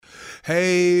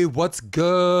Hey, what's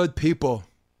good, people?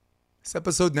 It's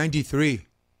episode 93.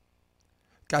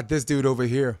 Got this dude over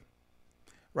here,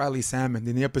 Riley Salmon,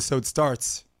 and the episode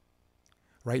starts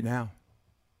right now.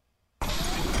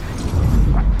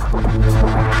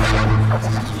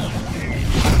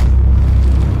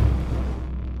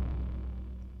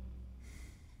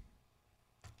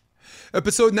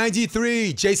 Episode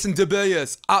 93, Jason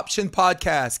DeBillius, Option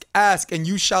Podcast. Ask and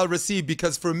you shall receive,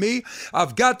 because for me,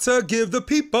 I've got to give the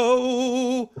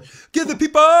people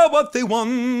what they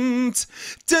want.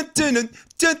 Dun, dun, dun,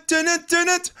 dun, dun, dun, dun,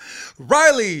 dun.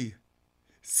 Riley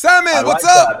Salmon, what's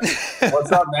up?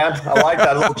 What's up, man? I like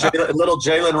that little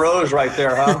Jalen Rose right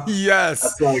there, huh?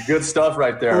 Yes. That's good stuff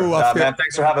right there. Ooh, man,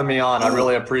 thanks for having me on. I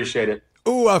really appreciate it.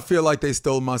 Ooh, I feel like they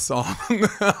stole my song. They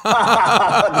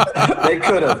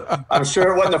could have. I'm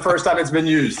sure it wasn't the first time it's been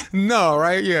used. No,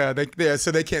 right? Yeah, so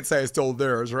they can't say I stole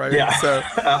theirs, right? Yeah, so,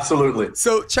 absolutely.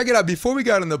 So check it out. Before we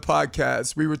got on the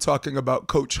podcast, we were talking about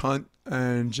Coach Hunt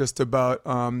and just about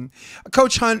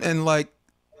Coach Hunt, and like,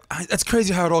 that's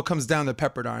crazy how it all comes down to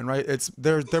Pepperdine, right?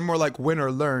 They're more like win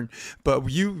or learn. But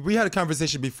we had a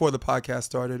conversation before the podcast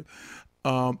started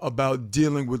about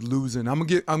dealing with losing. I'm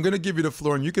gonna give you the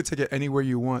floor, and you can take it anywhere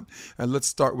you want. And let's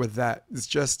start with that. It's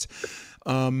just,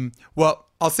 well,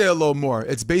 I'll say a little more.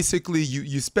 It's basically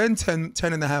you spend 10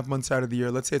 and a half months out of the year.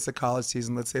 Let's say it's a college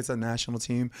season. Let's say it's a national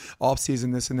team, off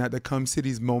season, this and that. That comes to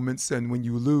these moments, and when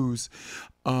you lose,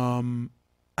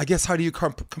 I guess, how do you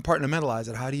compartmentalize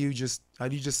it? How do you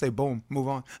just say, boom, move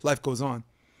on, life goes on?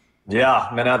 Yeah,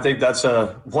 man, I think that's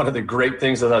one of the great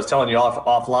things that I was telling you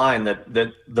offline, that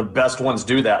the best ones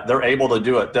do that. They're able to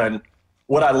do it. Then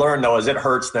what I learned, though, is it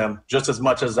hurts them just as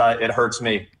much as it hurts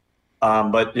me.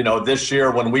 But, this year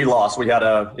when we lost, we had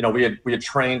we had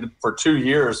trained for 2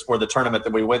 years for the tournament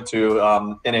that we went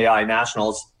to, NAI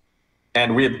Nationals,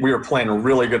 and we were playing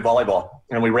really good volleyball.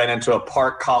 And we ran into a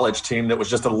Park College team that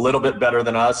was just a little bit better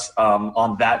than us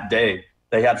on that day.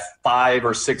 They had 5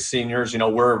 or 6 seniors.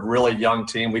 We're a really young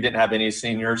team. We didn't have any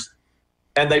seniors.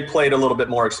 And they played a little bit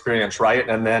more experience, right?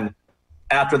 And then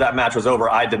after that match was over,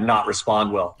 I did not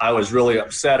respond well. I was really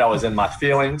upset. I was in my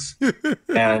feelings.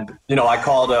 And, I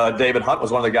called David Hunt,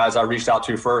 was one of the guys I reached out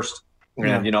to first.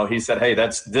 And, he said, hey,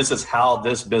 this is how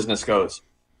this business goes.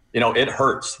 It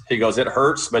hurts. He goes, it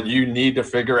hurts, but you need to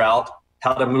figure out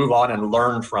how to move on and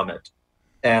learn from it.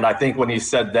 And I think when he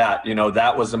said that,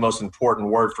 that was the most important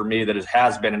word for me that it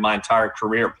has been in my entire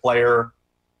career. Player,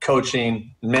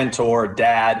 coaching, mentor,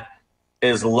 dad,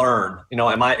 is learn.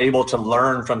 Am I able to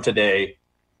learn from today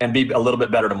and be a little bit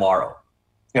better tomorrow?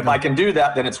 If I can do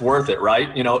that, then it's worth it,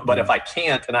 right? But if I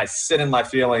can't and I sit in my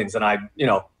feelings and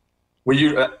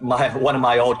one of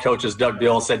my old coaches, Doug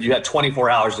Bill, said you had 24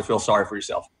 hours to feel sorry for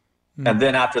yourself. And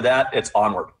then after that, it's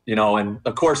onward, and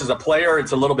of course, as a player,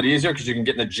 it's a little bit easier because you can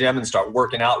get in the gym and start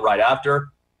working out right after.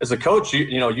 As a coach,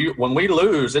 when we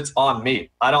lose, it's on me.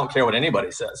 I don't care what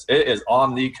anybody says. It is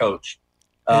on the coach.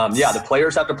 The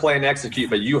players have to play and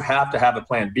execute, but you have to have a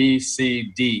plan B,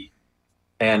 C, D.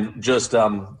 And just,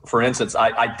 for instance,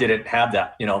 I didn't have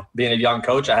that, being a young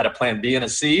coach, I had a plan B and a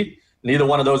C. Neither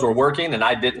one of those were working, and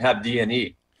I didn't have D and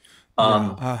E.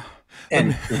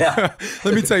 Let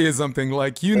me tell you something.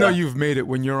 Like, you've made it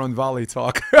when you're on Volley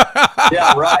Talk.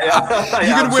 Yeah, right. Yeah.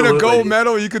 You could win a gold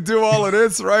medal. You could do all of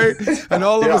this, right? And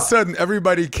all of a sudden,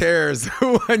 everybody cares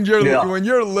when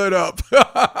you're lit up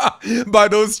by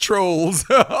those trolls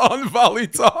on Volley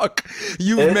Talk.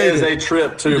 You've made it. It is a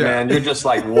trip too, man. You're just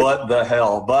like, what the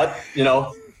hell? But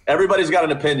everybody's got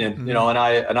an opinion, and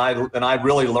I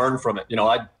really learn from it.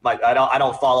 I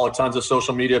don't follow tons of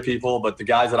social media people, but the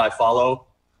guys that I follow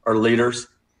are leaders,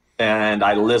 and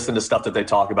I listen to stuff that they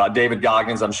talk about. David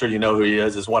Goggins, I'm sure you know who he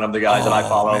is one of the guys that I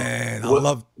follow. Man, I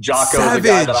love Jocko, the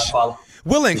guy that I follow.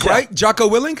 Willink, right? Jocko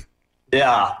Willink?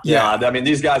 Yeah. I mean,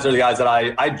 these guys are the guys that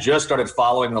I just started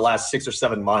following the last 6 or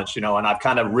 7 months, and I've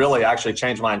kind of really actually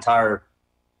changed my entire,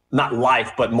 not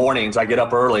life, but mornings. I get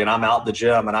up early and I'm out in the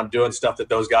gym and I'm doing stuff that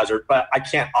those guys are, but I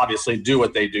can't obviously do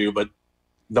what they do, but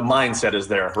the mindset is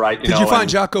there, right? Did you find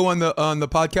Jocko on the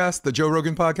podcast, the Joe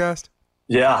Rogan podcast?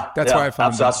 Yeah, that's why I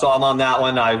found him. I saw him on that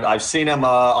one. I've seen him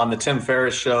on the Tim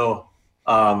Ferriss show.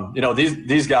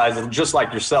 These guys, just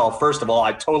like yourself. First of all,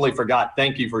 I totally forgot.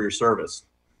 Thank you for your service.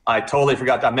 I totally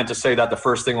forgot. I meant to say that the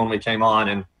first thing when we came on.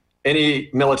 And any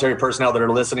military personnel that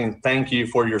are listening, thank you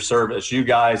for your service. You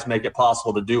guys make it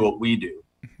possible to do what we do.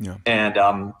 Yeah. And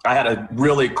I had a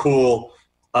really cool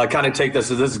kind of take this.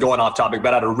 This is going off topic,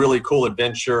 but I had a really cool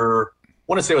adventure.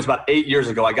 I want to say it was about 8 years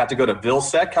ago. I got to go to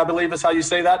Vilseck, I believe is how you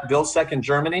say that. Vilseck in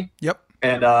Germany. Yep.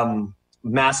 And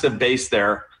massive base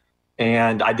there.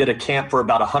 And I did a camp for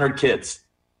about 100 kids.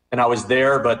 and I was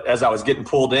there, but as I was getting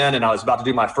pulled in and I was about to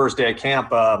do my first day of camp,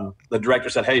 the director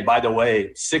said, "Hey, by the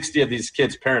way, 60 of these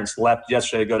kids' parents left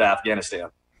yesterday to go to Afghanistan."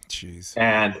 Jeez.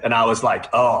 And I was like,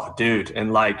 "Oh, dude."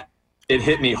 And like, it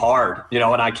hit me hard, you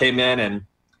know, and I came in and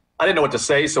I didn't know what to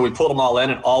say. So we pulled them all in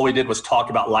and all we did was talk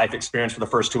about life experience for the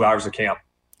first 2 hours of camp.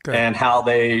 Good. And how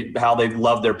they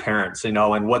loved their parents, you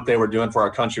know, and what they were doing for our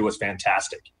country was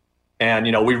fantastic. And,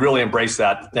 you know, we really embraced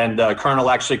that. And the colonel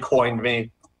actually coined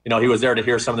me. You know, he was there to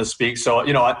hear some of this speak. So,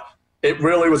 you know, it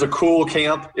really was a cool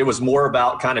camp. It was more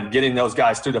about kind of getting those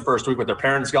guys through the first week with their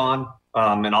parents gone.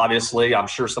 And obviously, I'm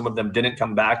sure some of them didn't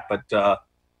come back. But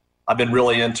I've been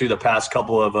really into the past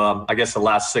couple of, I guess, the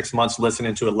last 6 months,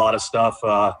 listening to a lot of stuff.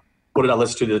 What did I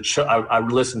listen to? I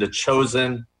listened to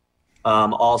Chosen.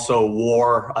 Also,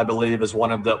 War, I believe, is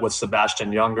one of the with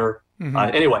Sebastian Younger.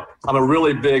 Mm-hmm. Anyway, I'm a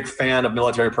really big fan of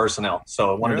military personnel,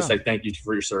 so I wanted to say thank you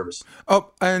for your service.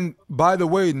 Oh, and by the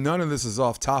way, none of this is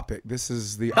off topic. This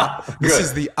is the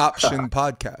option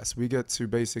podcast. We get to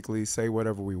basically say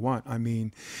whatever we want. I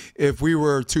mean, if we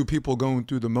were two people going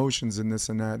through the motions and this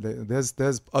and that,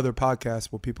 there's other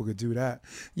podcasts where people could do that,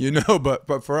 you know.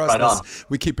 But for us,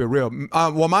 we keep it real.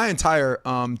 Well, my entire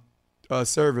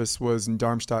service was in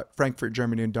Darmstadt, Frankfurt,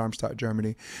 Germany, and Darmstadt,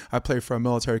 Germany. I played for a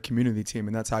military community team,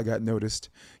 and that's how I got noticed,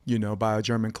 you know, by a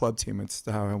German club team. It's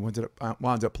how I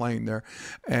wound up playing there.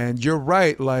 And you're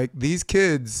right, like these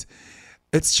kids,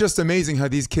 it's just amazing how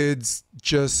these kids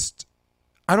just,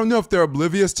 I don't know if they're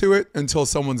oblivious to it until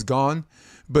someone's gone.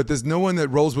 But there's no one that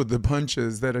rolls with the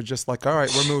punches that are just like, all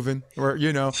right, we're moving. We're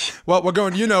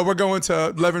going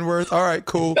to Leavenworth. All right,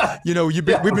 cool. You know, we've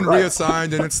been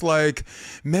reassigned, and it's like,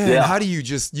 man, how do you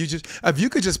just if you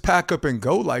could just pack up and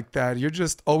go like that, you're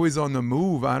just always on the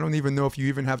move. I don't even know if you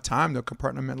even have time to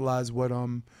compartmentalize what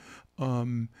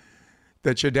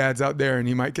that your dad's out there and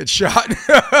he might get shot.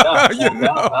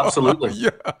 Absolutely.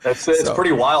 Yeah. It's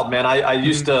pretty wild, man. I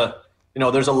used to. You know,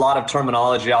 there's a lot of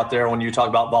terminology out there when you talk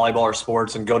about volleyball or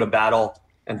sports and go to battle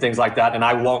and things like that. And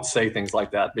I won't say things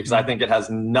like that because I think it has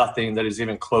nothing that is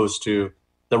even close to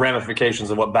the ramifications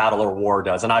of what battle or war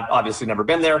does. And I've obviously never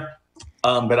been there,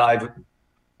 but I've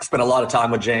spent a lot of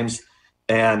time with James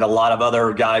and a lot of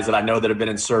other guys that I know that have been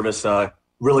in service. A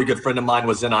really good friend of mine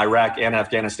was in Iraq and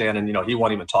Afghanistan, and, you know, he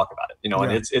won't even talk about it, you know,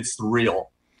 and it's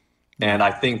real. And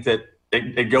I think that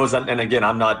it goes on, and again,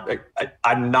 I'm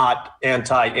not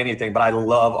anti anything, but I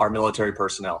love our military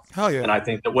personnel. Hell yeah! And I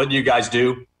think that what you guys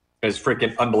do is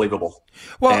freaking unbelievable.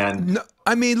 Well,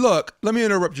 I mean, look, let me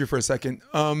interrupt you for a second.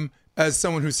 As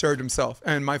someone who served himself,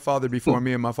 and my father before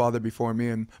me, and my father before me,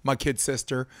 and my kid's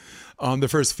sister, the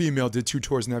first female, did 2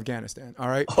 tours in Afghanistan. All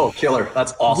right. Oh, killer!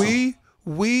 That's awesome.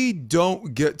 We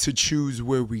don't get to choose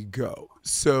where we go.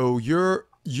 So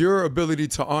your ability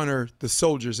to honor the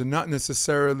soldiers and not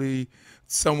necessarily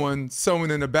someone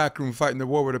in the back room fighting the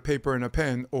war with a paper and a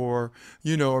pen, or,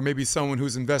 you know, or maybe someone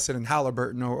who's invested in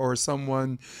Halliburton, or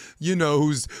someone, you know,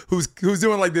 who's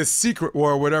doing like this secret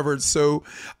war or whatever. So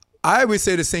I would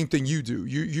say the same thing you do.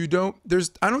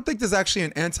 I don't think there's actually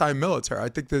an anti-military. I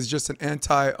think there's just an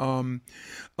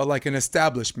like an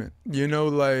establishment, you know,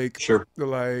 like, sure.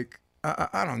 Like,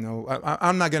 I don't know.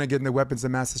 I'm not going to get into weapons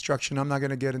of mass destruction. I'm not going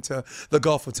to get into the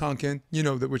Gulf of Tonkin, you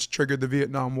know, which triggered the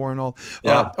Vietnam War and all,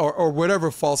 or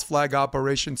whatever false flag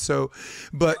operation. So,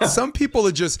 but some people,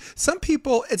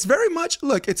 it's very much,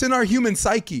 look, it's in our human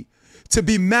psyche to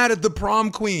be mad at the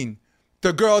prom queen.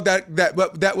 The girl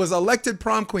that was elected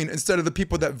prom queen instead of the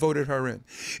people that voted her in.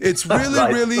 It's really,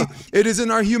 really, it is in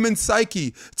our human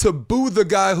psyche to boo the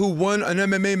guy who won an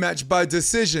MMA match by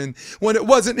decision when it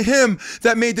wasn't him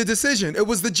that made the decision. It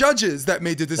was the judges that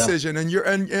made the decision. Yeah.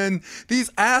 And these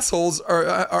assholes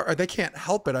are they can't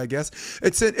help it, I guess.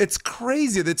 It's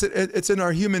crazy. It's in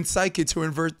our human psyche to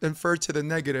infer to the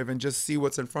negative and just see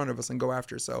what's in front of us and go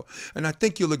after. So, and I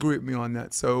think you'll agree with me on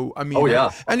that. So, I mean,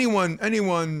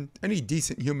 any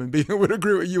decent human being would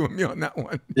agree with you and me on that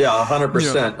one. Yeah, 100%.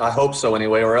 You know, I hope so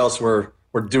anyway, or else we're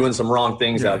doing some wrong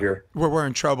things out here. We're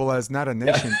in trouble as not a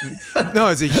nation. No,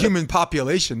 as a human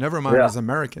population, never mind as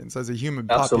Americans. As a human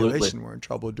population, we're in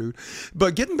trouble, dude.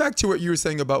 But getting back to what you were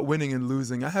saying about winning and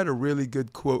losing, I had a really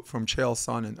good quote from Chael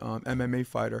Sonnen, MMA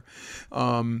fighter.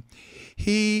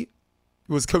 He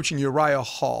was coaching Uriah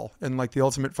Hall in like The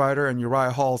Ultimate Fighter, and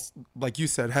Uriah Hall, like you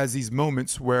said, has these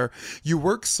moments where you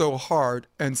work so hard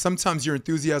and sometimes your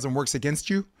enthusiasm works against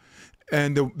you,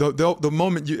 and the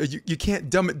moment you can't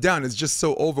dumb it down. It's just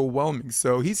so overwhelming.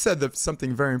 So he said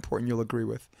something very important you'll agree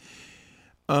with.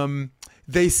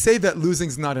 They say that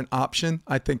losing's not an option.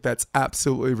 I think that's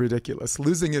absolutely ridiculous.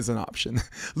 Losing is an option.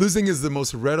 Losing is the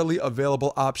most readily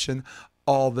available option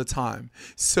all the time.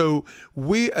 So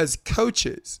we as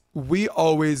coaches, we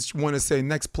always want to say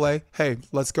next play, hey,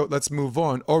 let's go, let's move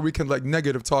on. Or we can like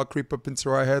negative talk creep up into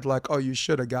our head like, oh, you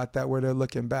should have got that, where they're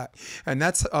looking back. And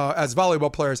that's, as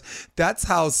volleyball players, that's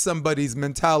how somebody's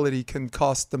mentality can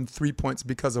cost them 3 points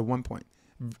because of 1 point,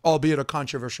 albeit a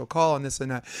controversial call and this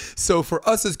and that. So for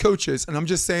us as coaches, and I'm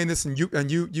just saying this, and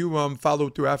you follow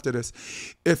through after this,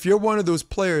 if you're one of those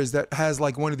players that has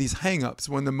like one of these hang-ups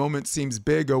when the moment seems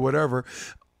big or whatever,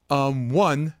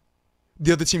 one,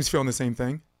 the other team's feeling the same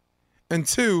thing, and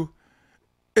two,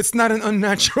 it's not an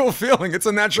unnatural feeling. It's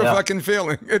a natural fucking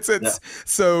feeling.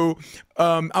 So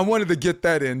I wanted to get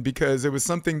that in because it was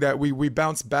something that we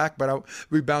bounced back, but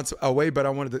we bounced away. But I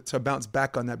wanted to bounce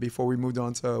back on that before we moved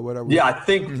on to whatever. Yeah, I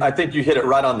think you hit it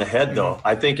right on the head, though.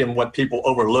 I think in what people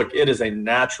overlook, it is a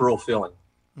natural feeling.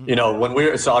 You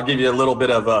know, so I'll give you a little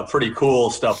bit of pretty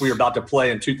cool stuff. We were about to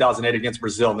play in 2008 against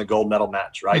Brazil in the gold medal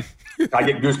match, right? I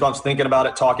get goosebumps thinking about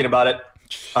it, talking about it.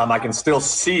 I can still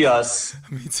see us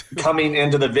coming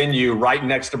into the venue right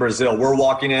next to Brazil. We're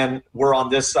walking in. We're on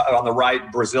this side, on the right.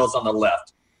 Brazil's on the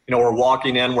left. You know, we're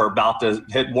walking in. We're about to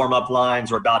hit warm-up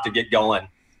lines. We're about to get going.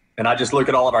 And I just look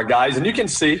at all of our guys, and you can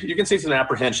see some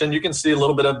apprehension. You can see a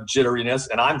little bit of jitteriness,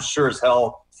 and I'm sure as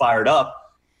hell fired up.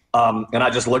 And I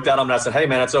just looked at them, and I said, hey,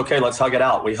 man, it's okay. Let's hug it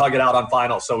out. We hug it out on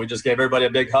finals. So we just gave everybody a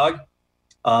big hug,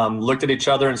 looked at each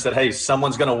other and said, hey,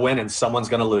 someone's going to win and someone's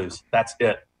going to lose. That's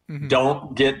it. Mm-hmm.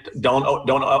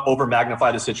 Don't over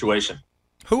magnify the situation.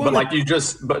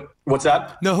 But what's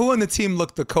that? No, who on the team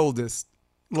looked the coldest?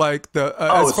 Like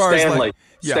as far Stanley.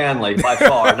 As Stanley by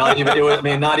far. Not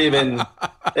even.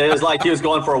 It was like he was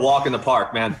going for a walk in the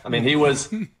park, man. I mean,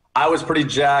 I was pretty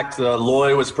jacked.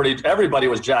 Loy was everybody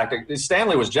was jacked.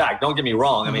 Stanley was jacked. Don't get me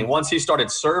wrong. I mean, once he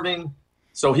started serving,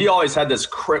 so he always had this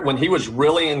when he was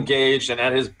really engaged and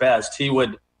at his best, he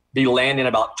would be landing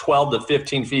about 12 to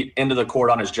 15 feet into the court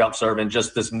on his jump serve, and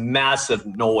just this massive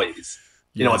noise.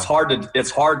 You know, it's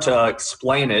hard to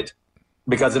explain it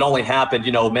because it only happened,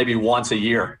 maybe once a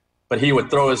year. But he would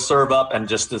throw his serve up and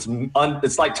just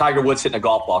it's like Tiger Woods hitting a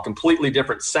golf ball. Completely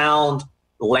different sound,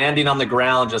 landing on the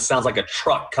ground, just sounds like a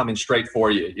truck coming straight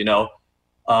for you,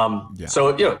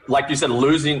 So, like you said,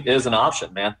 losing is an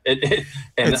option, man.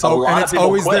 It's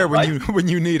always quit, there when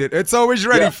you need it. It's always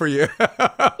ready for you.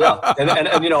 Yeah,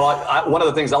 and one of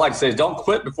the things I like to say is don't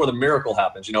quit before the miracle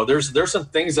happens. There's some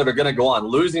things that are going to go on.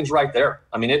 Losing's right there.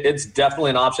 I mean, it's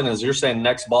definitely an option. As you're saying,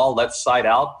 next ball, let's side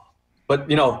out. But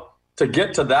to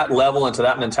get to that level and to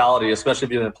that mentality, especially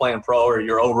if you've been playing pro or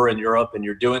you're over in Europe and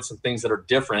you're doing some things that are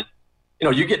different,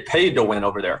 you get paid to win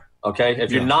over there. Okay,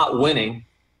 if you're not winning,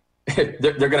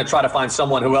 they're going to try to find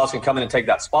someone who else can come in and take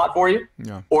that spot for you,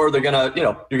 or they're going to,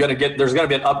 there's going to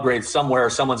be an upgrade somewhere.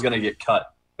 Someone's going to get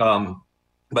cut.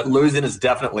 But losing is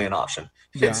definitely an option.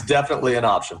 Yeah. It's definitely an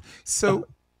option. So,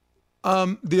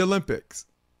 the Olympics,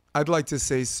 I'd like to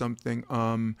say something.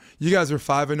 You guys are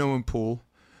 5-0 in pool.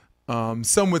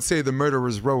 Some would say the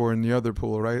murderers row are in the other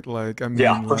pool, right?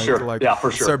 For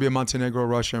sure. Serbia, Montenegro,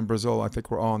 Russia, and Brazil. I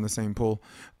think we're all in the same pool.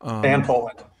 And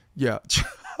Poland. Yeah.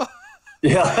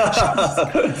 Yeah.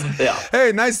 Yeah.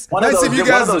 Hey, nice of you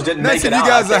guys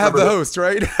have the host,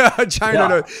 right?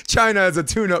 China as a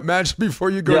tune-up match before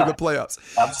you go to the playoffs.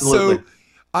 Absolutely. So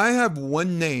I have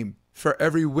one name for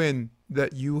every win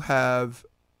that you have: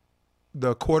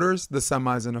 the quarters, the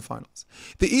semis, and the finals.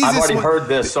 I've already heard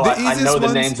this, so I know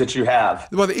the names that you have.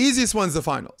 Well, the easiest one's the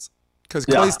finals, because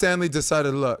Clay Stanley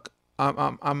decided, look,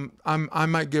 I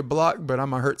might get blocked, but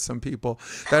I'm gonna hurt some people.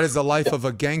 That is the life of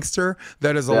a gangster.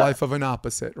 That is the life of an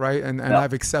opposite, right? And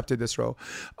I've accepted this role.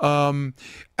 For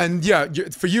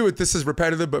you, this is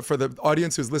repetitive, but for the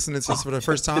audience who's listening to this for the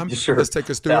first time, let's take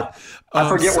us through it. I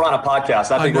forget we're on a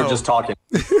podcast. I think we're just talking.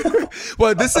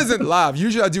 Well, this isn't live.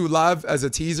 Usually I do live as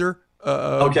a teaser.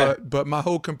 Okay. But my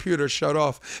whole computer shut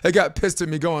off. It got pissed at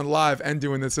me going live and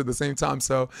doing this at the same time.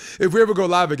 So if we ever go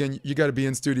live again, you got to be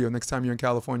in studio next time you're in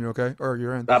California, okay? Or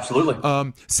you're in. Absolutely.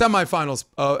 Semifinals.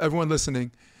 Everyone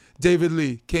listening. David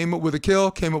Lee came up with a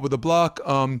kill, came up with a block.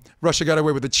 Russia got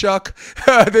away with a chuck.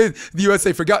 The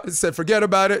USA said forget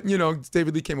about it.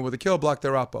 David Lee came up with a kill, blocked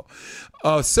their oppo.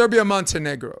 Serbia,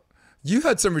 Montenegro. You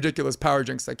had some ridiculous power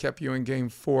drinks that kept you in game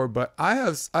 4, but I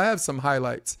have some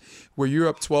highlights where you're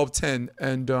up 12-10,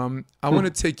 and I want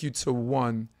to take you to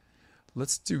one.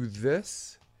 Let's do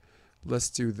this.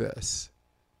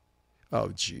 Oh,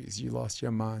 geez, you lost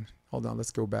your mind. Hold on, let's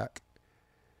go back.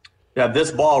 Yeah, this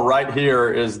ball right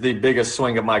here is the biggest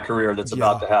swing of my career that's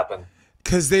about to happen.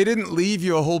 Because they didn't leave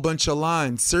you a whole bunch of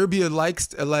lines. Serbia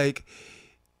likes,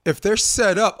 if they're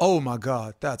set up, oh, my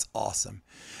God, that's awesome.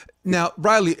 Now,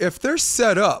 Riley, if they're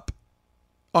set up,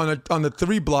 on the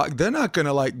 3 block, they're not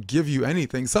gonna like give you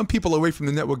anything. Some people away from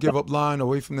the net will give up line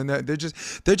away from the net.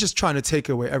 They're just trying to take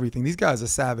away everything. These guys are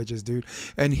savages, dude.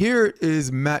 And here is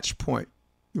match point.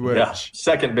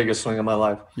 Second biggest swing of my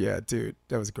life. Yeah, dude,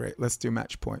 that was great. Let's do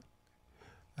match point.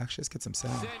 Actually, let's get some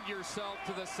sound. Send yourself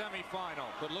to the semifinal,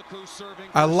 but look who's serving.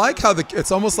 I like how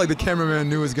it's almost like the cameraman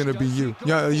knew it was gonna be you.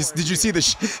 Yeah, did you see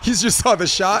you just saw the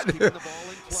shot?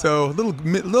 So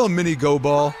little mini go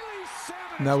ball.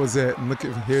 And that was it. And look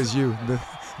here's you.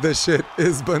 The shit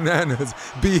is bananas.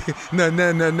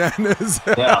 Bananas.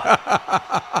 Yeah.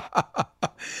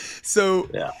 So,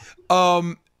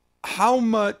 how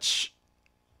much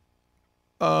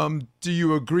do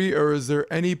you agree, or is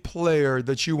there any player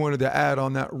that you wanted to add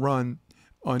on that run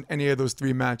on any of those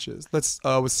 3 matches? Let's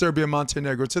with Serbia,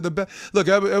 Montenegro to the best. Look,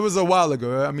 it was a while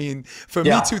ago. I mean, for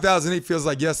me, 2008 feels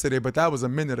like yesterday, but that was a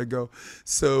minute ago.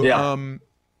 So,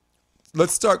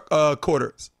 let's start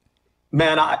quarters.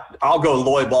 Man, I'll go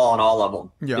Lloyd Ball on all of them.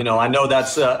 Yeah. You know, I know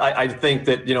that's I think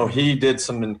that, you know, he did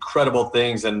some incredible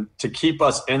things, and to keep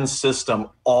us in system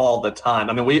all the time.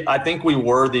 I mean, I think we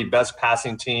were the best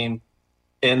passing team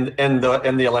in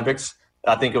the Olympics.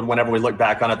 I think whenever we look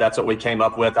back on it, that's what we came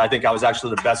up with. I think I was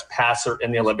actually the best passer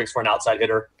in the Olympics for an outside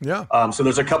hitter. Yeah. So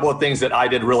there's a couple of things that I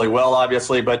did really well,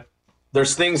 obviously, but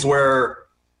there's things where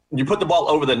you put the ball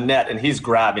over the net and he's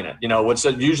grabbing it. You know, what's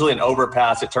usually an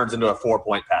overpass, it turns into a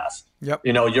 4-point pass. Yep.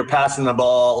 You know, you're passing the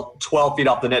ball 12 feet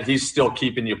off the net. He's still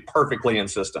keeping you perfectly in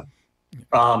system.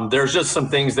 There's just some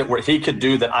things that he could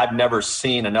do that I've never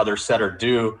seen another setter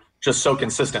do just so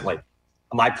consistently.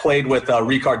 I played with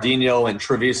Ricardinho and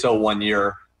Treviso one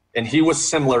year, and he was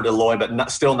similar to Loy, but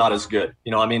still not as good.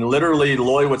 You know, I mean, literally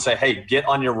Loy would say, hey, get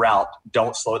on your route.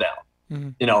 Don't slow down. Mm-hmm.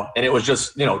 You know, and it was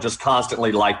just, you know, just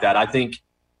constantly like that. I think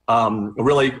a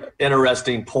really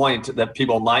interesting point that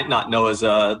people might not know is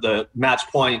the match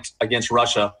point against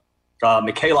Russia.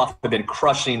 Mikhailov had been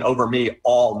crushing over me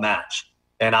all match.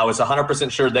 And I was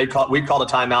 100% sure we called a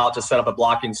timeout to set up a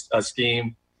blocking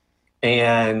scheme.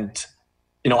 And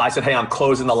you know, I said, hey, I'm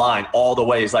closing the line all the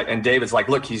way. He's like, and David's like,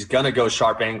 look, he's going to go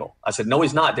sharp angle. I said, no,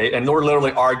 he's not, Dave. And we're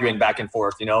literally arguing back and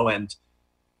forth, you know, and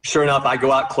sure enough, I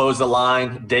go out, close the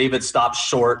line. David stops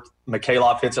short.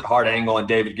 Mikhailov hits it hard angle, and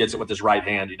David gets it with his right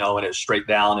hand, you know, and it's straight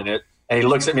down. And he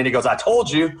looks at me and he goes, I told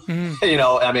you, you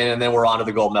know, I mean, and then we're on to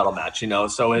the gold medal match, you know.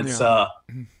 So it's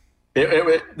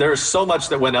there's so much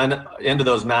that went into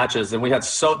those matches. And we had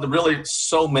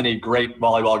so many great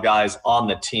volleyball guys on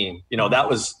the team. You know, that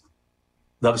was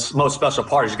the most special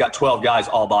part is you got 12 guys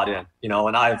all bought in, you know,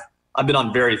 and I've been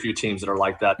on very few teams that are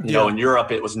like that. You know, in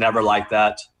Europe, it was never like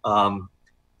that.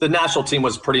 The national team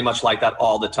was pretty much like that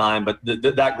all the time, but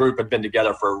that group had been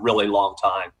together for a really long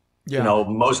time. Yeah. You know,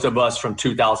 most of us from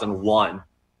 2001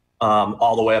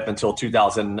 all the way up until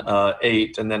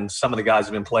 2008. And then some of the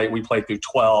guys we played through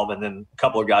 12, and then a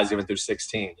couple of guys even through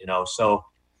 16, you know. So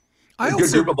a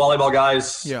good group of volleyball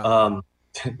guys. Yeah.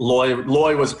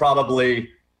 Loy was probably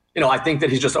 – you know, I think that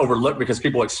he's just overlooked because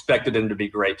people expected him to be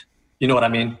great. You know what I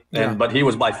mean? But he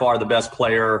was by far the best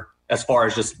player as far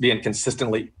as just being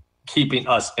consistently keeping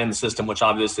us in the system, which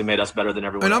obviously made us better than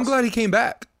everyone else. And I'm glad he came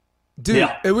back. Dude,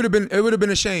 it would have been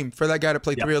a shame for that guy to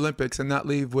play 3 Olympics and not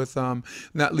leave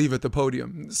at the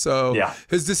podium. So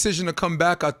his decision to come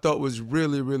back, I thought was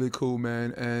really, really cool,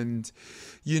 man. And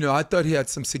you know, I thought he had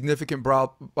some significant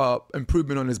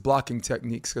improvement on his blocking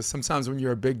techniques, because sometimes when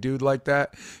you're a big dude like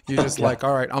that, you're just like,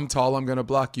 all right, I'm tall, I'm gonna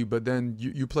block you. But then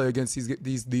you play against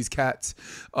these cats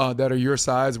that are your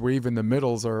size, where even the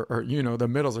middles are you know, the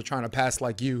middles are trying to pass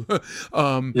like you.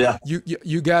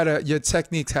 You gotta, your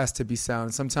techniques has to be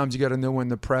sound. Sometimes you gotta know when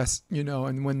to press, you know,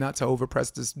 and when not to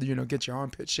overpress. This, you know, get your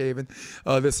armpit shaven,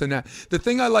 this and that. The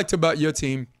thing I liked about your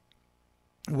team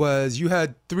was you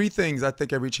had 3 things I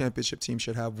think every championship team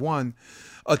should have. One,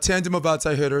 a tandem of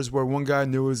outside hitters where one guy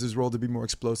knew it was his role to be more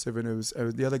explosve, and it was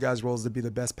the other guy's role is to be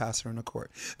the best passer on the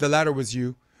court. The latter was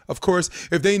you. Of course,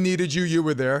 if they needed you, you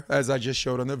were there, as I just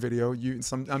showed on the video.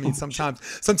 Sometimes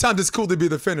it's cool to be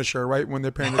the finisher, right, when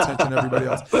they're paying attention to everybody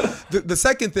else. The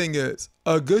second thing is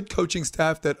a good coaching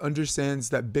staff that understands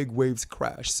that big waves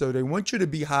crash. So they want you to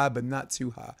be high, but not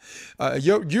too high.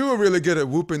 You were really good at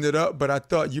whooping it up, but I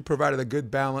thought you provided a good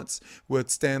balance with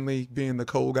Stanley being the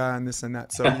cold guy and this and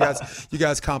that. So you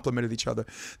guys complemented each other.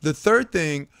 The third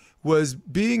thing was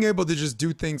being able to just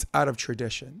do things out of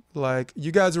tradition. Like,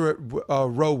 you guys were at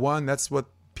row 1. That's what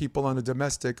people on the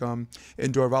domestic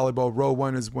indoor volleyball, row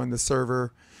 1 is when the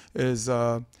server is,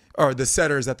 or the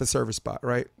setter is at the server spot,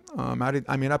 right?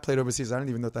 I played overseas. I didn't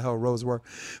even know what the hell rows were.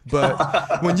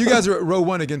 But when you guys were at row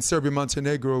 1 against Serbia,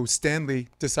 Montenegro, Stanley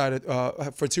decided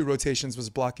for 2 rotations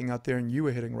was blocking out there, and you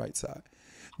were hitting right side.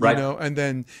 Right. and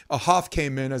then a Hoff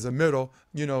came in as a middle,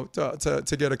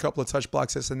 to get a couple of touch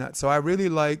blocks, this and that. So I really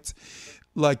liked,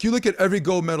 like, you look at every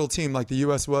gold medal team, like the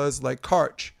U.S. was, like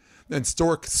Karch and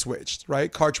Stork switched,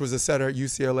 right? Karch was a setter at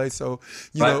UCLA, so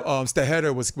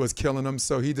Staheda was killing him,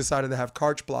 so he decided to have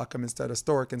Karch block him instead of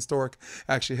Stork, and Stork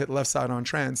actually hit left side on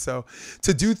trans. So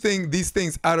to do these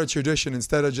things out of tradition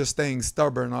instead of just staying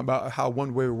stubborn about how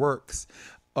one way works,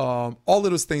 all of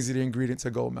those things are the ingredients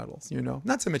of gold medals,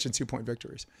 not to mention 2-point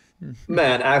victories.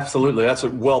 Man, absolutely. That's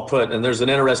well put. And there's an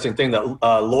interesting thing that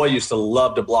Loy used to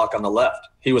love to block on the left.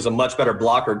 He was a much better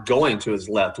blocker going to his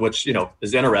left, which,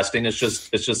 is interesting. It's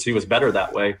just he was better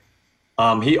that way.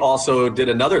 He also did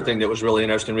another thing that was really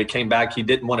interesting. When he came back, he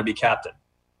didn't want to be captain.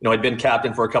 He'd been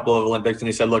captain for a couple of Olympics, and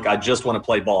he said, look, I just want to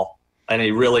play ball. And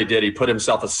he really did. He put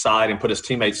himself aside and put his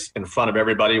teammates in front of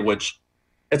everybody, which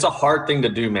it's a hard thing to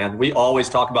do, man. We always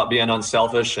talk about being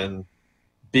unselfish and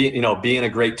being a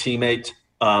great teammate.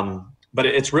 But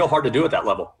it's real hard to do at that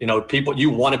level. People, you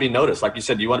want to be noticed. Like you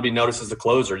said, you want to be noticed as the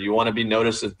closer. You want to be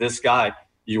noticed as this guy.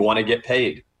 You want to get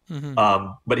paid.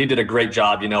 Mm-hmm. But he did a great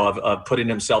job, of putting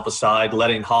himself aside,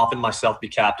 letting Hoff and myself be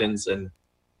captains. And,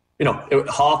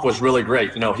 Hoff was really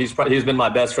great. He's been my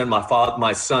best friend,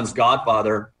 my son's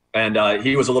godfather. And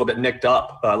he was a little bit nicked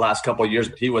up last couple of years,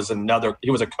 but he was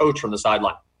a coach from the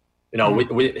sideline.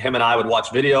 Him and I would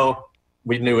watch video.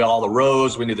 We knew all the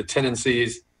rows. We knew the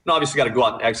tendencies. And obviously got to go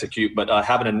out and execute, but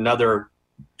having another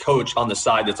coach on the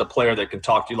side that's a player that can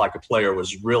talk to you like a player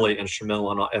was really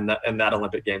instrumental in that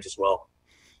Olympic Games as well.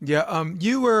 Yeah,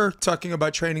 you were talking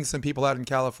about training some people out in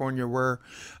California.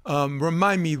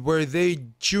 Remind me, were they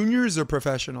juniors or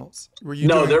professionals?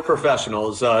 No, they're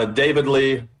professionals. David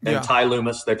Lee and Ty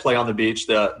Loomis, they play on the beach,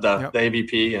 the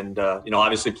AVP, and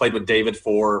obviously played with David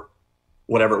for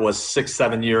whatever it was,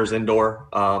 6-7 years indoor,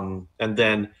 and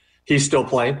then he's still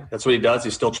playing. That's what he does.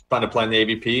 He's still trying to play in the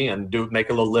AVP and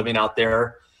make a little living out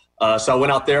there. So I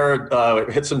went out there,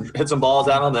 hit some balls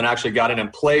at him, then actually got in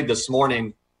and played this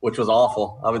morning, which was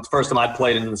awful. It was the first time I'd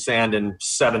played in the sand in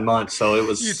 7 months, so it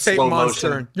was slow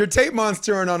motion. You're tape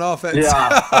monstering on offense.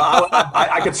 Yeah,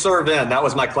 I could serve in. That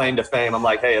was my claim to fame. I'm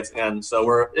like, hey, it's in.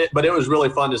 So but it was really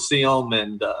fun to see them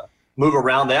and move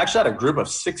around. They actually had a group of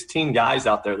 16 guys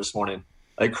out there this morning,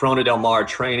 like Corona Del Mar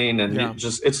training, and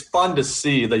it's fun to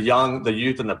see the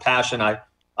youth, and the passion.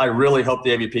 I really hope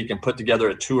the AVP can put together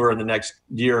a tour in the next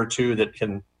year or two that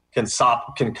can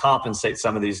compensate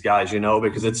some of these guys,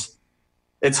 because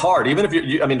it's hard. Even if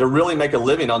to really make a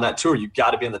living on that tour, you've got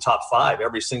to be in the top 5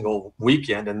 every single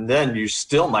weekend, and then you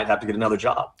still might have to get another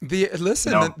job. The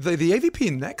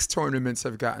AVP next tournaments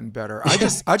have gotten better. I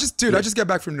just got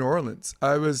back from New Orleans.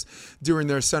 I was doing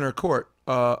their center court.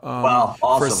 Wow,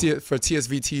 awesome. For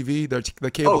TSV TV,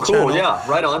 the cable channel. Oh, cool, yeah,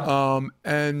 right on.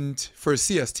 And for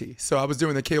CST. So I was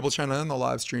doing the cable channel and the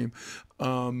live stream.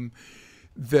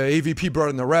 The AVP brought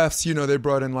in the refs, they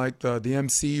brought in like the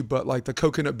MC, but like the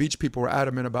Coconut Beach people were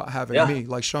adamant about having me.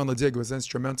 Like Sean Ledig was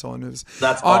instrumental, and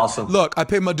that's awesome. Look, I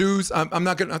paid my dues. I'm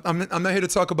not here to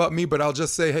talk about me, but I'll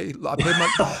just say, hey,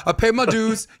 I paid my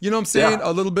dues. You know what I'm saying? Yeah.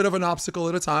 A little bit of an obstacle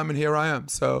at a time, and here I am.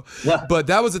 So, but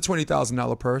that was a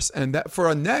 $20,000 purse, and that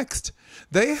for a next.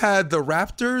 They had the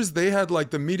Raptors. They had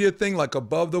like the media thing, like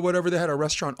above the whatever. They had a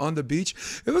restaurant on the beach.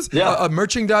 It was a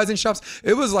merchandising shops.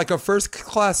 It was like a first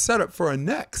class setup for a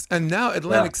next. And now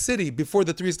Atlantic City, before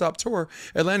the 3-stop tour,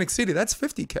 Atlantic City, that's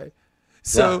 $50K.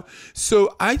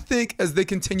 So I think as they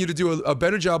continue to do a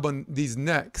better job on these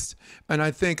next, and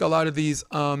I think a lot of these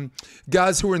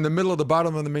guys who are in the middle of the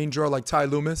bottom of the main draw, like Ty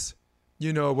Loomis,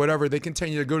 whatever, they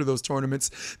continue to go to those tournaments.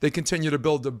 They continue to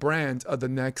build the brand of the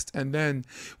next. And then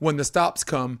when the stops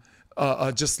come,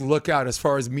 just look out as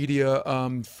far as media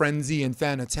frenzy and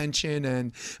fan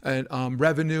attention and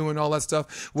revenue and all that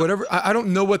stuff. Whatever. I don't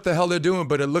know what the hell they're doing,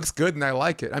 but it looks good and I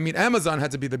like it. I mean, Amazon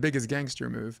had to be the biggest gangster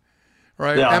move,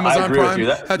 right? Yeah, Amazon I agree Prime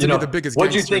with you. had to be the biggest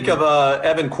what'd gangster you think move. of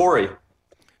Evan Corey?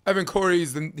 Evan Corey,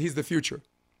 he's the future.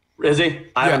 Is he?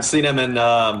 I haven't seen him in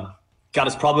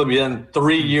it's probably been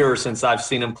 3 years since I've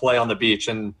seen him play on the beach,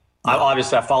 and I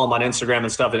follow him on Instagram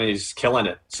and stuff, and he's killing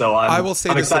it. So I'm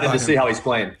excited to see how he's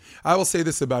playing. I will say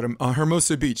this about him: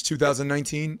 Hermosa Beach,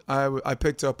 2019. I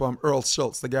picked up Earl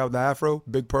Schultz, the guy with the afro,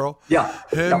 Big Pearl. Yeah,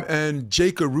 him and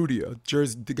Jake Arudia,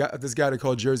 this guy they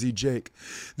call Jersey Jake.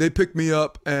 They picked me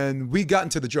up, and we got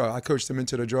into the draw. I coached them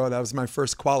into the draw. That was my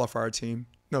first qualifier team.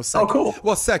 No, second. Oh, cool.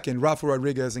 Well, second, Rafa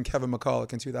Rodriguez and Kevin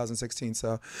McCulloch in 2016.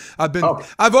 So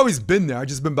I've always been there. I've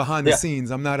just been behind the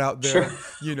scenes. I'm not out there,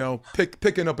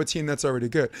 picking up a team that's already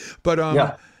good.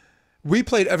 But we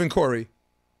played Evan Corey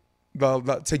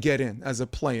to get in as a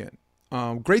play-in.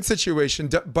 Great situation.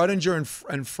 Buttinger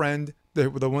and Friend,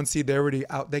 the one seed, they already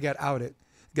out. They got outed.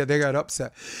 They got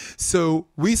upset. So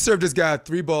we served this guy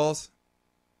 3 balls,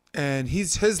 and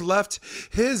his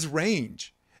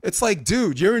range. It's like,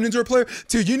 dude, you're an indoor player.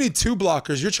 Dude, you need 2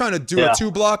 blockers. You're trying to do a 2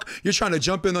 block. You're trying to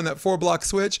jump in on that 4 block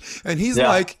switch. And he's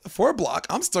like, 4 block?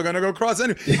 I'm still going to go cross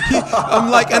anyway. I'm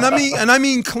like, and I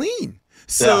mean clean.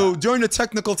 So during the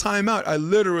technical timeout,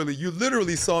 you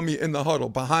literally saw me in the huddle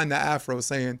behind the afro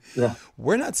saying,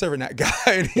 we're not serving that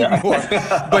guy anymore.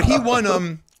 But he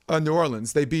won New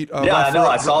Orleans. They beat. I know.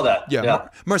 I saw that. Yeah.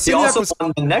 He also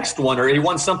won the next one, or he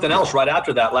won something else right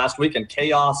after that last weekend.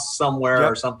 Chaos somewhere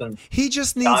or something. He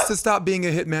just needs to stop being a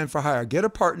hitman for hire. Get a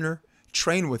partner,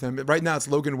 train with him. Right now it's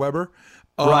Logan Weber.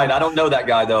 Right. I don't know that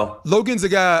guy though. Logan's a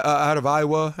guy out of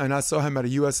Iowa, and I saw him at a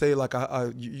USA.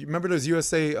 You remember those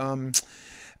USA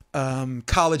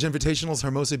college invitationals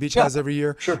Hermosa Beach has every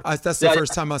year? Sure. That's the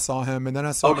first time I saw him, and then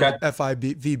I saw him at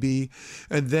FIVB,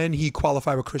 and then he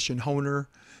qualified with Christian Honer.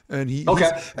 And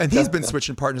he's been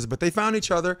switching partners, but they found each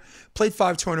other, played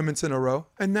 5 tournaments in a row,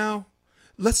 and now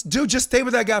just stay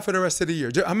with that guy for the rest of the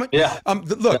year.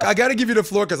 Look, I got to give you the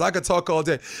floor because I could talk all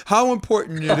day. How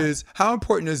important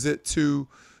is it to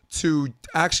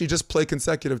actually just play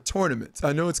consecutive tournaments?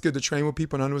 I know it's good to train with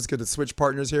people, and I know it's good to switch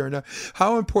partners here and there.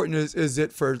 How important is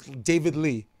it for David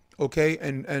Lee? Okay,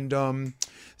 and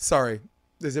sorry.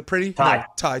 Is it pretty? Ty.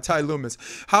 No, Ty Loomis.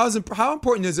 How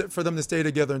important is it for them to stay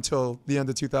together until the end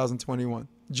of 2021?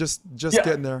 Just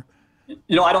getting there.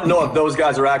 I don't know if those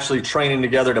guys are actually training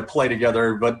together to play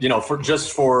together, but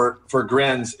for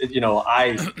grins,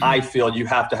 I feel you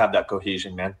have to have that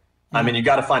cohesion, man. I mean, you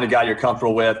got to find a guy you're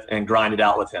comfortable with and grind it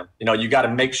out with him. You got to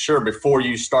make sure before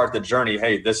you start the journey,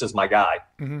 hey, this is my guy.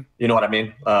 You know what I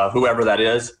mean? Whoever that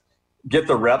is, get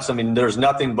the reps. I mean, there's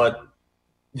nothing but.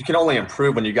 You can only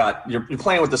improve when you're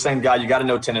playing with the same guy. You got to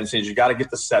know tendencies. You got to get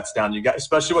the sets down.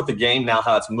 Especially with the game now,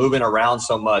 how it's moving around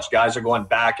so much. Guys are going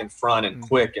back and front and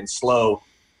quick and slow.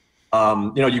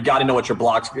 You got to know what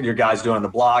your guys doing on the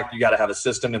block. You got to have a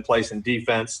system in place in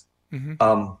defense.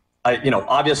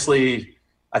 Obviously,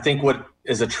 I think what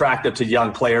is attractive to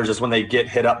young players is when they get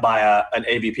hit up by an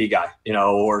AVP guy,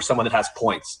 or someone that has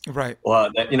points. Right. Well,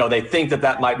 they think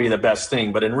that might be the best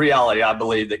thing. But in reality, I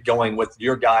believe that going with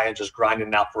your guy and just grinding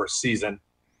it out for a season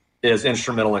is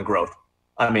instrumental in growth.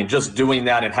 I mean, just doing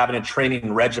that and having a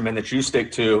training regimen that you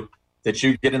stick to, that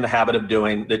you get in the habit of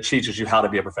doing, that teaches you how to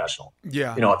be a professional.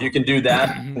 Yeah. If you can do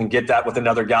that and get that with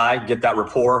another guy, get that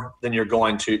rapport, then you're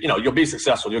going to, you'll be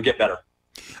successful. You'll get better.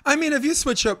 I mean, if you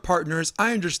switch up partners,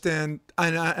 I understand,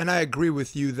 and I agree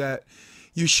with you that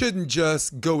you shouldn't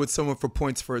just go with someone for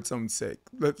points for its own sake.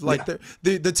 But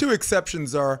the 2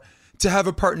 exceptions are to have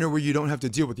a partner where you don't have to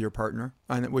deal with your partner,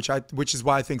 and which is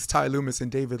why I think Ty Loomis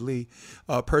and David Lee,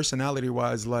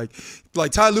 personality-wise, like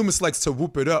Ty Loomis likes to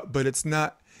whoop it up, but it's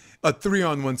not a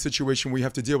 3-on-1 situation where you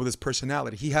have to deal with his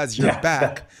personality. He has your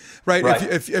back, right?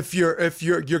 If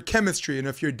your chemistry and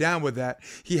if you're down with that,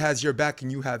 he has your back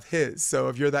and you have his. So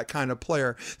if you're that kind of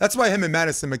player, that's why him and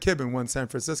Madison McKibben won San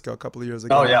Francisco a couple of years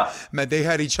ago. Oh yeah, man, they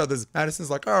had each other's.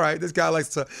 Madison's like, all right, this guy likes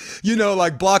to,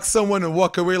 block someone and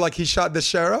walk away like he shot the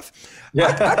sheriff. Yeah.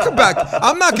 I come back.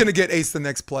 I'm not going to get ace the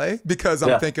next play because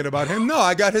I'm thinking about him. No,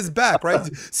 I got his back, right?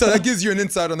 So that gives you an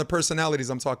insight on the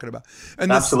personalities I'm talking about. And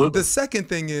the second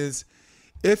thing is,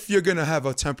 if you're going to have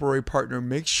a temporary partner,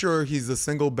 make sure he's the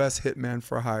single best hitman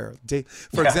for hire.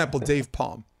 For example, Dave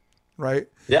Palm, right?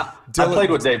 Yeah, I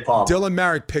played with Dave Palm. Dylan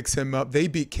Merrick picks him up. They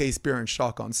beat Case Beer and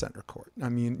Shock on center court. I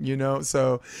mean,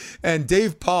 and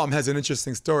Dave Palm has an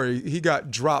interesting story. He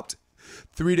got dropped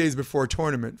 3 days before a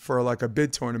tournament for like a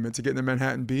bid tournament to get into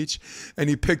Manhattan Beach, and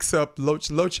he picks up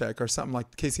Locek or something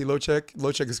like Casey Locek.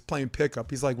 Locek is playing pickup.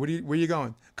 He's like, where you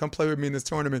going? Come play with me in this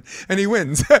tournament, and he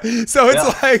wins. So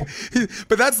it's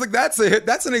but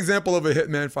that's an example of a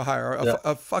hitman for hire,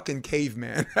 a fucking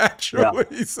caveman actually.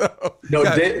 Yeah. So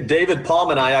David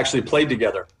Palm and I actually played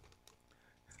together.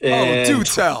 And, do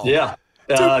tell. Yeah,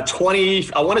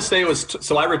 20. I want to say it was.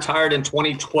 So I retired in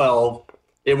 2012.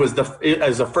 It was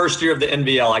the first year of the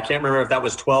NVL. I can't remember if that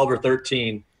was 12 or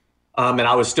 13. And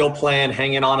I was still playing,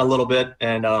 hanging on a little bit,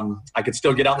 and I could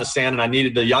still get out in the sand, and I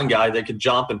needed a young guy that could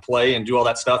jump and play and do all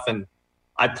that stuff. And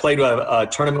I played a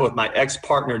tournament with my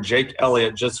ex-partner, Jake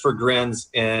Elliott, just for grins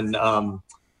in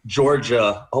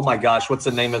Georgia. Oh, my gosh, what's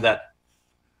the name of that?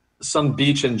 Some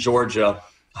beach in Georgia.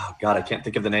 Oh, God, I can't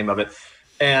think of the name of it.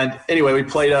 And anyway, we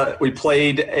played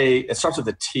it starts with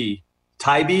a T.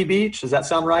 Tybee Beach, does that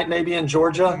sound right? Maybe in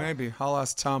Georgia. Maybe I'll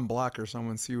ask Tom Black or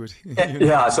someone see what.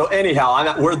 Yeah. So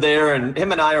anyhow, we're there, and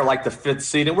him and I are like the 5th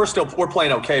seed, and we're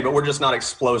playing okay, but we're just not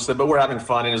explosive. But we're having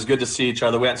fun, and it's good to see each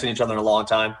other. We haven't seen each other in a long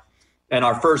time. And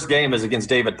our first game is against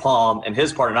David Palm and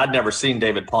his partner. And I'd never seen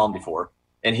David Palm before.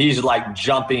 and he's like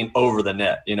jumping over the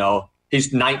net.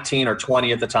 He's 19 or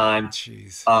 20 at the time.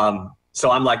 Jeez. So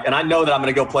I'm like, and I know that I'm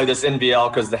going to go play this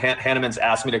NVL because the Hannemans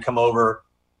asked me to come over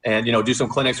and, do some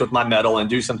clinics with my medal and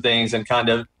do some things and kind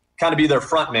of be their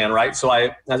front man, right? So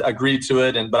I agreed to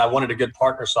it, but I wanted a good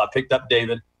partner, so I picked up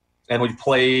David, and we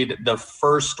played the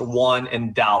first one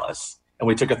in Dallas, and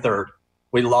we took a third.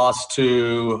 We lost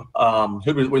to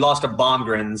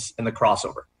Bomgrins in the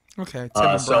crossover. Okay, Tim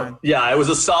and Brian. Yeah, it was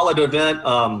a solid event.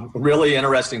 Really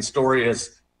interesting story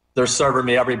is they're serving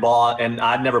me every ball, and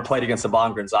I'd never played against the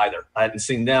Bomgrins either. I hadn't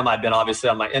seen them. I'd been obviously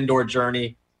on my indoor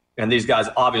journey, and these guys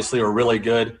obviously were really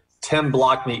good. Tim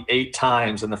blocked me 8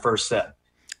 times in the first set.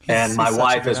 And my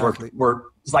wife it's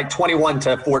like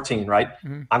 21-14, right?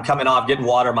 Mm-hmm. I'm coming off getting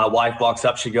water. My wife walks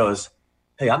up. She goes,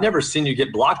 "Hey, I've never seen you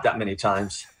get blocked that many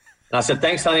times." And I said,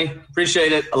 "Thanks, honey.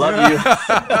 Appreciate it. I love you."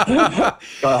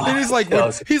 And he's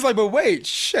like, but wait,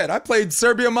 shit! I played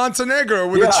Serbia, Montenegro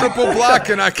with a triple block,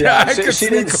 and I she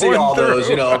didn't see all those,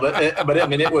 but I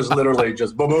mean, it was literally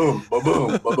just boom, boom,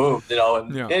 boom, boom,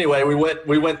 And anyway,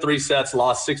 we went 3 sets,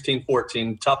 lost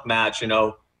 16-14, tough match,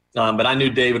 but I knew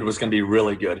David was going to be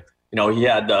really good. He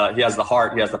has the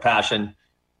heart, he has the passion,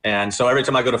 and so every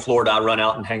time I go to Florida, I run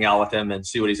out and hang out with him and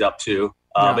see what he's up to.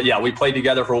 But yeah, we played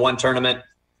together for one tournament.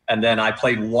 And then I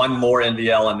played one more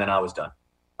NVL, and then I was done.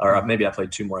 Or maybe I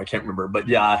played 2 more. I can't remember. But,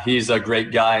 yeah, he's a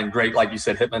great guy and great, like you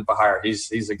said, hitman for hire.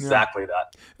 He's exactly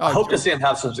that. I hope to see him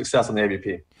have some success on the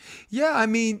AVP. Yeah, I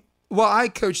mean, I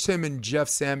coached him and Jeff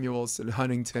Samuels at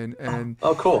Huntington. And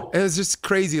cool. It was just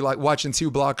crazy, like watching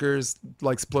 2 blockers,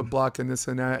 like split block and this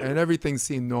and that. And everything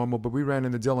seemed normal. But we ran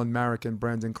into Dylan Marek and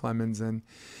Brandon Clemens.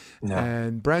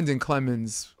 And Brandon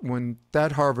Clemens, when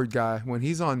that Harvard guy, when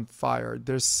he's on fire,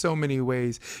 there's so many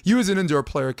ways. You as an indoor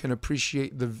player can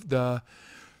appreciate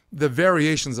the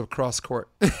variations of cross court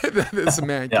this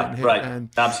man can hit. Right. And,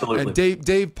 absolutely. And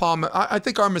Dave Palm, I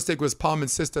think our mistake was Palm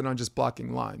insisted on just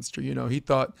blocking lines. He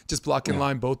thought just blocking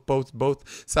line both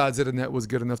sides of the net was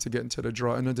good enough to get into the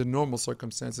draw. And under normal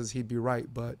circumstances, he'd be right.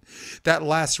 But that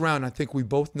last round, I think we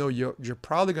both know you're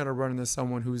probably going to run into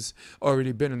someone who's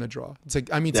already been in the draw.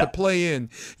 To play in,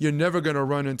 you're never going to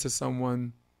run into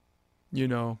someone,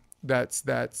 that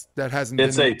hasn't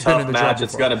it's been, a tough match.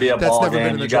 It's going to be a ball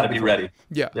game. You got to be ready.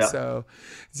 Yeah. So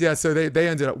they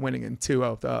ended up winning in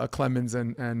 2-0, Clemens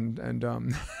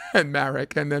and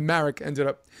Marek, and then Marek ended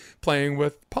up playing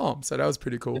with Palm. So that was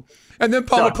pretty cool. And then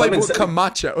Palm played with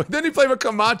Camacho. Then he played with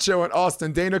Camacho in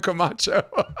Austin, Dana Camacho.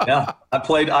 Yeah, I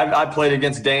played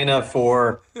against Dana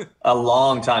for a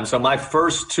long time. So my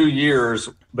first 2 years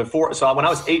before, so when I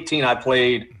was 18, I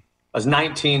was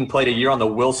 19, played a year on the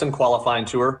Wilson qualifying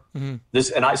tour. Mm-hmm.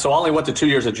 So I only went to 2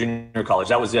 years of junior college.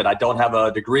 That was it. I don't have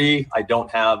a degree. I don't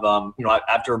have,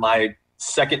 after my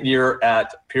second year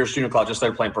at Pierce Junior College, I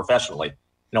started playing professionally,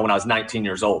 when I was 19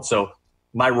 years old. So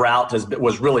my route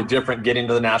was really different getting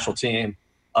to the national team.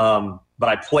 But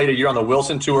I played a year on the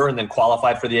Wilson tour and then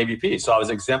qualified for the AVP. So I was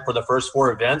exempt for the first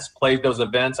 4 events, played those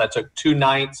events. I took 2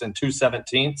 9ths and 2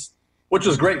 17ths. Which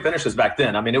was great finishes back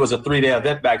then. I mean, it was a 3-day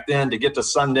event back then. To get to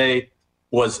Sunday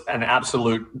was an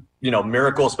absolute,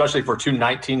 miracle, especially for 2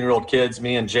 19-year-old kids.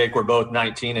 Me and Jake were both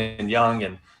 19 and young,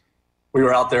 and we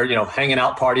were out there, hanging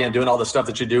out, partying, doing all the stuff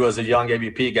that you do as a young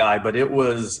AVP guy. But it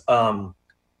was,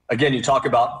 again, you talk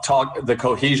about the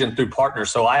cohesion through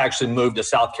partners. So I actually moved to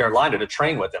South Carolina to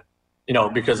train with him,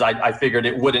 because I figured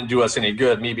it wouldn't do us any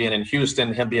good, me being in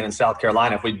Houston, him being in South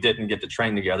Carolina, if we didn't get to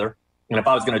train together. And if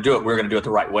I was going to do it, we were going to do it the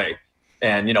right way.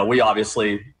 And, we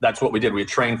obviously, that's what we did. We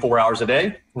trained 4 hours a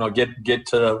day, get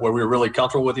to where we were really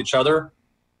comfortable with each other.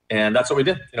 And that's what we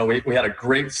did. We had a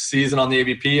great season on the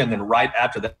AVP. And then right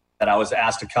after that, I was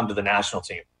asked to come to the national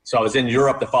team. So I was in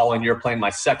Europe the following year, playing my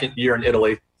second year in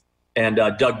Italy. And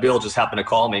Doug Bill just happened to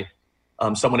call me.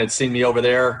 Someone had seen me over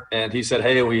there, and he said,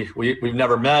 "Hey, we've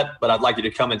never met, but I'd like you to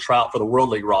come and try out for the World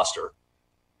League roster."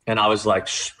 And I was like,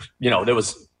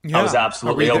 I was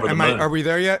absolutely over the moon. Are we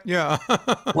there yet? Yeah.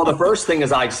 Well, the first thing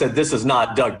is I said, "This is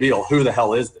not Doug Beal. Who the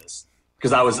hell is this?"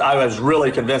 Because I was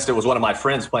really convinced it was one of my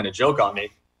friends playing a joke on me.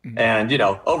 Mm-hmm. And,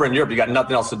 over in Europe, you got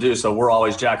nothing else to do. So we're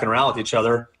always jacking around with each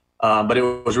other. But it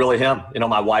was really him.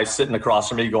 My wife sitting across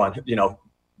from me going,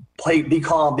 be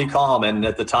calm. And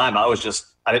at the time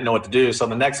I didn't know what to do. So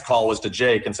the next call was to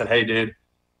Jake and said, "Hey, dude,"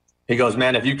 he goes,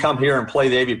 "Man, if you come here and play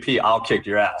the AVP, I'll kick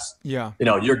your ass. Yeah.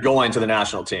 You're going to the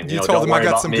national team." You told him I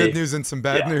got some good news and some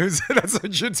bad news. That's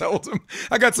what you told him.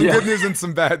 I got some good news and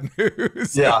some bad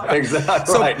news. Yeah,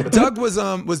 exactly. So right. Doug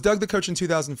was Doug the coach in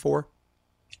 2004?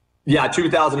 Yeah,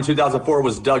 2000 and 2004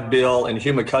 was Doug Bill, and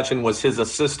Hugh McCutcheon was his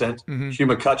assistant. Mm-hmm. Hugh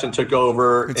McCutcheon took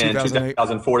over in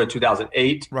 2004 to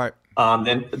 2008. Right.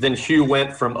 Then Hugh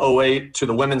went from '08 to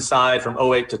the women's side, from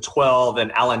 '08 to 12,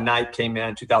 and Alan Knight came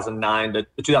in 2009 to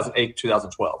 2008,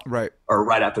 2012. Right. Or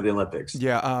right after the Olympics.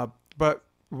 Yeah. But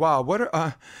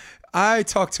wow, I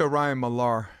talked to Ryan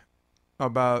Millar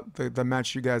about the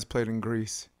match you guys played in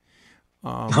Greece.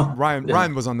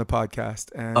 Ryan was on the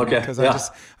podcast, and because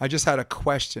I just had a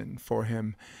question for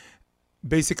him.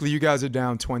 Basically, you guys are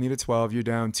down 20-12. You're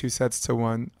down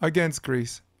 2-1 against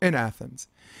Greece in Athens.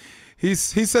 He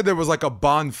said there was like a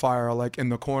bonfire like in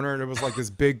the corner. There was like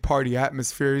this big party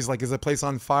atmosphere. He's like, is the place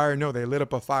on fire? No, they lit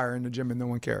up a fire in the gym and no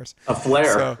one cares. A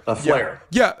flare. A flare.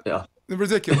 Yeah.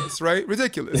 Ridiculous, right?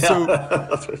 Ridiculous.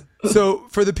 Yeah. So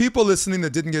for the people listening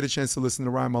that didn't get a chance to listen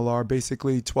to Ryan Millar,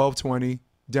 basically 12-20,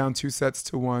 down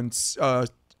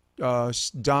 2-1.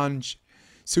 Don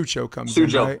Sucho comes in,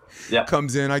 right? Yeah.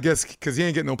 Comes in, I guess, because he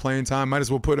ain't getting no playing time. Might as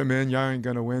well put him in. Y'all ain't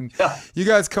going to win. Yeah. You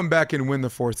guys come back and win the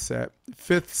fourth set.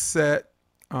 Fifth set,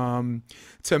 to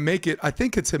make it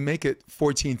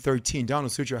 14-13,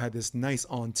 Donald Sucho had this nice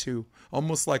on-two,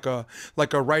 almost like a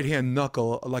right-hand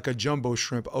knuckle, like a jumbo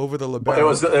shrimp over the libero. It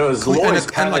was Lloyd's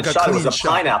kind of shot. It was a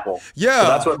pineapple. Yeah. So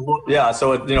that's what. Yeah.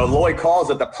 So Lloyd calls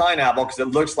it the pineapple because it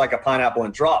looks like a pineapple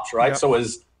and drops, right? Yep. So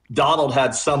Donald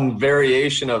had some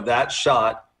variation of that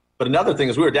shot. But another thing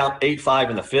is we were down 8-5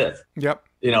 in the fifth. Yep.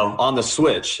 On the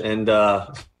switch, and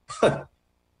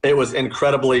it was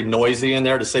incredibly noisy in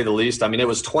there, to say the least. I mean, it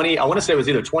was 20. I want to say it was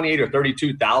either 28 or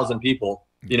 32,000 people.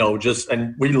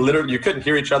 And we literally, you couldn't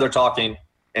hear each other talking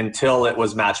until it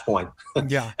was match point.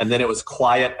 Yeah. And then it was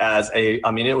quiet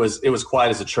it was quiet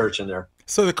as a church in there.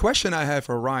 So the question I had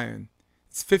for Ryan,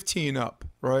 it's 15 up,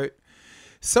 right?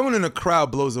 Someone in the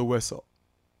crowd blows a whistle.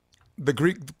 The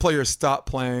Greek players stopped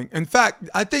playing. In fact,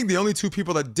 I think the only two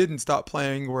people that didn't stop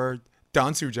playing were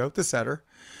Don Sujo, the setter,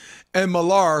 and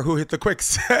Millar, who hit the quick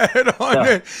set on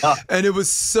it. Yeah. And it was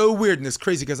so weird, and it's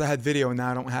crazy because I had video and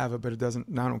now I don't have it, but it doesn't.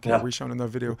 Now I don't care. We're showing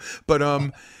another video. But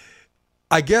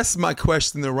I guess my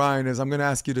question to Ryan is, I'm going to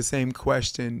ask you the same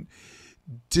question.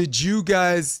 Did you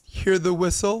guys hear the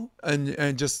whistle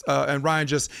and Ryan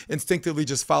just instinctively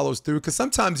just follows through? Because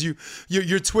sometimes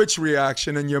your twitch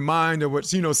reaction and your mind, or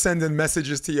what's sending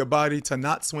messages to your body to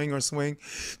not swing or swing.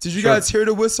 Did you guys hear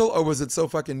the whistle, or was it so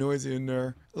fucking noisy in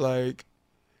there?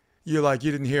 You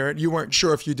didn't hear it. You weren't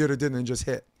sure if you did or didn't, and just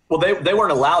hit. Well, they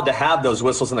weren't allowed to have those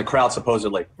whistles in the crowd,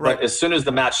 supposedly. Right. But as soon as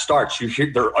the match starts,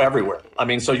 they're everywhere. I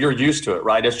mean, so you're used to it,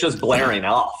 right? It's just blaring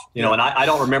off, and I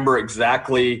don't remember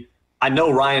exactly. I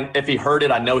know Ryan, if he heard it,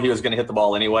 I know he was going to hit the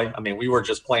ball anyway. I mean, we were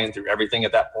just playing through everything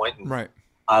at that point. And, right.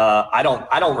 I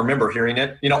don't remember hearing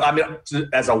it.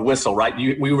 As a whistle, right?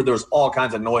 There was all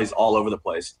kinds of noise all over the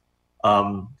place.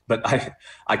 But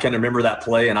I can remember that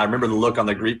play, and I remember the look on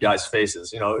the Greek guys'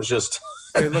 faces. It was just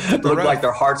it looked like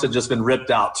their hearts had just been ripped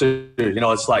out too.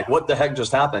 It's like, what the heck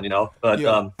just happened? But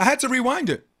I had to rewind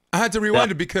it.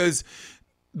 it because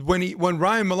when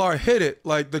Ryan Millar hit it,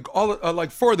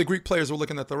 four of the Greek players were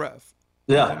looking at the ref.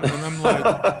 Yeah. And I'm like,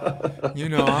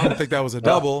 I don't think that was a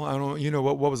double. I don't,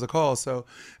 what was the call? So,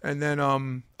 and then,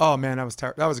 oh man, that was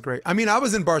terrible. That was great. I mean, I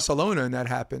was in Barcelona and that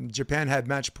happened. Japan had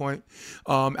match point.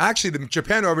 Actually,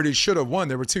 Japan already should have won.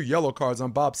 There were 2 yellow cards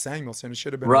on Bob Samuelson. It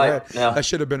should have been red. Yeah. That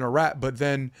should have been a rat. But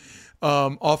then,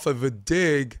 off of a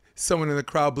dig, someone in the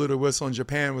crowd blew the whistle and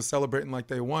Japan was celebrating like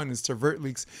they won. And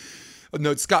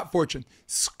Scott Fortune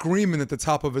screaming at the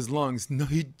top of his lungs. No,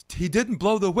 he didn't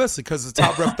blow the whistle because the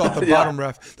top ref thought the bottom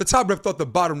ref. The top ref thought the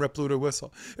bottom ref blew the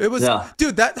whistle. It was,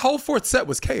 dude, that whole fourth set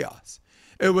was chaos.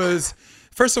 It was,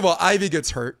 first of all, Ivy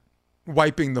gets hurt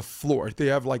wiping the floor. They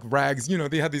have like rags,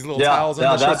 they have these little towels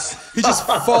on the shirt. He just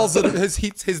falls,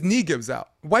 his knee gives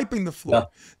out, wiping the floor. Yeah.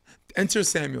 Enter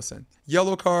Samuelson,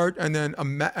 yellow card, and then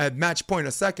at match point,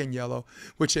 a second yellow,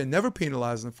 which they never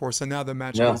penalized him for, so now the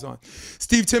match goes on.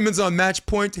 Steve Timmons on match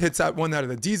point hits out one out of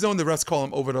the D zone. The refs call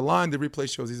him over the line. The replay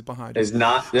shows he's behind. He's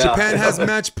not. Yeah. Japan has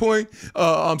match point.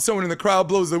 Someone in the crowd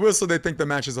blows the whistle. They think the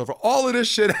match is over. All of this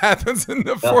shit happens in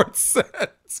the fourth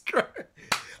set. It's great.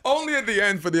 Only at the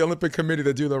end for the Olympic Committee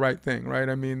to do the right thing, right?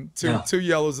 I mean, two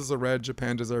yellows is a red.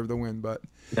 Japan deserved the win, but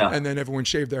and then everyone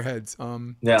shaved their heads.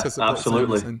 To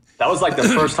absolutely. Samuelson. That was like the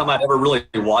first time I'd ever really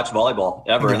watched volleyball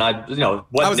ever, and I was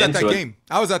at that game.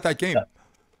 I was at that game. Yeah.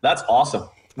 That's awesome.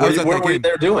 What were you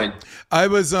there doing? I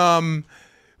was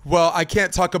well, I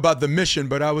can't talk about the mission,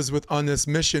 but I was on this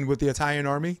mission with the Italian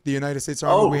Army, the United States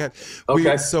Army.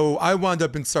 So I wound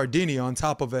up in Sardinia on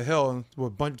top of a hill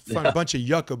with a bunch of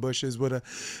yucca bushes with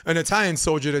an Italian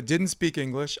soldier that didn't speak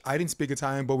English. I didn't speak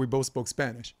Italian, but we both spoke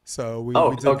Spanish. So we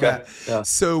did that. Yeah.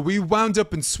 So we wound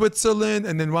up in Switzerland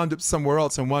and then wound up somewhere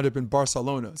else and wound up in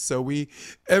Barcelona. So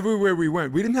everywhere we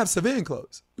went, we didn't have civilian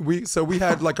clothes. we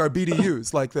had like our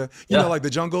BDUs, like the like the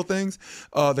jungle things,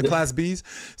 the Class Bs.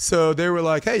 So they were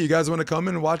like, hey, you guys want to come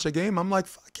in and watch a game? I'm like,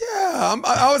 fuck yeah.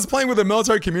 I was playing with a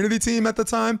military community team at the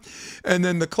time, and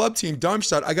then the club team,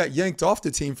 Darmstadt, I got yanked off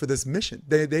the team for this mission.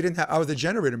 They didn't have. I was a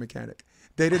generator mechanic.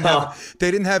 They didn't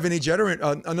have any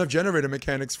enough generator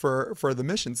mechanics for the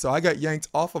mission, so I got yanked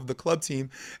off of the club team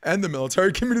and the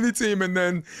military community team, and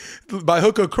then by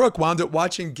hook or crook wound up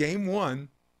watching Game 1,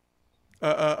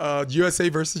 USA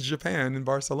versus Japan in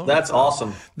Barcelona. That's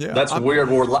awesome. Yeah, that's weird.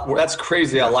 That's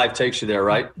crazy how life takes you there,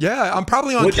 right? Yeah, I'm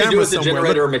probably on camera somewhere. What did you do as a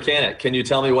generator mechanic? Can you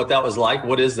tell me what that was like?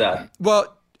 What is that?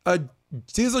 Well,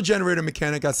 diesel generator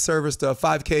mechanic. I serviced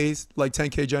 5Ks, like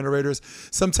 10K generators.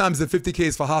 Sometimes the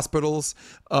 50Ks for hospitals.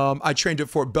 I trained at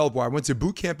Fort Belvoir. I went to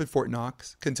boot camp at Fort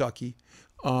Knox, Kentucky.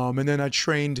 And then I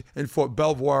trained in Fort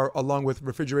Belvoir along with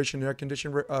refrigeration and air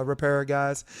conditioning repair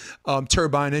guys,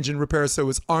 turbine engine repair. So it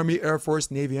was Army, Air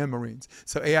Force, Navy, and Marines.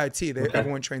 So AIT,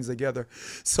 everyone trains together.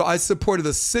 So I supported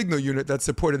a signal unit that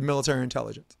supported military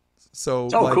intelligence. So,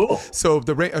 cool. So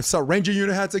the Ranger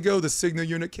unit had to go. The signal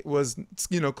unit was,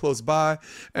 close by.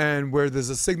 And where there's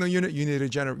a signal unit, you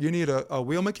need a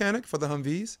wheel mechanic for the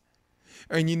Humvees,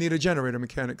 and you need a generator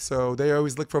mechanic. So they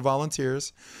always look for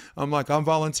volunteers. I'm like, I'm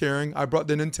volunteering. I brought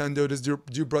the Nintendo. This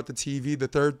dude brought the TV. The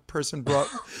third person brought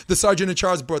the sergeant in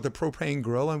charge brought the propane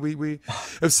grill. And we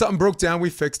if something broke down, we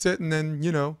fixed it. And then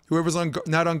whoever's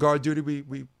not on guard duty,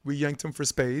 we yanked them for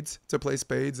spades to play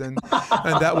spades. And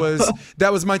that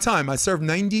was my time. I served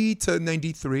 90 to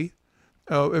 93.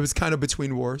 It was kind of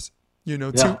between wars.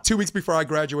 2 weeks before I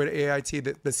graduated AIT,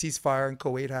 the ceasefire in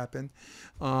Kuwait happened.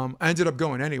 I ended up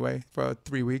going anyway for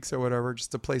 3 weeks or whatever,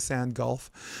 just to play sand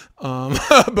golf.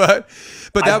 But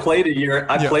I played a year.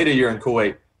 I played a year in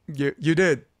Kuwait. You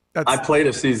did. I played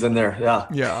a season there. Yeah.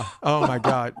 Yeah. Oh my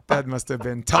God, that must have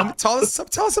been. Tell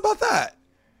us about that.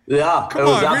 Yeah. Come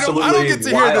on. I don't get to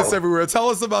hear this everywhere. Tell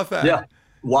us about that. Yeah.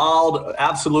 Wild.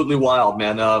 Absolutely wild,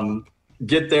 man.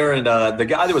 Get there, and the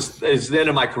guy that is the end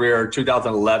of my career,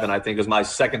 2011, I think, was my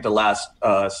second to last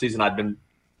season that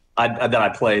I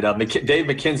played. Dave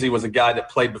McKenzie was a guy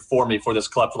that played before me for this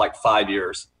club for like 5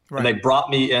 years, and they brought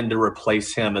me in to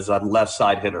replace him as a left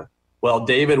side hitter. Well,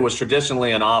 David was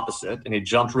traditionally an opposite, and he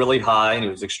jumped really high, and he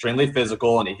was extremely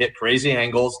physical, and he hit crazy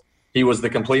angles. He was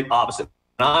the complete opposite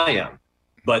than I am.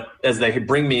 But as they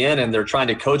bring me in and they're trying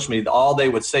to coach me, all they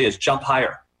would say is jump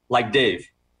higher, like Dave.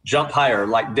 Jump higher,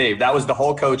 like Dave. That was the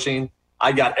whole coaching.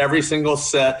 I got every single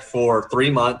set for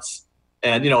 3 months.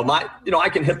 And, I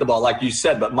can hit the ball, like you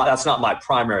said, but that's not my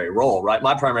primary role, right?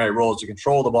 My primary role is to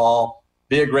control the ball,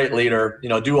 be a great leader,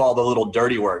 do all the little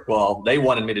dirty work. Well, they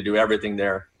wanted me to do everything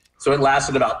there. So it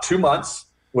lasted about 2 months.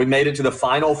 We made it to the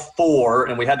Final Four,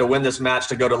 and we had to win this match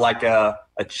to go to like a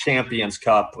Champions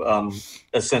Cup,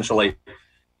 essentially.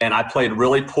 And I played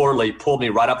really poorly, pulled me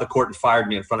right off the court and fired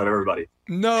me in front of everybody.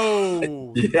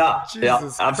 No. Yeah, Jesus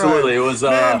yeah, absolutely. Christ. It was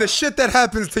man, the shit that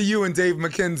happens to you and Dave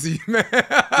McKenzie, man.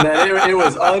 Man, it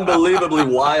was unbelievably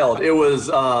wild. It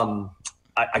was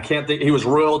I can't think. He was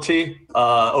royalty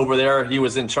over there. He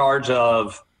was in charge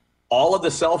of all of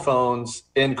the cell phones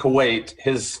in Kuwait.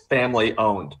 His family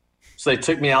owned. So they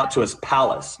took me out to his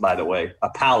palace. By the way, a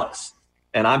palace.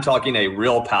 And I'm talking a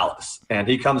real palace. And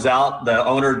he comes out, the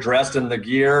owner dressed in the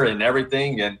gear and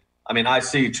everything. And I mean, I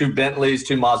see 2 Bentleys,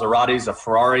 2 Maseratis, a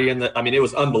Ferrari, it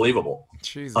was unbelievable.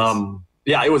 Jesus.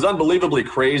 Yeah, it was unbelievably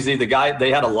crazy. They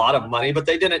had a lot of money, but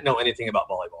they didn't know anything about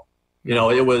volleyball.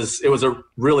 It was a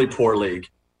really poor league.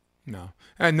 No.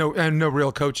 And no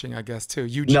real coaching, I guess, too.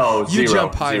 You zero,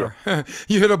 jump higher.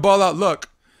 You hit a ball out, look,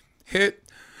 hit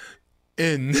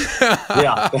in.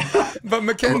 Yeah. But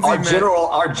McKenzie,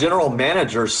 our general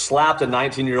manager slapped a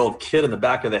 19-year-old kid in the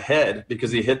back of the head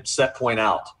because he hit set point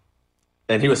out.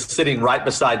 And he was sitting right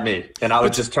beside me. And I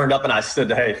was just turned up and I said,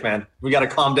 hey, man, we got to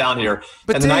calm down here.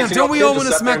 But and damn, don't we all want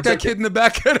to smack that kid in the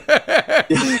back of the head?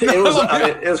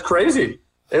 It was crazy.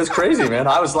 It was crazy, man.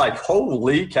 I was like,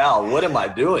 holy cow, what am I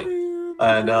doing?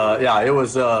 And it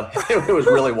was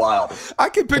really wild. I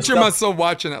could picture myself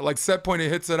watching it, like set point, he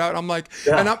hits it out. I'm like,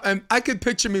 and I could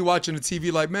picture me watching the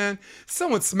TV, like, man,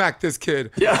 someone smacked this kid.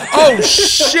 Yeah. Oh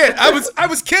shit! I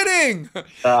was kidding.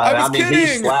 I was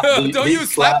kidding. Don't you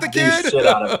slap the kid? Shit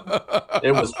out of him.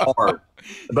 It was hard.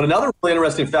 But another really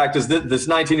interesting fact is that this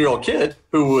 19-year-old kid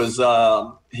who was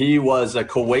he was a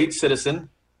Kuwait citizen.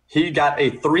 He got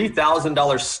a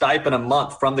 $3,000 stipend a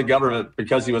month from the government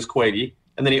because he was Kuwaiti.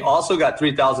 And then he also got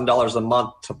 $3,000 a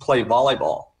month to play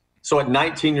volleyball. So at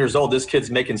 19 years old, this kid's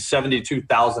making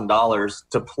 $72,000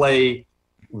 to play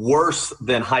worse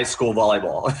than high school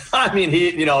volleyball. I mean,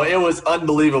 it was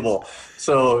unbelievable.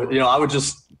 So, I would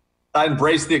just I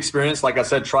embraced the experience. Like I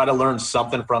said, try to learn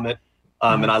something from it.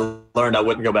 And I learned I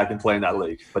wouldn't go back and play in that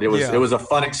league. But it was a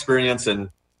fun experience, and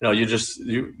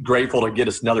you're grateful to get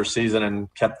us another season and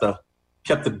kept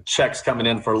the checks coming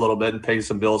in for a little bit and paid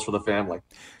some bills for the family.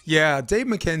 Yeah, Dave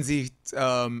McKenzie,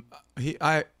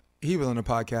 he was on a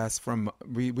podcast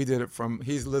we did it from,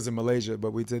 he lives in Malaysia,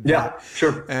 but we did that. Yeah,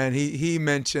 sure. And he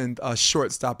mentioned a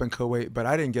shortstop in Kuwait, but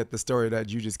I didn't get the story that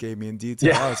you just gave me in detail.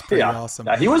 Yeah, That was pretty awesome.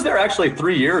 Yeah, he was there actually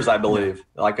 3 years, I believe,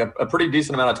 like a pretty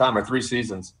decent amount of time, or 3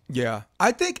 seasons. Yeah,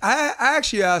 I think I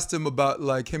actually asked him about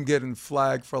like him getting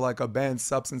flagged for like a banned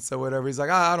substance or whatever. He's like,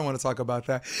 I don't want to talk about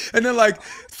that. And then like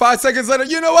 5 seconds later,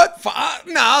 you know what?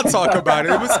 I'll talk about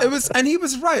it. It was, and he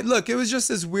was right. Look, it was just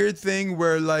this weird thing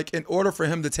where like in order for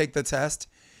him to take the test,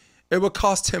 it would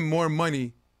cost him more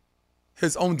money,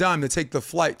 his own dime, to take the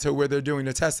flight to where they're doing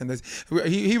the testing.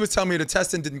 He was telling me the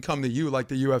testing didn't come to you like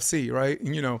the UFC, right?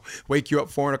 Wake you up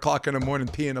 4 o'clock in the morning,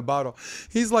 pee in a bottle.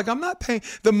 He's like, I'm not paying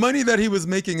the money that he was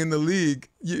making in the league.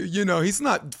 He's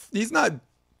not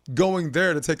going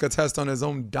there to take a test on his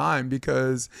own dime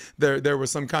because there was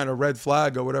some kind of red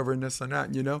flag or whatever and this and that,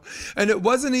 And it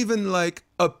wasn't even like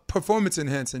a performance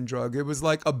enhancing drug. It was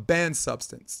like a banned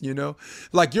substance,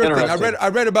 Like your thing. I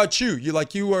read about you. You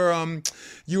were an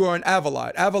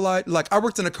Avalide. Avalide, like I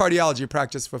worked in a cardiology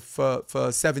practice for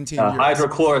 17 years.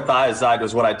 Hydrochlorothiazide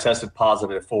was what I tested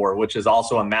positive for, which is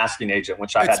also a masking agent,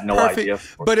 which I had no idea.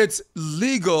 But it's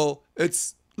legal.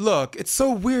 Look, it's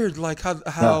so weird, like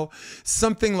how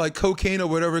something like cocaine or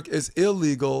whatever is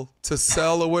illegal to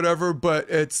sell or whatever, but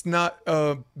it's not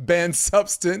a banned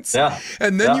substance. Yeah.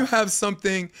 And then you have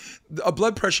a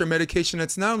blood pressure medication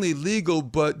that's not only legal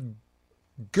but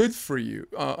good for you.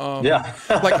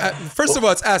 First of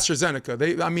all, it's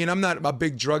AstraZeneca. I'm not a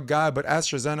big drug guy, but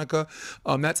AstraZeneca,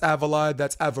 that's Avalide,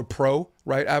 that's Avapro,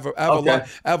 right?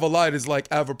 Avalide is like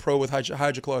Avapro with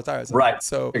hydrochlorothiazide. Right.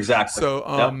 So exactly. So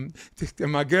am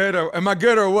I good or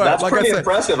what? That's like pretty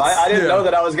impressive. I didn't know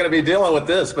that I was going to be dealing with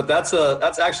this, but that's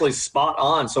actually spot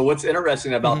on. So what's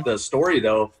interesting about the story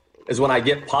though is when I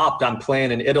get popped, I'm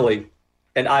playing in Italy,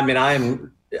 and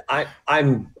I'm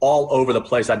all over the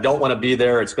place. I don't want to be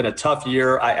there. It's been a tough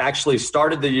year. I actually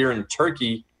started the year in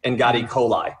Turkey and got E.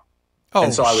 coli.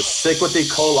 And so I was sick with E.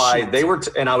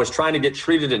 coli. And I was trying to get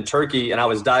treated in Turkey, and I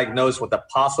was diagnosed with a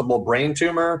possible brain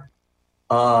tumor.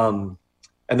 And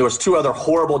there was 2 other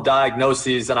horrible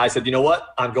diagnoses. And I said, you know what?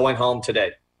 I'm going home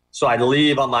today. So I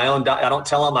leave on my own. I don't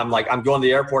tell them. I'm like, I'm going to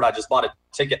the airport. I just bought a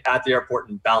ticket at the airport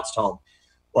and bounced home.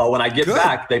 Well, when I get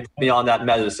back, they put me on that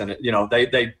medicine.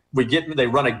 They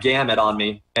run a gamut on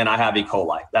me, and I have E.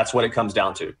 coli. That's what it comes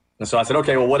down to. And so I said,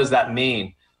 okay, well, what does that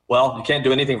mean? Well, you can't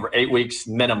do anything for 8 weeks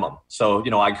minimum. So,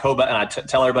 I go back and I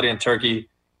tell everybody in Turkey,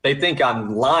 they think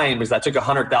I'm lying because I took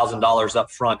 $100,000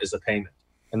 up front as a payment.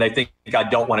 And they think I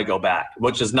don't want to go back,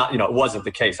 which is not, it wasn't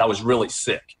the case. I was really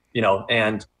sick,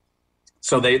 and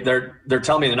so they're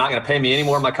telling me they're not going to pay me any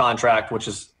more of my contract, which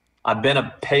is, I've been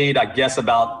paid, I guess,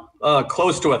 about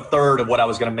close to 1/3 of what I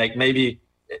was going to make, maybe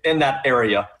in that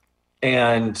area.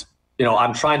 And,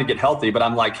 I'm trying to get healthy, but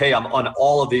I'm like, hey, I'm on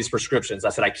all of these prescriptions. I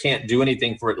said, I can't do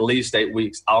anything for at least 8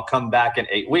 weeks. I'll come back in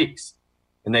 8 weeks.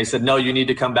 And they said, no, you need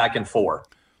to come back in 4.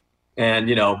 And,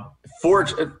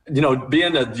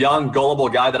 being a young, gullible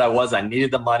guy that I was, I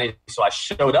needed the money. So I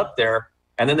showed up there,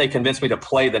 and then they convinced me to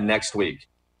play the next week.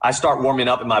 I start warming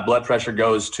up, and my blood pressure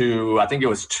goes to, I think it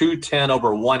was 210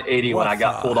 over 180 when I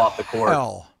got pulled off the court.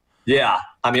 Hell? Yeah.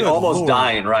 Good almost Lord.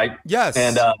 dying, right? Yes.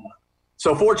 And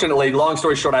so fortunately, long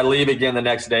story short, I leave again the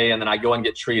next day, and then I go and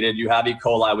get treated. You have E.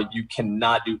 coli. You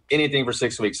cannot do anything for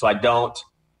 6 weeks. So I don't.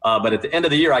 But at the end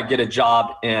of the year, I get a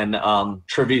job in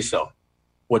Treviso,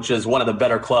 which is one of the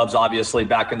better clubs, obviously,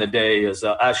 back in the day, is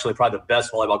actually probably the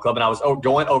best volleyball club. And I was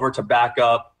going over to back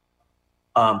up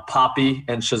Poppy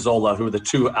and Shizola, who were the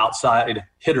 2 outside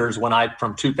hitters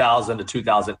from 2000 to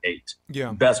 2008.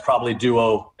 Yeah. Best probably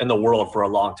duo in the world for a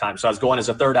long time. So I was going as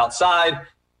a third outside,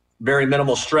 very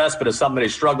minimal stress, but if somebody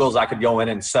struggles, I could go in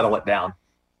and settle it down.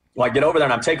 Well, I get over there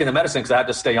and I'm taking the medicine because I have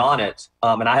to stay on it.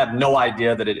 And I have no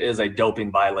idea that it is a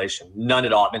doping violation. None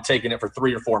at all. I've been taking it for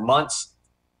 3 or 4 months.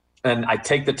 And I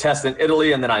take the test in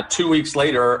Italy, and then 2 weeks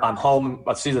later, I'm home,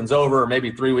 season's over, or maybe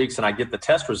 3 weeks, and I get the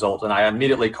test result. And I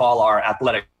immediately call our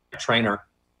athletic trainer,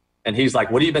 and he's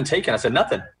like, what have you been taking? I said,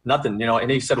 nothing.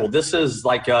 And he said, well, this is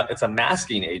like it's a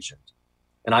masking agent.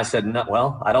 And I said, no,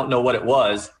 well, I don't know what it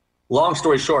was. Long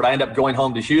story short, I end up going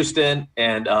home to Houston,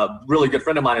 and a really good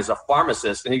friend of mine is a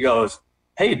pharmacist, and he goes,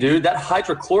 hey, dude, that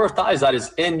hydrochlorothiazide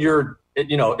is in your,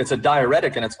 it's a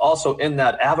diuretic, and it's also in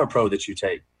that Avapro that you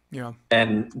take. Yeah.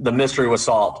 And the mystery was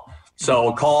solved.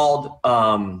 So called,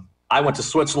 I went to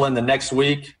Switzerland the next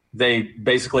week, they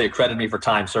basically accredited me for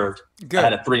time served. Good. I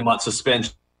had a 3-month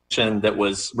suspension that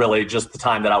was really just the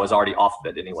time that I was already off of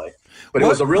it anyway. But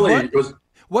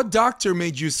What doctor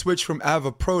made you switch from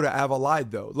Avapro to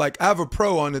Avalide though? Like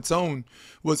Avapro on its own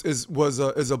is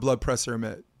a blood pressure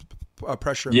med.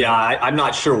 Yeah, I'm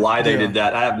not sure why they did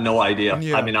that. I have no idea.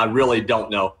 Yeah. I mean, I really don't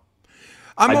know.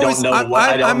 I'm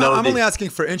I'm only asking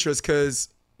for interest because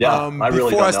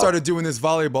before I started doing this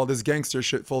volleyball, this gangster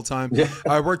shit full time,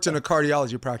 I worked in a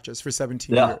cardiology practice for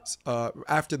 17 years.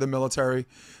 After the military,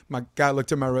 my guy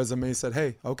looked at my resume and said,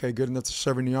 "Hey, okay, good enough to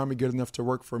serve in the Army, good enough to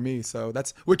work for me." So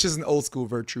which is an old school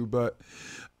virtue, but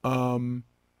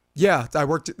I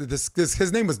worked at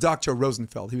his name was Dr.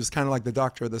 Rosenfeld. He was kind of like the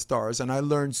doctor of the stars, and I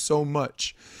learned so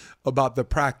much about the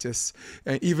practice.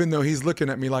 And even though he's looking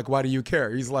at me like, why do you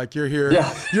care? He's like, you're here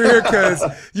because,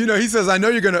 he says, I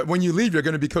know when you leave, you're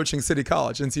going to be coaching City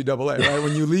College, NCAA, right?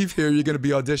 When you leave here, you're going to be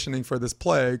auditioning for this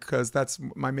play, because that's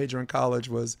my major in college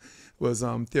was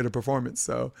theater performance.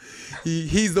 So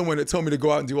he's the one that told me to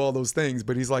go out and do all those things.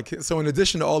 But he's like, so in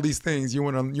addition to all these things, you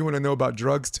want to know about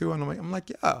drugs too? And I'm like,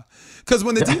 yeah. Because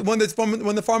when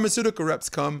the pharmaceutical reps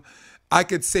come, I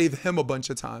could save him a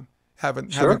bunch of time.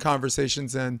 Having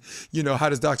conversations, and how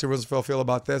does Dr. Roosevelt feel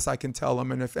about this? I can tell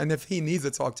him, and if he needs to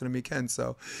talk to him, he can.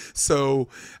 So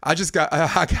I just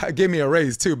gave me a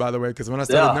raise too, by the way, because when I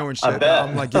started knowing shit,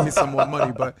 I'm like, give me some more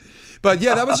money. But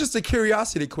yeah, that was just a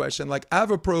curiosity question. Like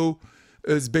Avapro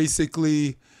is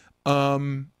basically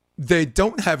they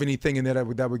don't have anything in there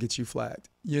that would get you flagged.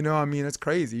 I mean, it's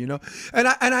crazy, and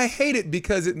I hate it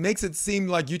because it makes it seem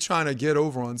like you're trying to get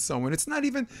over on someone. It's not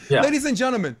even, ladies and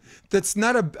gentlemen, that's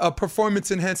not a performance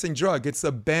enhancing drug. It's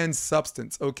a banned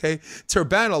substance, okay?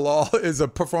 Terbanolol is a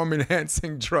performance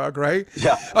enhancing drug, right?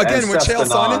 Yeah. Again, when Chael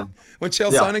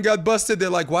Sonnen got busted,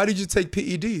 they're like, why did you take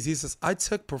PEDs? He says, I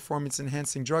took performance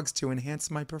enhancing drugs to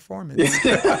enhance my performance. Do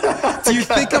you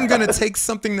think I'm going to take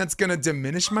something that's going to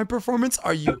diminish my performance?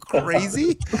 Are you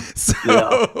crazy?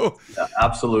 So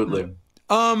absolutely.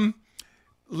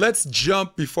 Let's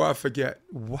jump before I forget.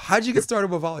 How'd you get started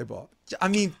with volleyball? I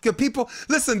mean, the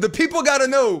people got to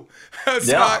know.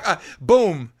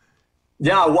 Boom.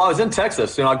 Yeah, well, I was in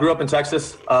Texas. I grew up in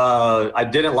Texas. I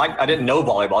didn't know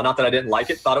volleyball. Not that I didn't like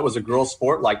it. Thought it was a girl's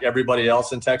sport like everybody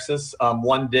else in Texas.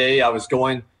 One day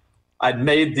I'd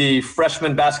made the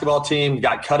freshman basketball team,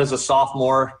 got cut as a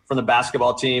sophomore from the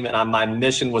basketball team, and my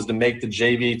mission was to make the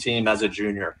JV team as a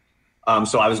junior.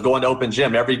 So I was going to open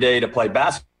gym every day to play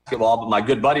basketball, but my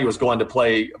good buddy was going to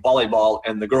play volleyball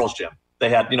in the girls' gym. They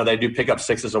had, they do pick up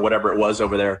sixes or whatever it was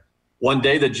over there. One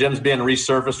day the gym's being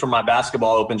resurfaced from my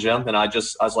basketball open gym, and I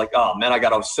was like, oh man, I got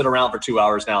to sit around for 2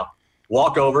 hours now.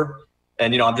 Walk over,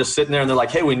 and I'm just sitting there, and they're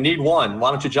like, hey, we need one. Why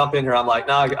don't you jump in here? I'm like,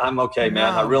 no, I'm okay,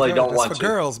 man. I really don't want to. That's for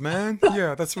girls, man.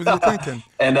 Yeah, that's what you're thinking.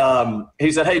 And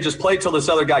he said, hey, just play till this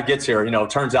other guy gets here.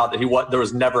 Turns out that there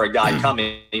was never a guy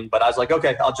coming, but I was like,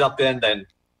 okay, I'll jump in. Then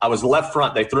I was left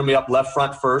front. They threw me up left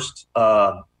front first.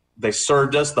 They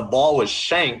served us. The ball was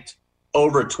shanked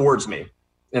over towards me.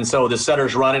 And so the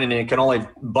setter's running, and he can only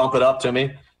bump it up to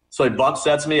me. So he bump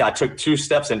sets me. I took 2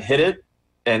 steps and hit it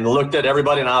and looked at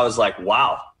everybody, and I was like,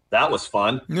 wow, that was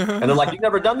fun. And they're like, you've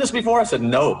never done this before? I said,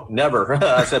 no, never.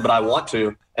 I said, but I want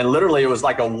to. And literally it was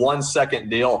like a 1-second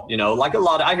deal, like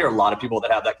I hear a lot of people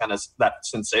that have that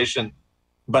sensation.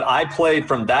 But I played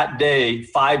from that day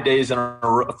 5 years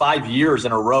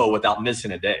in a row without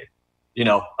missing a day.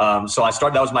 So I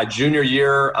started, that was my junior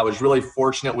year. I was really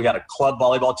fortunate. We had a club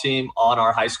volleyball team on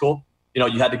our high school.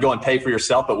 You had to go and pay for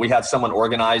yourself, but we had someone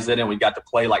organize it, and we got to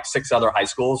play like 6 other high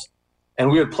schools. And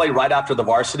we would play right after the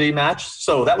varsity match.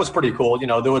 So that was pretty cool.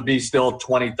 There would be still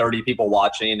 20, 30 people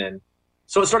watching. And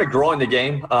so it started growing the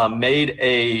game, made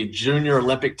a junior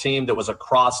Olympic team that was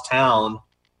across town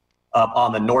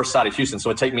on the north side of Houston. So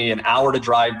it'd take me an hour to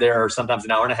drive there, or sometimes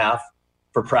an hour and a half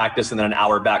for practice, and then an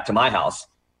hour back to my house.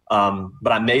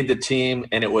 But I made the team,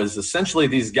 and it was essentially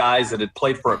these guys that had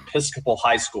played for Episcopal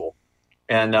High School.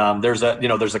 And there's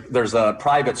a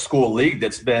private school league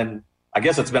that's been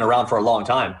around for a long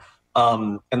time.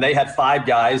 And they had 5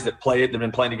 guys that they've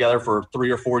been playing together for 3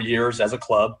 or 4 years as a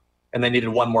club, and they needed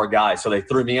one more guy. So they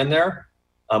threw me in there.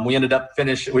 We ended up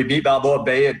we beat Balboa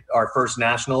Bay at our first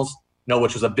nationals,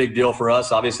 which was a big deal for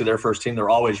us. Obviously their first team, they're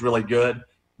always really good.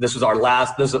 This is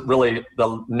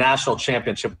the national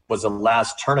championship was the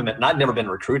last tournament, and I'd never been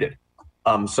recruited.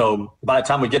 So by the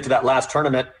time we get to that last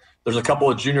tournament, there's a couple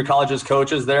of junior colleges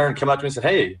coaches there, and come up to me and said,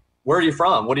 hey, where are you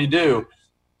from? What do you do?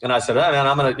 And I said, hey, man,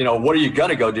 I'm going to, what are you going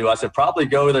to go do? I said, probably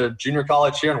go to junior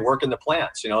college here and work in the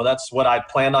plants. That's what I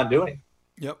planned on doing.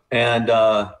 Yep. And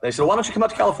they said, why don't you come out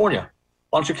to California?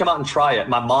 why don't you come out and try it?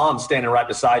 My mom's standing right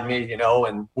beside me, you know,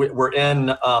 and we're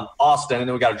in Austin, and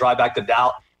then we got to drive back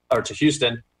to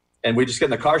Houston, and we just get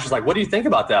in the car. She's like, what do you think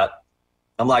about that?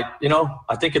 I'm like, you know,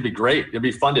 I think it'd be great. It'd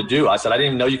be fun to do. I said, I didn't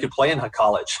even know you could play in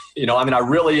college. You know, I mean,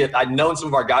 I'd known some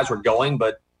of our guys were going,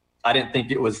 but I didn't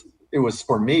think it was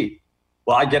for me.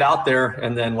 Well, I get out there,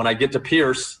 and then when I get to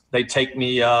Pierce, they take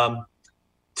me out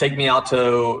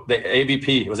to the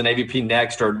AVP. It was an AVP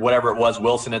Next or whatever it was,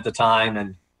 Wilson at the time.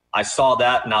 And I saw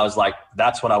that, and I was like,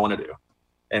 that's what I want to do.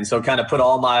 And so kind of put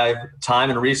all my time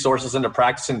and resources into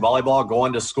practicing volleyball,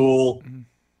 going to school,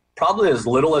 probably as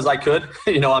little as I could,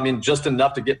 you know, I mean, just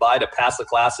enough to get by to pass the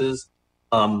classes.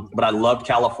 But I loved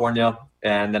California.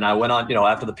 And then I went on, you know,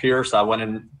 after the Pierce, I went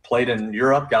and played in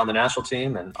Europe, got on the national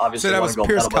team, and obviously. So that was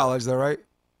Pierce College, though, right?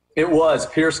 It was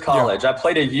Pierce College. Yeah. I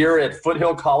played a year at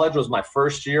Foothill College, was my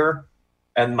first year,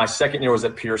 and my second year was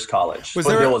at Pierce College. Was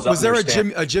there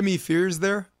a Jimmy Fears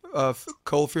there?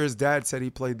 Cole Fears' dad said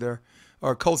he played there,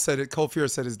 or Cole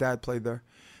Fears said his dad played there.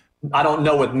 I don't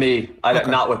know with me.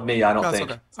 Not with me. I don't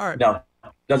think. Okay. All right. No,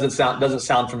 doesn't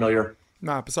sound familiar.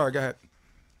 Nah, sorry. Go ahead.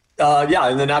 Yeah,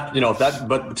 and then after, you know,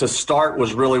 but to start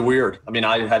was really weird. I mean,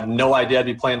 I had no idea I'd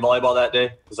be playing volleyball that day.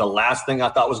 It was the last thing I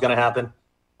thought was going to happen.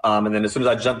 And then as soon as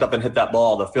I jumped up and hit that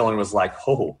ball, the feeling was like,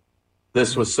 oh,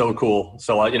 this was so cool.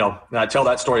 So you know, and I tell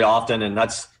that story often, and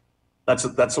that's,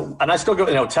 and I still go.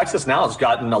 You know, Texas now has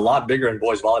gotten a lot bigger in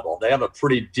boys volleyball. They have a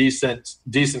pretty decent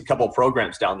couple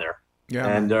programs down there. Yeah.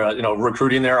 And you know,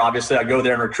 recruiting there. Obviously, I go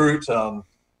there and recruit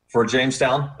for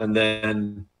Jamestown, and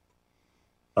then.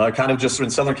 Kind of just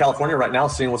in Southern California right now,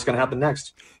 seeing what's going to happen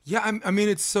next. Yeah, I mean,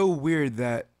 it's so weird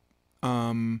that,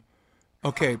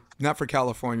 okay, not for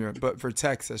California, but for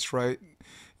Texas, right?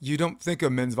 You don't think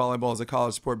of men's volleyball as a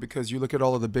college sport because you look at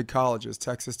all of the big colleges,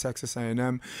 Texas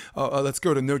A&M. Let's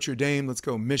go to Notre Dame. Let's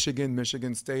go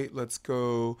Michigan State. Let's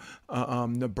go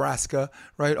Nebraska,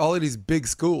 right? All of these big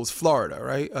schools, Florida,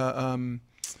 right?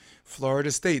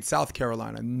 Florida State, South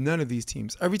Carolina, none of these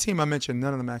teams. Every team I mentioned,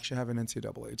 none of them actually have an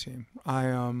NCAA team.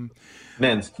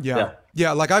 Men's. Yeah.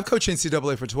 Like I've coached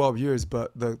NCAA for 12 years,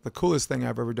 but the coolest thing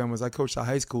I've ever done was I coached a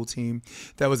high school team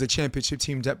that was a championship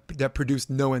team that produced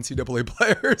no NCAA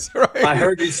players. Right? I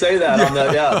heard you say that.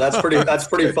 Yeah. That's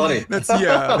pretty funny.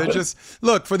 They're just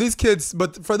look for these kids,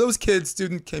 but for those kids,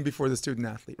 student came before the student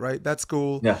athlete, right? That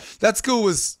school. Yeah. That school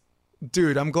was.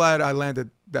 Dude, I'm glad I landed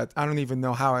that. I don't even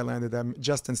know how I landed that.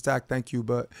 Justin Stack, thank you.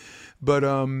 But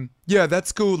yeah, that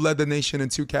school led the nation in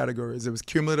 2 categories. It was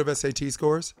cumulative SAT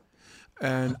scores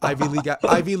and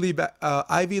Ivy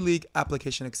League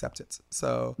application acceptance.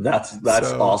 So that's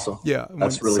awesome. Yeah,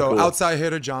 that's really cool. Outside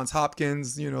hitter Johns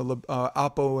Hopkins, you know,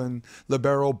 Oppo and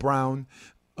libero Brown,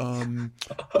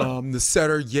 the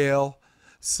setter Yale.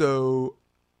 So.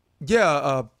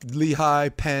 Yeah, Lehigh,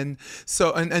 Penn.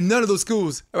 So, and none of those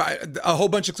schools, a whole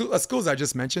bunch of schools I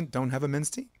just mentioned don't have a men's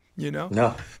team, you know?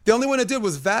 No. The only one that did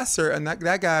was Vassar, and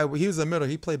that guy, he was in the middle.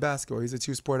 He played basketball. He's a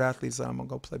 2-sport athlete, so I'm going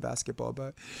to go play basketball.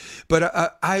 But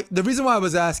the reason why I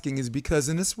was asking is because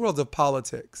in this world of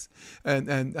politics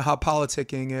and how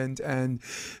politicking and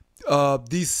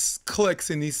these cliques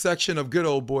in these section of good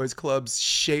old boys clubs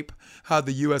shape how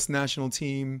the U.S. national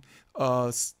team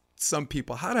some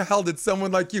people. How the hell did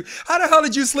someone like you? How the hell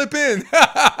did you slip in?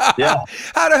 Yeah.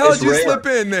 How the hell did you slip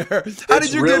in there? How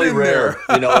did you get in rare.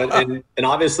 there? You know, and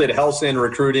obviously it helps in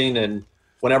recruiting. And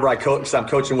whenever I coach, I'm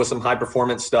coaching with some high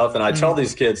performance stuff, and I tell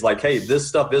these kids like, hey, this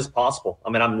stuff is possible.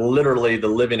 I mean, I'm literally the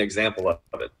living example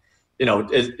of it. You know,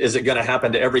 is it going to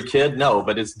happen to every kid? No,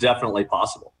 but it's definitely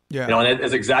possible. Yeah. You know, and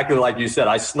it's exactly like you said.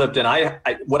 I slipped in.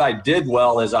 What I did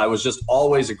well is I was just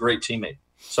always a great teammate.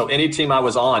 So any team I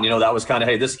was on, you know, that was kind of,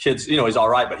 hey, this kid's, you know, he's all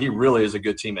right, but he really is a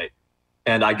good teammate.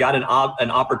 And I got an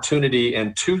opportunity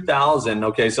in 2000.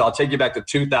 Okay, so I'll take you back to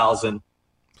 2000.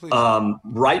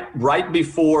 Right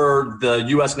before the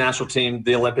U.S. national team,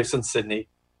 the Olympics in Sydney,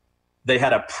 they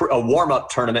had a warm-up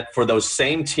tournament for those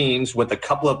same teams with a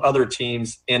couple of other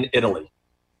teams in Italy.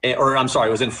 Or I'm sorry,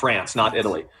 it was in France, not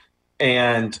Italy.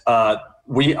 And our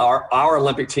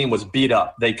Olympic team was beat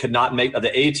up. They could not make,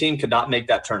 the A team could not make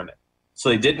that tournament. So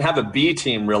they didn't have a B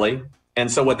team really. And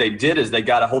so what they did is they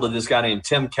got a hold of this guy named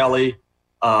Tim Kelly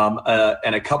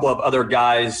and a couple of other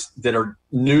guys that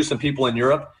knew some people in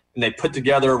Europe. And they put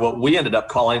together what we ended up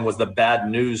calling was the Bad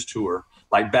News Tour,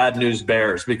 like Bad News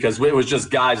Bears, because it was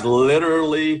just guys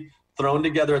literally thrown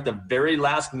together at the very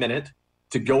last minute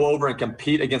to go over and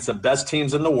compete against the best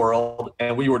teams in the world.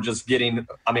 And we were just we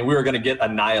were going to get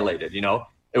annihilated, you know.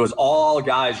 It was all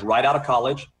guys right out of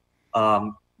college.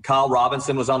 Kyle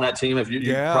Robinson was on that team. If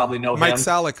you probably know Mike him.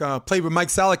 Salek played with Mike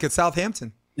Salek at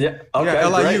Southampton. Yeah. Okay. Yeah,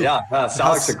 LIU. Great. Yeah.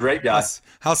 Salik's a great guy.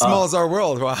 How small is our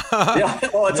world? Wow. Yeah.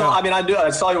 Well, it's all, I mean, I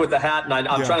saw you with the hat, and I'm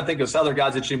Yeah. trying to think of some other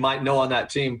guys that you might know on that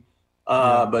team.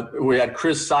 But we had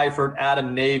Chris Seifert,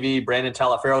 Adam Navy, Brandon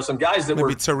Talaferro, some guys that Maybe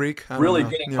were Tariq. I don't really know.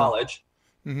 good in Yeah. college.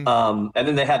 And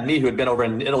then they had me, who had been over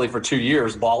in Italy for 2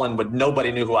 years balling, but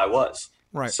nobody knew who I was.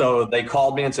 Right. So they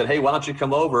called me and said, hey, why don't you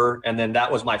come over? And then that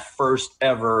was my first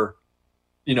ever,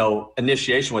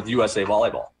 initiation with USA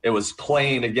Volleyball. It was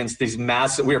playing against these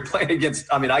massive – we were playing against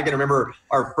 – I mean, I can remember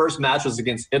our first match was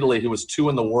against Italy, who was 2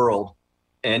 in the world.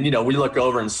 And, we look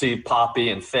over and see Poppy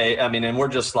and Faye. I mean, and we're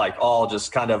just like all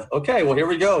just kind of, okay, well, here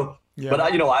we go. Yeah. But,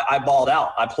 I balled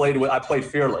out. I played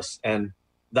fearless. And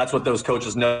that's what those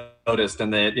coaches noticed.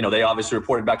 And they obviously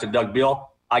reported back to Doug Beal.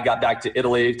 I got back to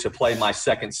Italy to play my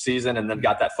second season, and then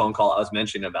got that phone call I was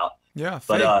mentioning about. Yeah.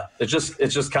 But it's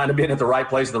just kind of being at the right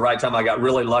place at the right time. I got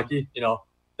really lucky. I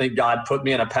think God put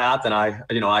me in a path, and I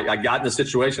got in the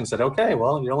situation and said, okay,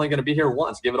 well, you're only going to be here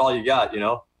once. Give it all you got,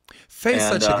 Faye's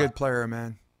such a good player,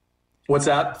 man. What's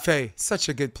that? Faye, such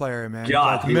a good player, man.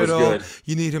 God, he was good.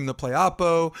 You need him to play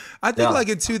oppo. I think like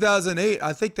in 2008,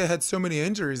 I think they had so many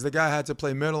injuries. The guy had to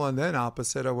play middle and then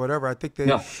opposite or whatever. I think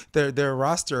their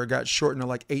roster got shortened to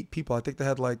like 8 people. I think they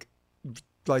had like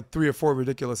 3 or 4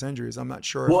 ridiculous injuries. I'm not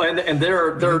sure. Well, and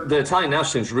the Italian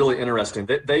national team is really interesting.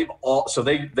 They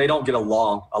don't get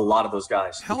along, a lot of those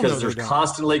guys, because they're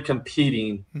constantly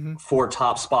competing for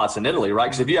top spots in Italy, right?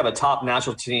 Because if you have a top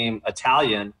national team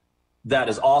Italian, that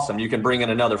is awesome. You can bring in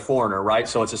another foreigner, right?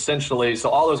 So it's essentially,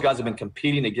 all those guys have been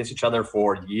competing against each other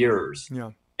for years,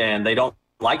 and they don't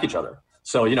like each other.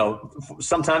 So,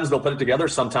 sometimes they'll put it together,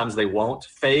 sometimes they won't.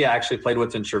 Faye actually played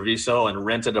with in Treviso and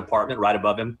rented an apartment right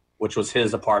above him, which was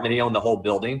his apartment. He owned the whole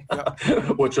building,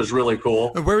 which was really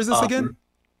cool. And where is this again?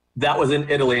 That was in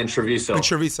Italy, in Treviso. In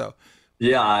Treviso.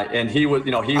 Yeah, and he was,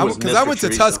 because I went to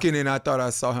Tuscany and I thought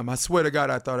I saw him. I swear to God,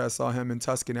 I thought I saw him in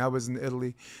Tuscany. I was in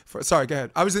Italy. Sorry, go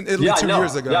ahead. I was in Italy 2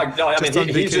 years ago. Yeah, no, I mean,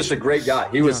 he's just a great guy.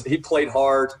 He played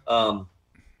hard.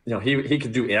 He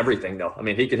could do everything, though. I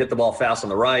mean, he could hit the ball fast on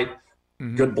the right,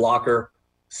 good blocker.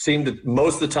 Seemed to,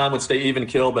 most of the time, would stay even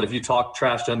kill, but if you talk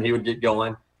trash to him, he would get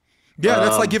going. Yeah,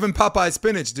 that's like giving Popeye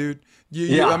spinach, dude.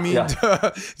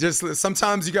 Just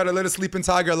sometimes you got to let a sleeping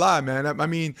tiger lie, man. I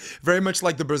mean, very much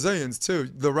like the Brazilians, too.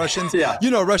 The Russians,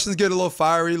 Russians get a little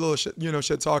fiery, little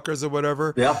shit talkers or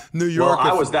whatever. Yeah. New York.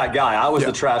 Well, I was that guy. I was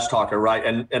the trash talker, right?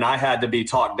 And I had to be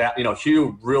talked down.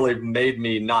 Hugh really made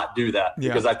me not do that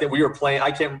because I think we were playing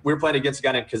against a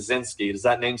guy named Kaczynski. Does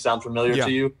that name sound familiar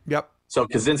to you? Yep. So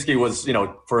Kaczynski was,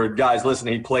 for guys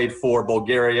listening, he played for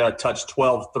Bulgaria, touched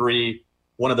 12-3.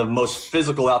 One of the most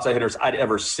physical outside hitters I'd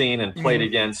ever seen and played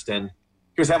against. And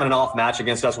he was having an off match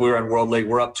against us. We were in World League.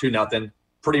 We're up 2-0,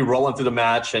 pretty rolling through the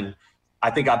match. And I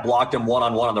think I blocked him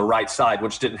one-on-one on the right side,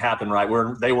 which didn't happen right.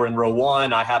 They were in row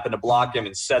 1. I happened to block him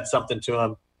and said something to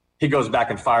him. He goes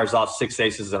back and fires off 6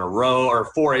 aces in a row, or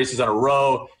 4 aces in a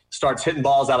row, starts hitting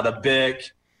balls out of the bic,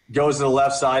 goes to the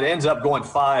left side, ends up going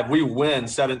 5. We win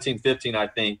 17-15, I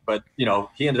think. But,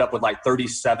 he ended up with like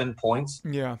 37 points.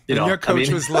 Yeah. Your coach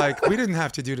was like, we didn't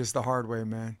have to do this the hard way,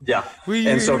 man. Yeah.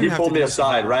 So he pulled me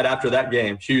aside right after that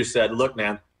game. Hugh said, look,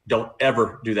 man, don't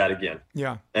ever do that again.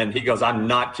 Yeah. And he goes, I'm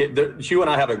not kidding. Hugh and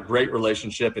I have a great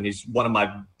relationship, and he's one of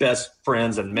my best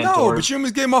friends and mentors. No, but you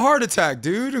almost gave him a heart attack,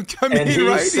 dude. I mean,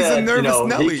 he's a nervous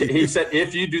Nelly. He said,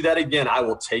 if you do that again, I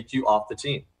will take you off the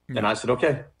team. And I said,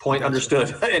 okay, point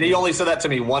understood. And he only said that to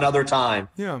me one other time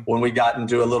when we got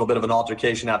into a little bit of an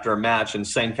altercation after a match, and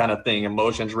same kind of thing,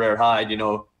 emotions rear hide.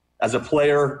 As a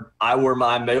player, I wore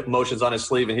my emotions on his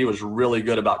sleeve, and he was really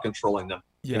good about controlling them.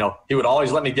 Yeah. He would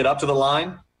always let me get up to the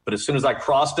line, but as soon as I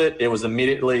crossed it, it was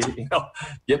immediately,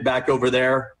 get back over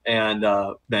there. And,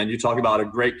 man, you talk about a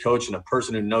great coach and a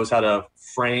person who knows how to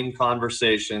frame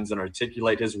conversations and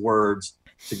articulate his words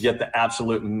to get the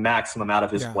absolute maximum out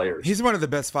of his players. He's one of the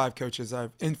best 5 coaches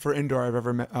for indoor I've ever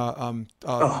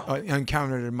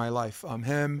encountered in my life.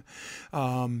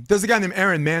 There's a guy named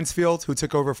Aaron Mansfield who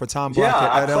took over for Tom Black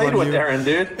at LMU. I played with Aaron,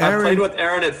 dude. I played with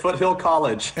Aaron at Foothill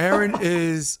College. Aaron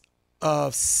is a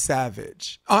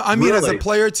savage. I mean, as a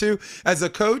player too. As a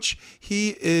coach,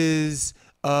 he is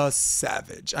a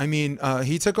savage. I mean,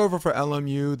 he took over for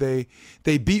LMU.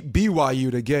 They beat BYU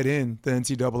to get in the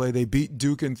NCAA. They beat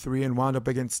Duke in 3 and wound up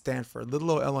against Stanford. Little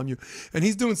old LMU, and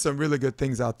he's doing some really good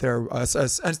things out there.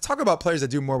 And talk about players that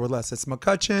do more with less. It's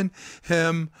McCutcheon,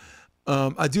 him.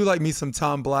 I do like me some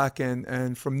Tom Black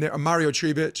and from there Mario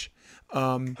Trebic.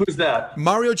 Who's that?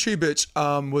 Mario Trebic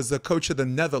was the coach of the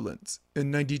Netherlands in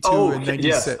 '92 and '96.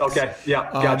 Yes. Okay. Yeah.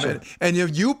 Gotcha. And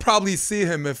you probably see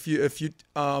him if you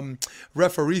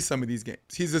referee some of these games.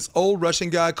 He's this old Russian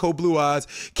guy, cold blue eyes,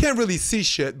 can't really see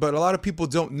shit. But a lot of people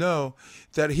don't know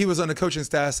that he was on the coaching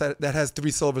staff that has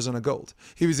 3 silvers and a gold.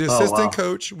 He was the assistant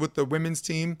coach with the women's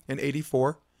team in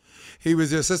 '84. He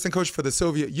was the assistant coach for the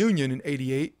Soviet Union in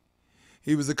 '88.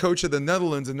 He was the coach of the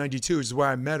Netherlands in '92, which is where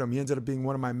I met him. He ended up being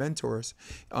one of my mentors.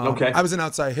 Okay. I was an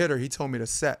outside hitter. He told me to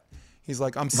set. He's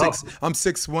like, I'm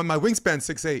 6'1", my wingspan's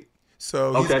 6'8".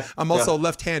 So I'm also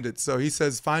left-handed. So he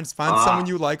says, find someone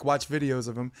you like, watch videos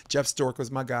of him. Jeff Stork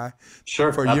was my guy.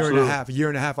 Sure, for a year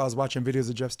and a half, I was watching videos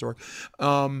of Jeff Stork.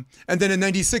 And then in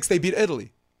 '96, they beat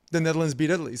Italy. The Netherlands beat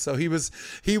Italy, so he was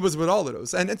with all of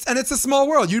those. And it's a small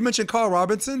world. You mentioned Carl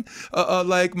Robinson,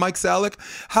 like Mike Salick.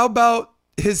 How about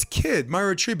his kid,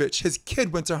 Mario Trebic? His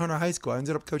kid went to Hunter High School. I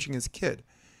ended up coaching his kid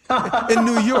in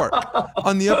New York,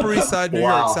 on the Upper East Side, New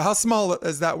York. So how small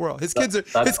is that world? His kids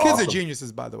are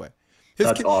geniuses, by the way.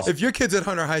 Awesome. If your kid's at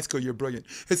Hunter High School, you're brilliant.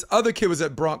 His other kid was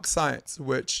at Bronx Science,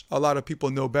 which a lot of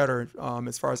people know better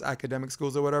as far as academic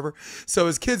schools or whatever. So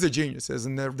his kids are geniuses,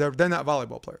 and they're not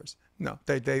volleyball players. No,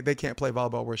 they can't play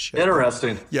volleyball worth shit.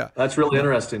 Interesting. Yeah, that's really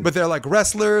interesting. But they're like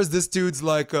wrestlers. This dude's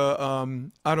like a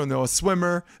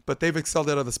swimmer, but they've excelled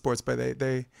at other sports. But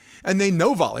they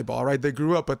know volleyball, right? They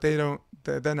grew up, but they're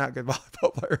not good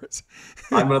volleyball players.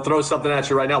 I'm going to throw something at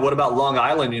you right now. What about Long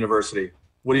Island University?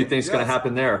 What do you think is going to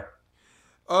happen there?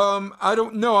 I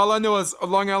don't know. All I know is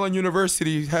Long Island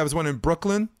University has one in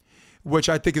Brooklyn, which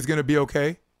I think is going to be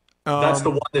okay. That's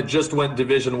the one that just went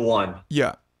Division I.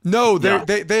 Yeah. No,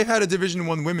 they had a Division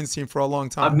I women's team for a long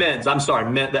time. I'm sorry,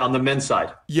 on the men's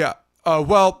side. Yeah.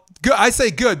 Well, good. I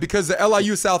say good because the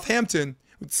LIU Southampton,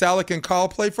 Salick and Carl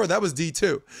played for, that was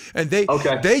D2. And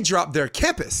they dropped their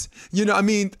campus. You know, I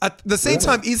mean, at the same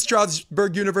time, East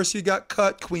Stroudsburg University got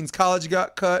cut, Queens College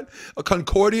got cut,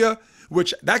 Concordia,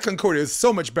 which that Concordia is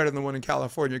so much better than the one in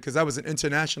California because that was an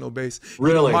international base.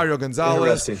 Really? Mario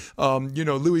Gonzalez,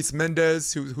 Luis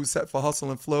Mendez, who set for Hustle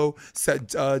and Flow,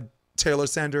 set Taylor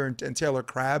Sander and Taylor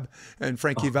Crabb and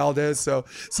Frankie Valdez. So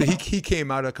he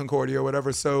came out of Concordia or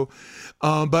whatever. So,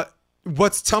 but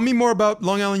tell me more about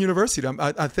Long Island University.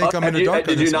 I think I'm in the dark.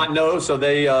 Did you not know? So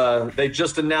they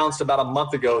just announced about a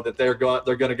month ago that they're going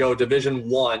to go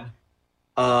Division I.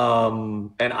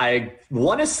 And I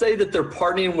want to say that they're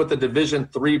partnering with the Division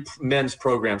III men's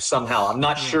program somehow. I'm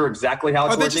not sure exactly how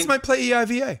it's working. They just might play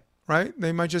EIVA, right?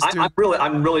 They might just do.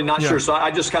 I'm really not sure. So I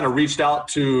just kind of reached out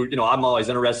to, I'm always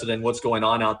interested in what's going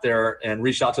on out there, and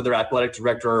reached out to their athletic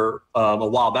director a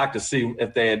while back to see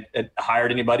if they had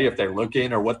hired anybody, if they're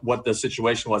looking, or what the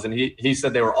situation was. And he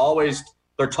said they were always.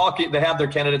 They're talking. They have their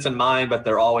candidates in mind, but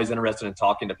they're always interested in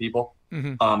talking to people.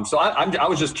 Mm-hmm. So I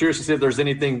was just curious to see if there's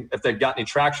anything, if they've got any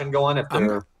traction going, if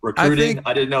they're recruiting.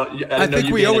 I didn't know. I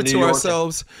think we owe it to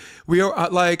ourselves. We are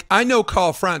I know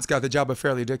Carl Frantz got the job at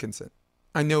Fairleigh Dickinson.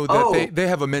 I know that they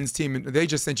have a men's team. They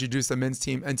just introduced a men's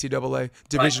team, NCAA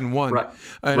Division I. Right.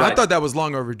 And I thought that was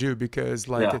long overdue because,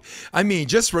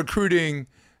 just recruiting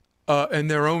in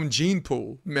their own gene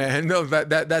pool, man. No,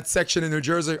 that section in New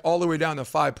Jersey all the way down to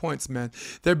 5 Points, man.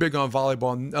 They're big on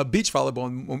volleyball, beach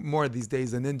volleyball more these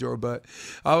days than indoor. But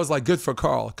I was like, good for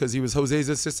Carl because he was Jose's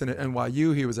assistant at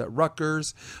NYU. He was at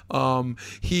Rutgers.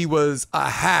 He was a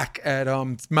hack at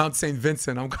Mount St.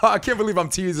 Vincent. I can't believe I'm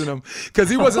teasing him because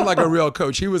he wasn't like a real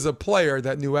coach. He was a player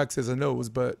that knew X's and O's.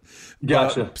 But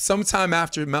sometime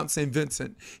after Mount St.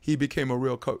 Vincent, he became a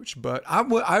real coach. But I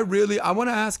want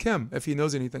to ask him if he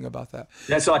knows anything about that.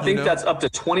 Yeah, so I think that's up to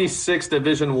 26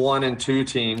 Division I and II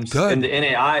teams. Good. In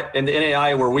the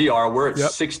NAI where we are, we're at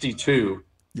 62.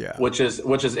 Yeah, which is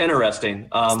interesting.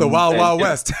 It's the Wild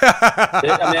West.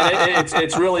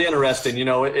 It's really interesting.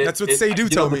 That's what Seydoux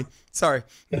told me. Sorry.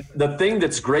 The thing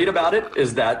that's great about it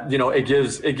is that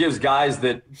it gives guys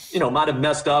that might have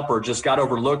messed up or just got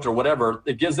overlooked or whatever.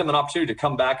 It gives them an opportunity to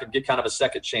come back and get kind of a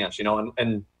second chance.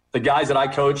 And the guys that I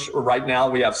coach right now,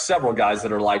 we have several guys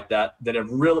that are like that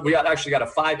have really. We actually got a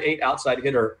 5'8" outside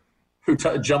hitter who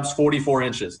jumps 44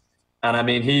 inches, and I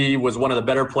mean he was one of the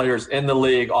better players in the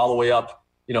league all the way up,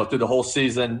 through the whole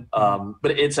season.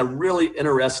 But it's a really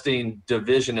interesting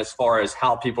division as far as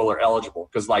how people are eligible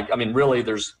because, really,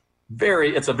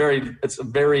 it's a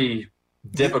very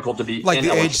difficult to be like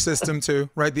the age system too,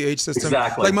 right? The age system,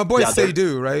 exactly. Like my boy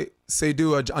Seydoux, right?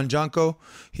 Seydoux Anjanko,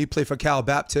 he played for Cal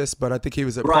Baptist, but I think he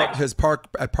was at Park his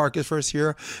first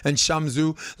year. And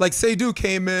Shamzu, like Seydoux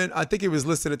came in, I think he was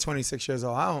listed at 26 years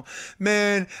old.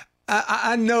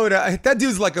 I know that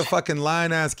dude's like a fucking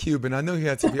lying ass Cuban. I know he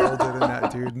had to be older than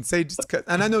that dude.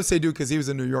 And I know Seydou because he was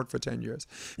in New York for 10 years.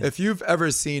 Yeah. If you've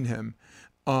ever seen him,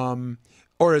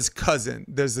 or his cousin,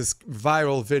 there's this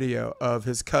viral video of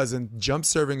his cousin jump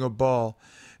serving a ball,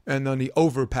 and on the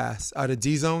overpass out of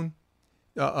D zone,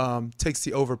 takes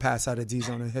the overpass out of D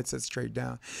zone and hits it straight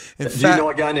down. Do you know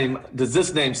a guy named? Does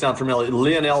this name sound familiar?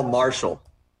 Lionel Marshall.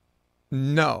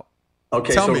 No.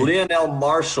 Okay, so Lionel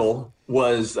Marshall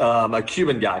was a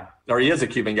Cuban guy, or he is a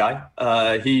Cuban guy.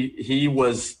 He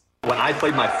was, when I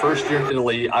played my first year in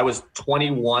Italy, I was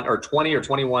 21 or 20 or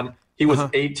 21. He was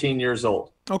 18 years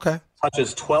old. Okay.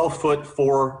 Touches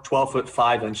 12'4",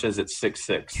 12'5" at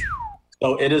 6'6".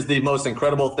 So it is the most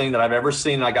incredible thing that I've ever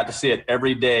seen. And I got to see it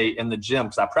every day in the gym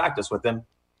because I practiced with him.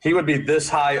 He would be this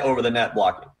high over the net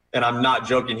blocking. And I'm not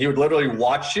joking. He would literally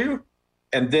watch you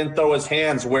and then throw his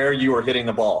hands where you were hitting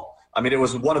the ball. I mean, it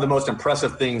was one of the most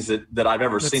impressive things that I've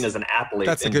ever seen as an athlete.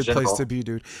 That's a good place to be,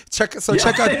 dude. Check out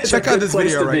this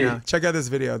video right now. Check out this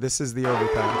video. This is the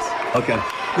overpass. Okay.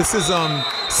 This is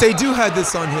Seydou had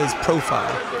this on his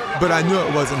profile, but I knew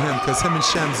it wasn't him because him and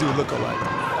Shamsu look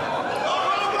alike.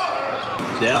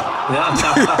 Yeah.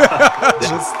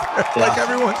 Like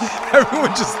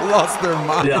everyone just lost their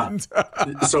mind.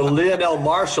 Yeah. So Lionel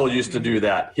Marshall used to do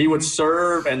that. He would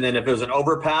serve, and then if it was an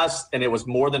overpass and it was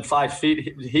more than 5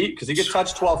 feet, because he could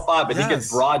touch 12.5, but he could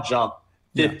broad jump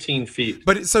 15 feet.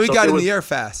 But so he got in the air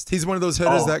fast. He's one of those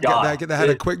hitters that had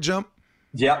a quick jump.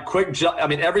 Yeah, quick jump. I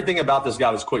mean, everything about this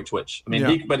guy was quick twitch. I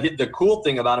mean, the cool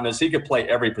thing about him is he could play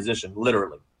every position,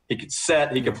 literally. He could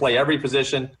set. He could play every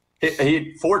position.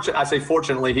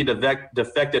 Fortunately, he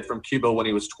defected from Cuba when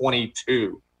he was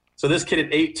 22. So this kid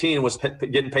at 18 was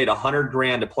getting paid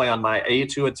 $100,000 to play on my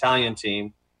A2 Italian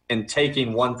team and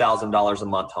taking $1,000 a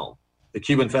month home. The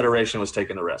Cuban Federation was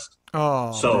taking the risk.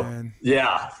 Oh, so man.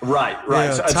 Yeah, right.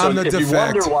 Yeah, so if you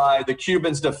wonder why the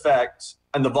Cubans defect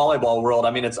in the volleyball world, I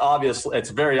mean, it's obvious.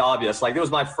 It's very obvious. Like, it was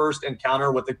my first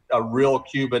encounter with a real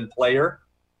Cuban player.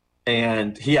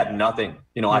 And he had nothing.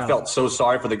 I felt so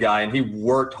sorry for the guy, and he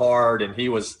worked hard, and he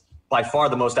was by far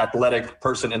the most athletic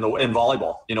person in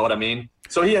volleyball. You know what I mean?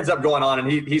 So he ends up going on,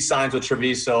 and he signs with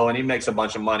Treviso, and he makes a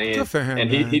bunch of money. Good for him, and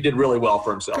he did really well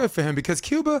for himself. Good for him, because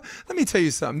Cuba, let me tell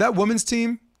you something. That women's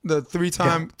team, the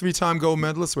three-time gold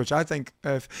medalist, which I think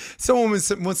if someone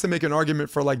wants to make an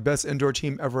argument for like best indoor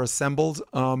team ever assembled,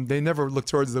 they never look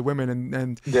towards the women.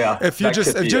 And if you're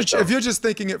just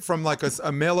thinking it from like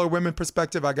a male or women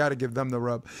perspective, I got to give them the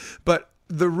rub. But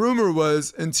the rumor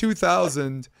was in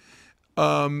 2000,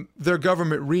 their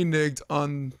government reneged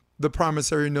on the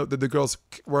promissory note that the girls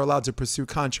were allowed to pursue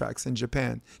contracts in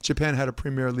Japan. Japan had a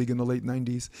premier league in the late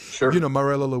 90s. Sure.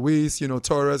 Marella Luis,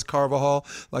 Torres, Carvajal,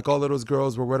 like all of those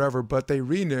girls were whatever, but they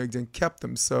reneged and kept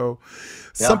them. So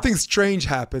something strange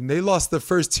happened. They lost the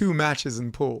first 2 matches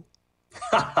in pool.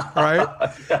 Right?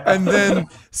 And then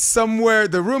somewhere,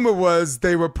 the rumor was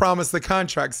they were promised the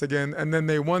contracts again, and then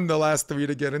they won the last 3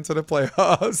 to get into the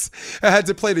playoffs. I had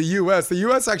to play the U.S. The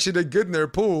U.S. actually did good in their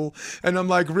pool, and I'm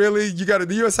like, really?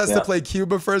 The U.S. has to play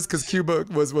Cuba first because Cuba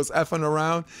was effing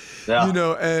around,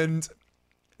 and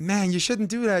man, you shouldn't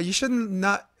do that. You shouldn't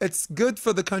not. It's good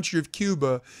for the country of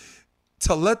Cuba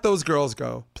to let those girls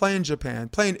go, play in Japan,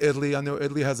 play in Italy. I know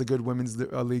Italy has a good women's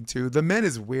league too. The men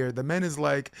is weird. The men is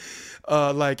like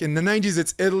in the 90s,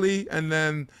 it's Italy, and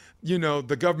then,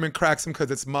 the government cracks them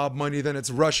because it's mob money. Then it's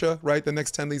Russia, right? The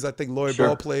next 10 leagues, I think Lloyd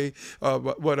Ball played,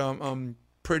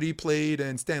 Pretty played,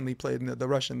 and Stanley played in the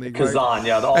Russian league. Kazan,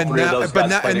 right? All three of those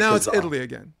guys. And now it's Italy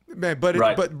again. Man, but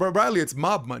Riley, it's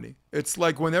mob money. It's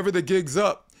like whenever the gig's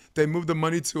up, they move the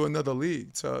money to another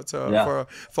league for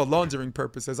laundering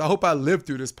purposes. I hope I live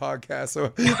through this podcast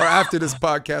or after this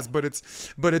podcast,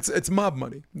 but it's mob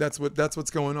money. That's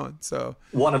what's going on. So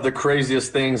one of the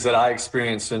craziest things that I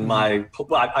experienced I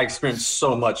experienced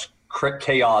so much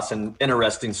chaos and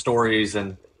interesting stories.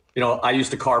 And I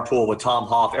used to carpool with Tom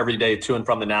Hoff every day to and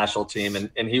from the national team,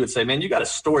 and he would say, "Man, you got a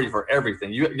story for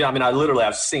everything."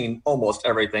 I've seen almost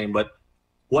everything, but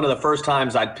one of the first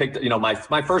times I'd picked,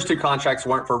 my first 2 contracts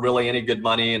weren't for really any good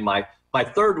money. And my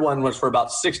third one was for about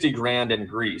 $60,000 in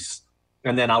Greece.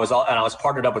 And then I was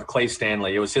partnered up with Clay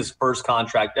Stanley. It was his first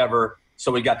contract ever.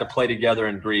 So we got to play together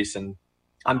in Greece, and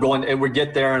we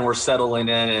get there and we're settling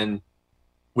in, and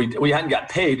we hadn't got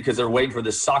paid because they're waiting for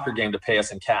this soccer game to pay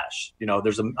us in cash.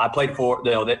 I played for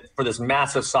this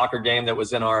massive soccer game that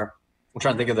was in our, I'm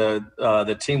trying to think of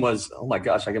the team was, oh my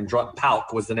gosh, I can draw.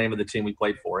 Pauk was the name of the team we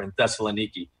played for in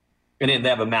Thessaloniki. And then they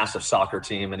have a massive soccer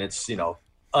team, and it's,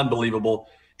 unbelievable.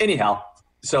 Anyhow,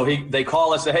 so they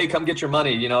call us, say, "Hey, come get your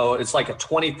money." It's like a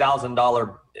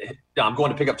 $20,000. I'm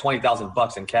going to pick up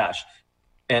 $20,000 in cash.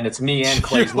 and it's me and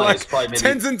Clay's You're money. like It's probably maybe,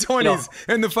 tens and 20s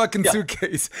in the fucking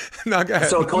suitcase. No, go ahead.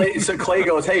 So Clay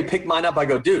goes, hey, pick mine up. I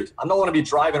go, dude, I don't want to be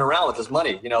driving around with this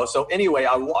money, So anyway,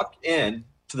 I walk in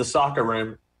to the soccer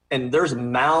room, and there's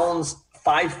mounds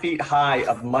 5 feet high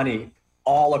of money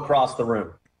all across the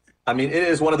room. I mean, it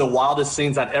is one of the wildest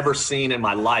scenes I've ever seen in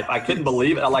my life. I couldn't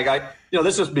believe it.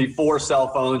 This was before cell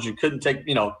phones. You couldn't take,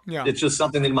 It's just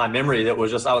something in my memory that was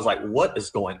just, I was like, what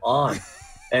is going on?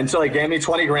 And so they gave me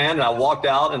 20 grand, and I walked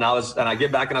out, and I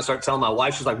get back and I start telling my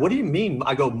wife. She's like, what do you mean?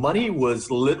 I go, money was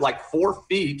lit like 4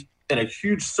 feet in a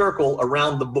huge circle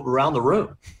around the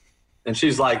room. And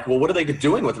she's like, well, what are they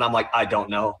doing with it? And I'm like, I don't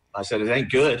know. I said, it ain't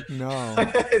good. No.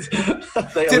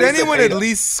 Did anyone at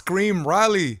least scream,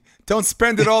 Riley, don't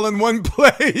spend it all in one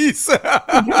place? There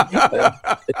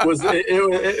was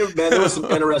some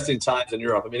interesting times in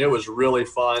Europe. I mean, it was really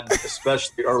fun,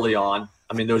 especially early on.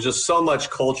 I mean, there was just so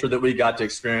much culture that we got to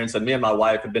experience. And me and my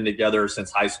wife have been together since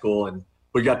high school, and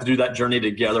we got to do that journey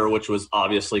together, which was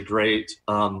obviously great.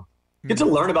 Get to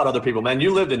learn about other people, man.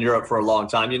 You lived in Europe for a long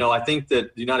time. I think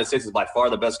that the United States is by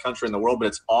far the best country in the world, but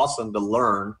it's awesome to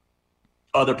learn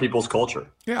other people's culture.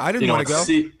 Yeah, I didn't want to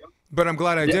go, but I'm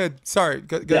glad I did. Sorry,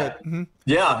 go ahead. Mm-hmm.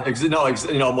 Yeah,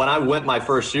 when I went my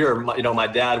first year, my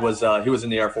dad was he was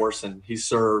in the Air Force, and he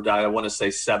served, I want to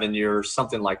say 7 years,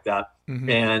 something like that. Mm-hmm.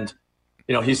 And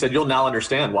he said, you'll now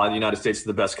understand why the United States is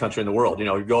the best country in the world.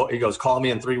 He goes, call me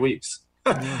in 3 weeks.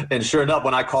 And sure enough,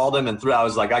 when I called him I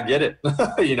was like, I get it.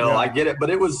 I get it. But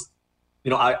it was,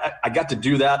 I got to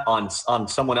do that on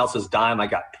someone else's dime. I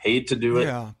got paid to do it.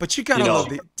 Yeah, but you gotta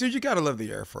you gotta love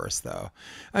the Air Force, though.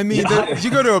 I mean,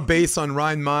 you go to a base on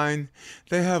Rhine-Main,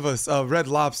 they have a Red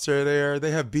Lobster there.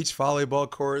 They have beach volleyball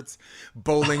courts,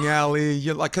 bowling alley.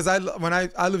 Because when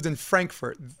I lived in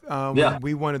Frankfurt, when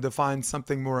we wanted to find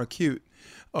something more acute,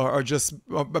 or just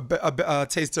a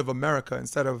taste of America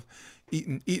instead of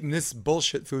eating this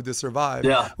bullshit food to survive.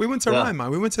 Yeah. We went to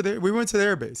Rhine-Main. We went to the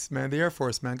air base, man. The Air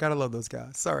Force, man. Gotta love those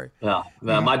guys. Sorry. Yeah.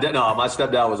 My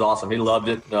stepdad was awesome. He loved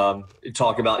it.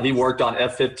 He worked on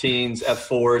F-15s,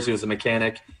 F-4s. He was a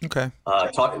mechanic. Okay.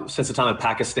 Since the time in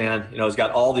Pakistan, he's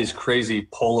got all these crazy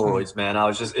Polaroids, man.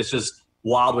 It's just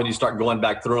wild when you start going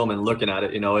back through them and looking at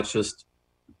it. It's just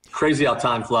crazy how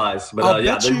time flies. But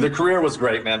the career was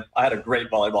great, man. I had a great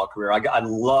volleyball career. I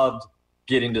loved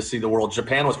getting to see the world.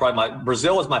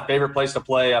 Brazil was my favorite place to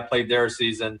play. I played there a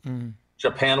season.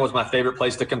 Japan was my favorite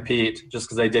place to compete, just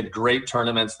because they did great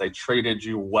tournaments. They treated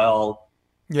you well,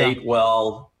 ate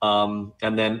well.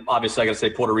 And then obviously I got to say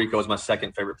Puerto Rico is my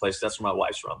second favorite place. That's where my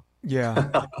wife's from.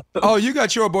 Yeah. Oh, you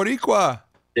got your Boricua.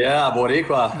 Yeah,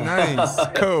 Boricua. Nice.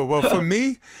 Cool. Well, for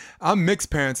me, I'm mixed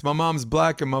parents. My mom's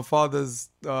black and my father's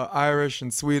Irish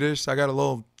and Swedish. I got a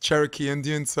little Cherokee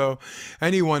Indian, so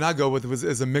anyone I go with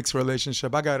is a mixed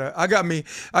relationship. I got me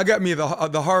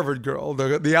the Harvard girl,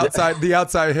 the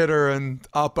outside hitter and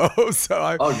oppo. So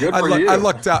I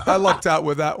lucked out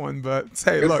with that one. But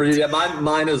hey, look, yeah,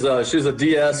 mine is she was a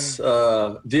DS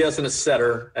and a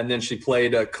setter, and then she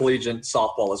played collegiate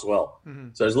softball as well. Mm-hmm.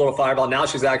 So there's a little fireball. Now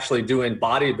she's actually doing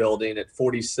bodybuilding at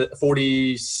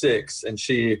 46, and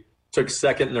she took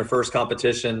second in their first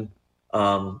competition.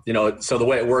 So the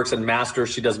way it works in Masters,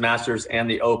 she does Masters and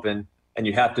the Open, and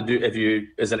you have to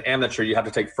as an amateur, you have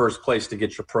to take first place to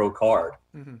get your pro card.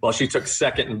 Mm-hmm. Well, she took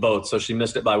second in both, so she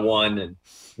missed it by one, and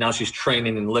now she's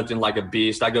training and lifting like a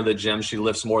beast. I go to the gym, she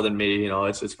lifts more than me.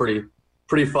 It's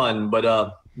pretty fun. But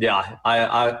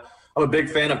I'm a big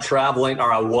fan of traveling,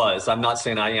 or I was. I'm not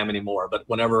saying I am anymore, but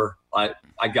whenever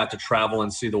I got to travel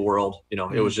and see the world,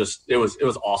 mm-hmm. it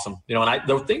was awesome. And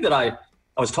the thing that I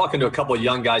was talking to a couple of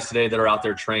young guys today that are out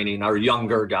there training, or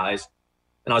younger guys,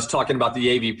 and I was talking about the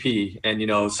AVP.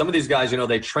 And, some of these guys,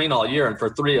 they train all year, and for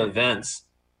 3 events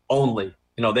only,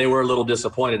 they were a little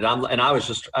disappointed.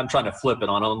 I'm trying to flip it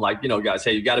on them. Like, guys,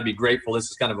 hey, you got to be grateful. This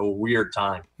is kind of a weird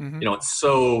time. Mm-hmm. It's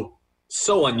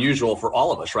so unusual for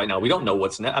all of us right now. We don't know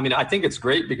what's next. I mean, I think it's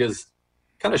great because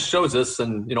it kind of shows us,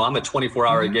 and, I'm a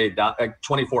 24-hour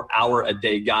a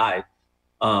day guy.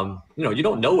 You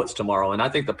don't know what's tomorrow. And I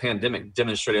think the pandemic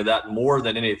demonstrated that more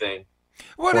than anything.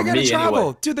 Well, they got to travel.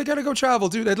 Anyway. Dude, they got to go travel.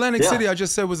 Dude, Atlantic City, I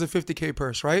just said, was a $50K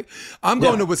purse, right? I'm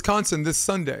going to Wisconsin this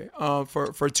Sunday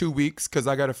for 2 weeks because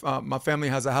I got my family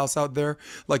has a house out there,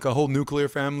 like a whole nuclear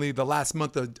family. The last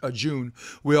month of June,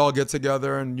 we all get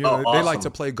together and awesome. They like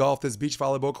to play golf. There's beach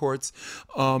volleyball courts.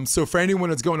 So for anyone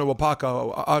that's going to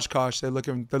Wapaka, Oshkosh, they're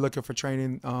looking for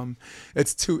training.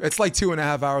 It's like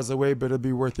 2.5 hours away, but it'll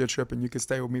be worth your trip and you can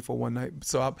stay with me for one night.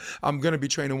 So I'm going to be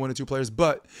training 1 or 2 players.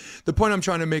 But the point I'm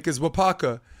trying to make is Wapaka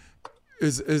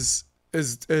is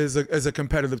is a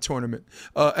competitive tournament.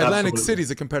 Atlantic Absolutely. City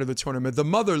is a competitive tournament. The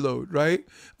Mother Lode, right?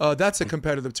 That's a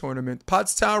competitive tournament.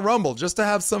 Pottstown Rumble, just to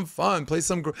have some fun, play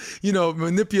some,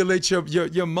 manipulate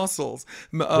your muscles.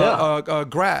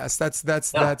 Grass.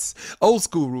 That's old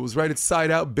school rules, right? It's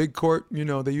side out, big court.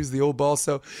 They use the old ball.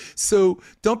 So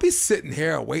don't be sitting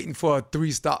here waiting for a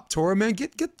 3-stop tournament.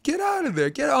 Get out of there.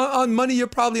 Get on money you're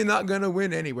probably not gonna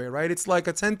win anyway, right? It's like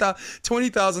a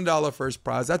 $20,000 first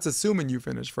prize. That's assuming you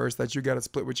finish first. That you got to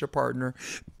split with your partner.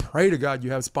 Pray to God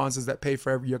you have sponsors that pay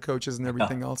for your coaches and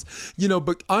everything else.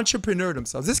 But entrepreneur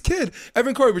themselves. This kid,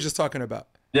 Evan Corey was just talking about.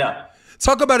 Yeah.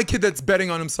 Talk about a kid that's betting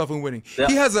on himself and winning. Yeah.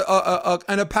 He has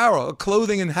an apparel, a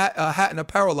clothing and hat and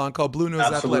apparel line called Blue Nose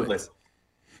Athletics.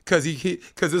 Because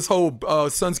because this whole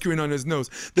sunscreen on his nose.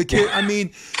 The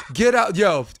kid, get out,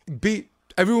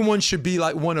 everyone should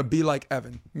want to be like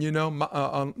Evan,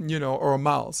 or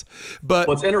Miles. But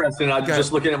what's interesting, I'm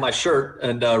just looking at my shirt,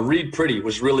 and Reed Pretty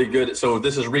was really good. So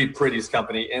this is Reed Pretty's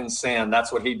company in Sand.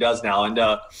 That's what he does now, and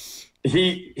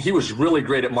he was really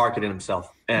great at marketing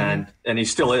himself, and he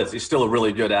still is. He's still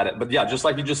really good at it. But yeah, just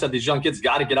like you just said, these young kids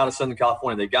got to get out of Southern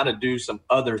California. They got to do some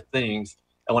other things.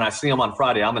 And when I see him on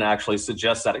Friday, I'm going to actually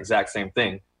suggest that exact same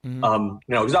thing.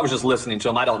 Because I was just listening to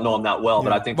him. I don't know him that well,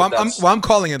 but I think I'm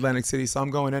calling Atlantic City, so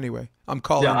I'm going anyway. I'm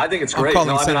calling. Yeah, I think it's great.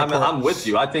 I'm with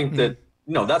you. I think that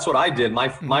that's what I did.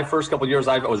 My first couple of years,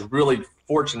 I was really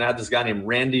fortunate. I had this guy named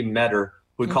Randy Metter,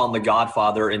 who we call him the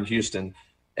Godfather in Houston,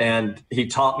 and he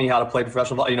taught me how to play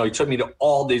professional ball. He took me to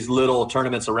all these little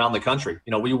tournaments around the country.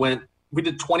 We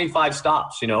did 25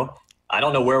 stops. I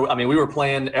don't know where. We were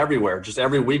playing everywhere, just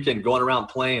every weekend, going around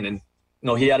playing and.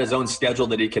 He had his own schedule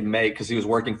that he could make because he was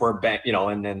working for a bank,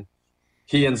 and then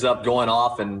he ends up going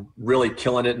off and really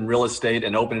killing it in real estate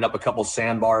and opening up a couple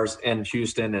sandbars in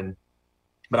Houston.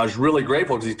 But I was really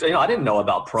grateful because I didn't know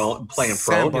about playing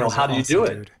pro. How do you do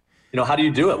it? How do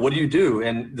you do it? What do you do?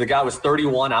 And the guy was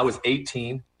 31, I was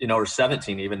 18, or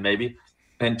 17 even maybe,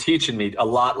 and teaching me a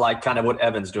lot like kind of what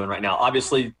Evan's doing right now.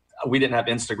 Obviously, we didn't have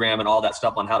Instagram and all that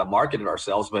stuff on how to market it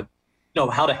ourselves, but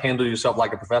how to handle yourself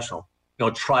like a professional.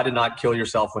 Try to not kill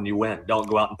yourself when you win. Don't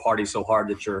go out and party so hard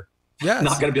that you're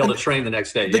not going to be able to train the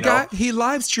next day. The guy, he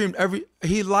live streams every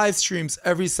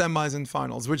semis and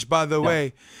finals, which, by the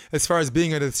way, as far as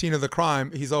being at the scene of the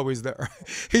crime, he's always there.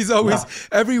 He's always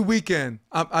every weekend.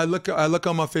 I look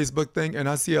on my Facebook thing and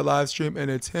I see a live stream and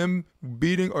it's him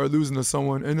beating or losing to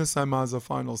someone in the semis or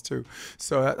finals too.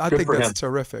 So I think that's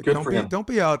terrific. Don't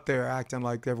be out there acting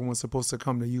like everyone's supposed to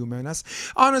come to you, man. That's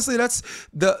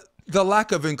the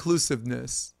lack of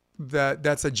inclusiveness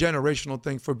that's a generational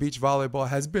thing for beach volleyball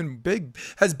has been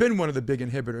one of the big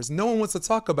inhibitors. No one wants to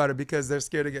talk about it because they're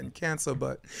scared of getting canceled.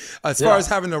 But as far as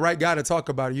having the right guy to talk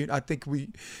about it, I think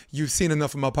you've seen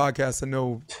enough of my podcast to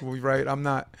know, right? I'm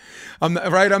not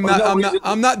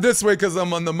this way because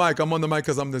I'm on the mic. I'm on the mic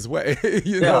because I'm this way.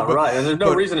 Right. And there's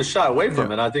no reason to shy away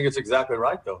from it. I think it's exactly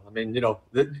right, though.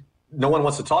 No one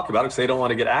wants to talk about it because they don't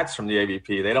want to get axed from the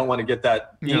AVP. They don't want to get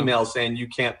that email saying you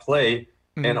can't play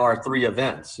in our 3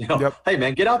 events. Hey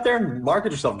man, get out there and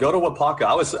market yourself. Go to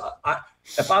Wapaka.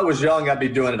 If I was young, I'd be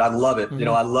doing it. I love it.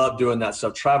 I love doing that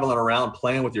stuff. Traveling around,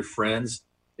 playing with your friends.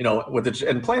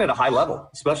 And playing at a high level.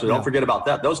 Especially, don't forget about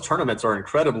that. Those tournaments are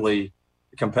incredibly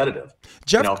competitive.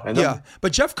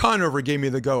 But Jeff Conover gave me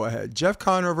the go ahead. Jeff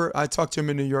Conover, I talked to him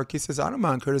in New York. He says, I don't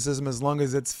mind criticism as long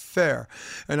as it's fair.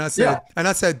 And I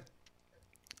said,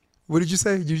 what did you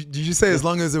say? Did you say as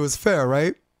long as it was fair,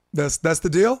 right? That's the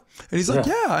deal? And he's like,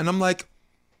 yeah. And I'm like,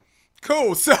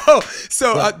 cool. So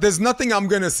there's nothing I'm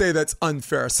gonna say that's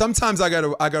unfair. Sometimes I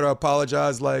gotta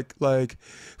apologize. Like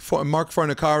for Mark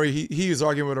Fornicari, he was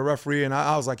arguing with a referee, and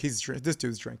I was like, this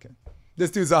dude's drinking. This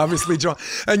dude's obviously drunk.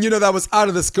 And that was out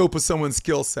of the scope of someone's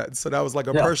skill set. So that was like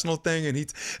a personal thing. And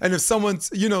if someone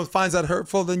finds that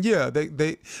hurtful, then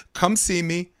they come see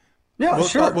me. Yeah,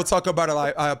 we'll talk about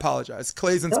it. I apologize.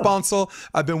 Clays and Sponsel,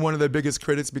 I've been one of their biggest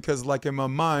critics because, like, in my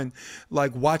mind,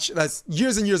 that's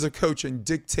years and years of coaching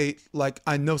dictate, like,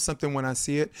 I know something when I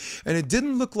see it. And it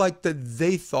didn't look like that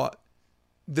they thought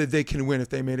that they can win if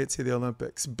they made it to the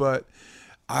Olympics. But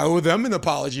I owe them an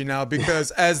apology now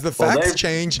because as the facts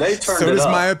change, so does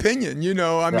my opinion.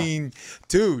 Mean,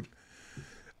 dude,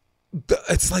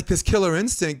 it's like this killer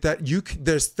instinct that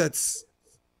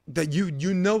that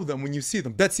you know them when you see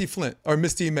them. Betsy Flint or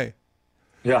Misty May.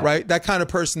 Yeah. Right? That kind of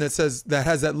person that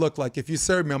has that look like, if you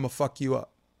serve me, I'm going to fuck you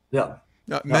up. Yeah.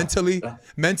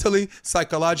 Mentally,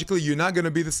 psychologically, you're not going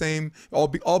to be the same.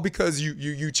 All because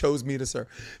you chose me to serve.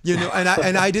 You know,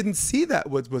 and I didn't see that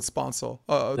with Sponsor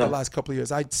the last couple of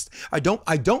years. I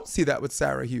don't see that with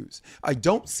Sarah Hughes. I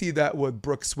don't see that with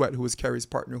Brooke Sweat, who was Kerry's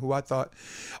partner. Who I thought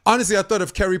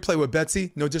if Kerry played with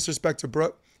Betsy, no disrespect to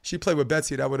Brooke, she played with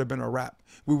Betsy, that would have been a wrap.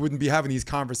 We wouldn't be having these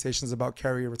conversations about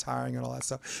Kerry retiring and all that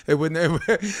stuff. It wouldn't.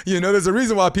 There's a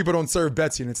reason why people don't serve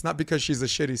Betsy, and it's not because she's a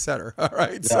shitty setter. All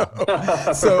right.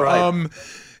 Yeah. So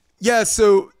right.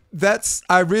 So that's,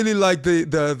 I really like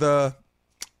the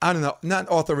I don't know, not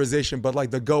authorization, but like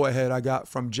the go ahead I got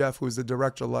from Jeff, who's the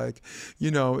director. Like,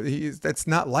 that's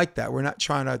not like that. We're not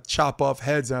trying to chop off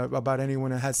heads about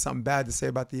anyone that has something bad to say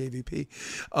about the AVP.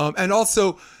 And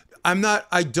also,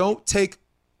 I don't take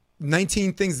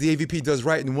 19 things the AVP does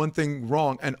right and one thing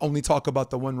wrong and only talk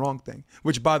about the one wrong thing,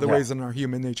 which, by the way, is in our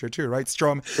human nature too, right?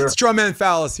 Straw man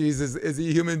fallacies is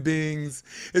the human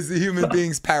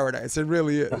being's paradise. It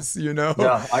really is,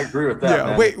 Yeah, I agree with that. Yeah.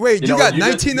 Man. Wait, you got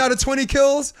 19 out of 20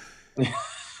 kills?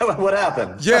 What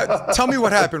happened? Yeah, tell me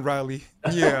what happened, Riley.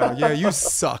 Yeah, you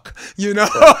suck. So,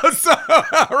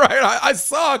 right, I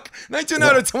suck. 19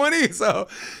 out of 20.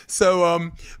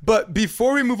 So, but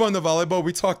before we move on to volleyball,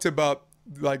 we talked about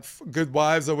like good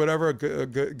wives or whatever,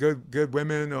 good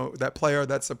women or that player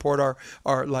that support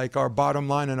our bottom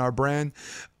line and our brand.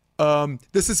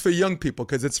 This is for young people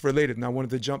because it's related, and I wanted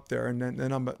to jump there, and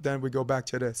then we go back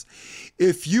to this.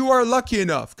 If you are lucky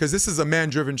enough, because this is a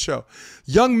man-driven show,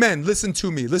 young men, listen to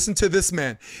me, listen to this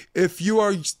man. If you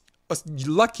are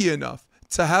lucky enough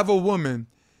to have a woman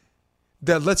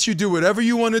that lets you do whatever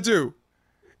you want to do,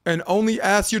 and only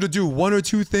asks you to do one or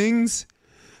two things.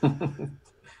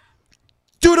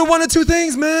 Do the one or two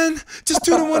things, man. Just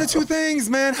do the one or two things,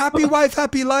 man. Happy wife,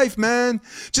 happy life, man.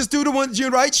 Just do the one.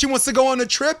 You're right. She wants to go on a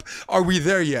trip. Are we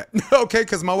there yet? Okay,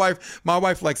 because my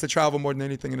wife likes to travel more than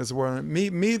anything in this world.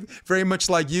 Me, very much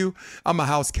like you. I'm a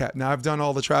house cat. Now I've done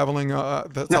all the traveling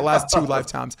the last 2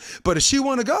 lifetimes. But if she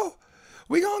want to go,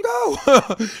 we gonna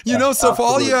go. So for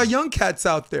all your young cats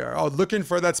out there, looking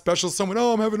for that special someone.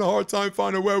 Oh, I'm having a hard time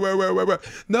finding where.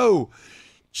 No,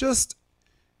 just.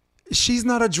 She's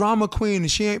not a drama queen.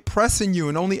 She ain't pressing you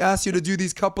and only asks you to do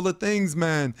these couple of things,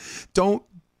 man.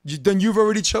 Then you've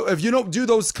already chose. If you don't do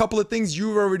those couple of things,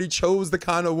 you've already chose the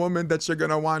kind of woman that you're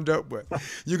going to wind up with.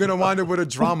 You're going to wind up with a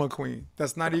drama queen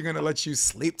that's not even going to let you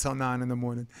sleep till 9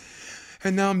 in.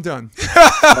 And now I'm done.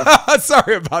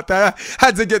 Sorry about that. I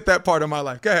had to get that part of my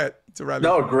life. Go ahead.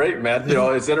 No, great, man.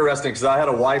 It's interesting because I had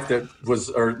a wife that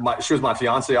she was my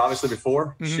fiance, obviously,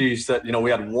 before. Mm-hmm. She said,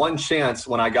 we had one chance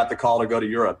when I got the call to go to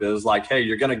Europe. It was like, hey,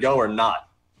 you're going to go or not?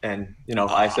 And,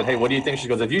 I said, hey, what do you think? She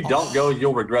goes, if you don't go,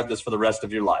 you'll regret this for the rest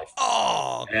of your life.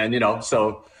 Oh. And,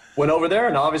 so went over there,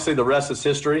 and obviously the rest is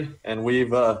history. And we've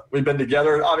been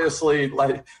together. Obviously,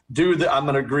 like, I'm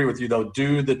going to agree with you, though.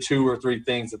 Do the 2 or 3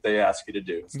 things that they ask you to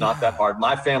do. It's not that hard.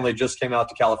 My family just came out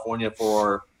to California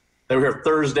they were here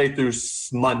Thursday through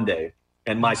Monday,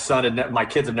 and my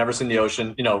kids have never seen the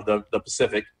ocean, the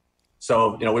Pacific.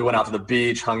 So, we went out to the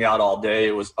beach, hung out all day.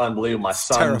 It was unbelievable. My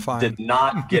son did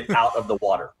not get out of the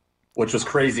water, which was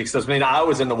crazy. Because I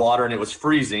was in the water and it was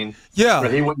freezing. Yeah.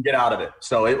 But he wouldn't get out of it.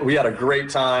 So we had a great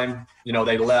time.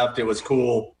 They left. It was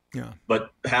cool. Yeah.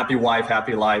 But happy wife,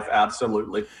 happy life,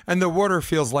 absolutely. And the water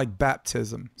feels like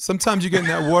baptism. Sometimes you get in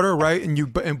that water, right?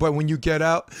 But when you get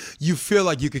out, you feel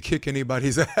like you could kick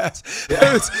anybody's ass.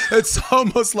 Yeah. It's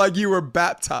almost like you were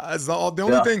baptized. The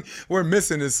only thing we're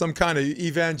missing is some kind of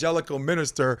evangelical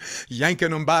minister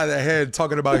yanking them by the head,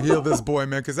 talking about heal this boy,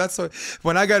 man. Because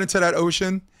when I got into that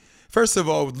ocean. First of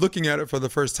all, looking at it for the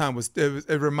first time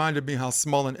it reminded me how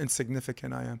small and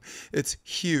insignificant I am. It's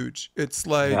huge. It's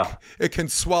like it can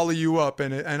swallow you up,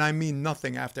 and I mean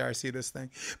nothing after I see this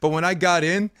thing. But when I got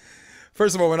in,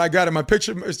 first of all, when I got in my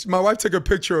picture, my wife took a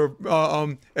picture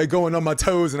of it going on my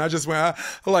toes, and I just went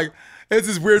it's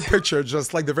this weird picture,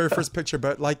 just like the very first picture.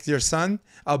 But like your son,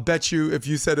 I'll bet you if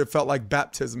you said it felt like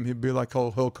baptism, he'd be like,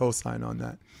 he'll co-sign on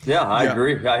that. Yeah, I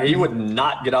agree. He would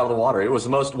not get out of the water. It was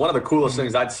one of the coolest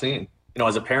things I'd seen,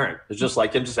 as a parent. It's just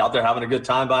like him just out there having a good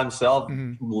time by himself,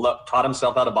 taught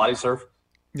himself how to body surf,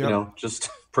 just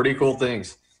pretty cool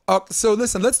things. So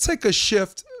listen, let's take a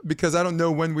shift because I don't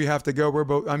know when we have to go.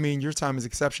 Your time is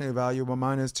exceptionally valuable.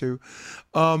 Mine is too.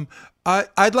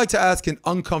 I'd like to ask an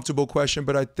uncomfortable question,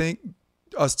 but I think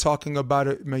us talking about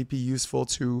it might be useful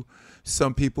to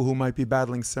some people who might be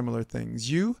battling similar things.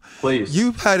 You've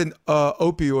had an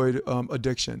opioid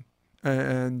addiction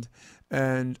and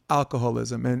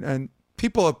alcoholism, and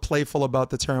people are playful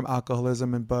about the term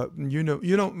alcoholism, but you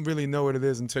don't really know what it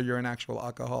is until you're an actual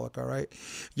alcoholic. All right,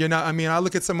 you're not. I mean, I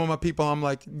look at some of my people, I'm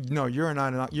like, no, you're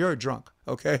not. You're a drunk.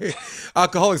 Okay,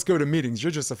 alcoholics go to meetings. You're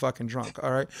just a fucking drunk.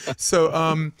 All right.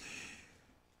 So,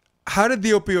 how did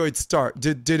the opioids start?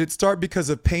 Did it start because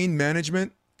of pain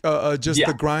management? Just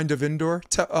the grind of indoor?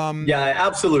 Yeah,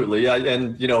 absolutely. Yeah,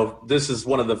 and this is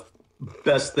one of the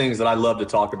best things that I love to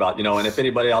talk about. And if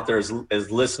anybody out there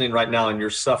is listening right now and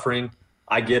you're suffering,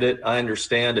 I get it. I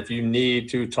understand. If you need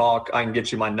to talk, I can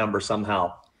get you my number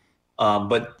somehow.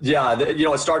 But yeah,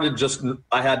 it started just,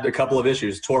 I had a couple of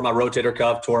issues. Tore my rotator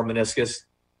cuff, tore meniscus,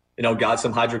 got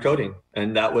some hydrocodone,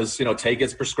 and that was, take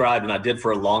as prescribed, and I did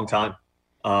for a long time.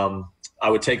 I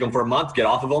would take them for a month, get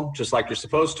off of them, just like you're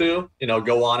supposed to,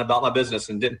 go on about my business,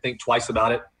 and didn't think twice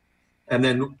about it. And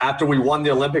then after we won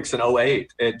the Olympics in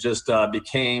 2008, it just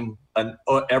became an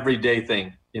everyday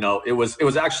thing. It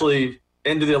was actually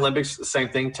into the Olympics, the same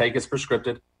thing, take as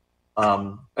prescribed.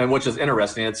 And which is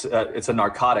interesting. It's a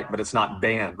narcotic, but it's not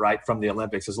banned, right, from the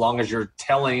Olympics. As long as you're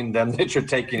telling them that you're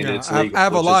taking it, it's legal.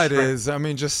 Avalide is, I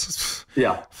mean, just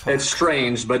yeah, it's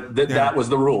strange, but that was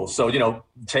the rule. So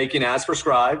taking as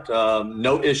prescribed,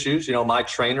 no issues. My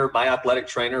athletic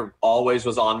trainer, always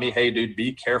was on me. Hey, dude,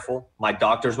 be careful. My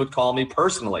doctors would call me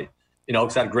personally.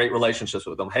 Because I had great relationships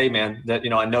with them. Hey, man,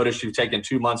 I noticed you've taken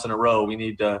 2 months in a row. We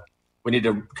need to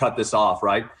cut this off,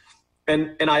 right?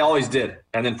 And I always did.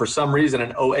 And then for some reason in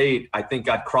 2008, I think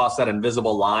I'd crossed that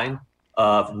invisible line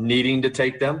of needing to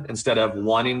take them instead of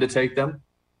wanting to take them.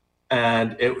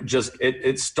 And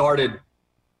it started,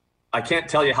 I can't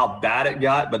tell you how bad it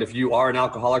got, but if you are an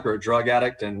alcoholic or a drug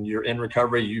addict and you're in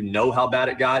recovery, you know how bad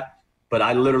it got. But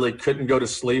I literally couldn't go to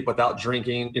sleep without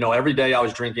drinking. Every day I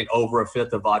was drinking over a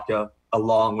fifth of vodka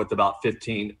along with about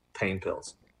 15 pain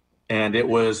pills. And it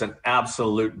was an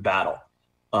absolute battle.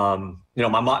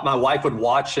 My wife would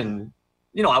watch, and,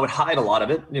 I would hide a lot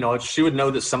of it. She would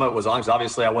know that some of it was on, because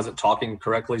obviously I wasn't talking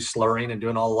correctly, slurring and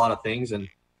doing a lot of things. And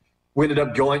we ended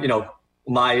up going,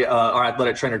 our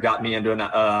athletic trainer got me into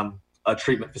a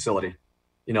treatment facility,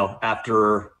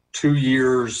 after 2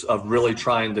 years of really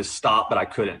trying to stop, but I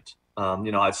couldn't.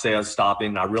 I'd say I was stopping,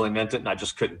 and I really meant it, and I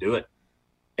just couldn't do it.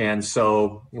 And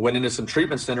so went into some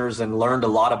treatment centers and learned a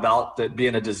lot about that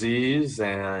being a disease,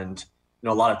 and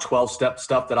a lot of 12-step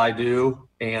stuff that I do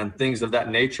and things of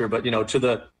that nature. But, to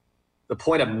the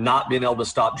point of not being able to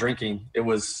stop drinking, it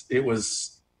was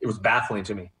baffling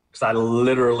to me, because I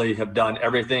literally have done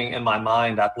everything in my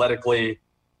mind athletically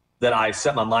that I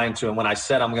set my mind to. And when I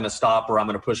said I'm going to stop or I'm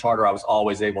going to push harder, I was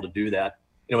always able to do that.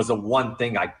 It was the one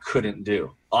thing I couldn't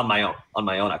do on my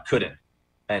own. I couldn't.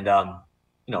 And,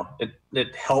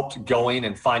 it helped going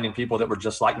and finding people that were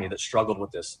just like me that struggled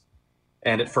with this.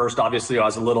 And at first, obviously, I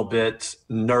was a little bit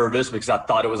nervous because I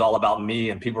thought it was all about me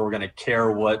and people were going to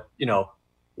care what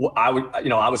I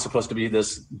was supposed to be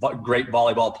this great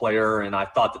volleyball player, and I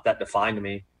thought that defined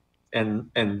me. And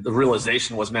the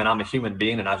realization was, man, I'm a human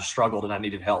being, and I've struggled and I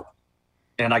needed help.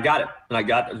 And I got it. And I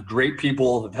got great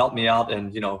people who've helped me out.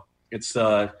 And, it's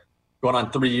going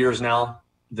on 3 years now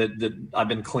that I've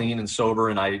been clean and sober.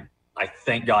 And I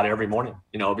thank God every morning,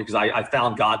 because I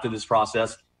found God through this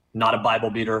process. Not a Bible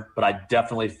beater, but I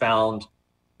definitely found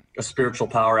a spiritual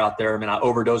power out there. I mean, I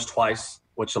overdosed twice,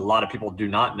 which a lot of people do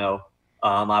not know.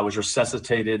 I was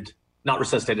not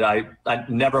resuscitated. I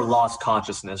never lost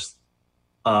consciousness.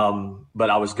 But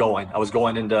I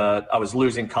was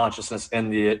losing consciousness in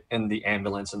the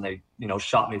ambulance, and they,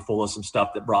 shot me full of some stuff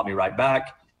that brought me right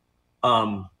back.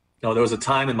 There was a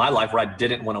time in my life where I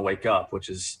didn't want to wake up, which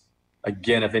is,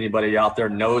 again, if anybody out there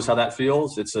knows how that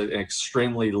feels, it's an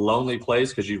extremely lonely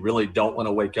place because you really don't want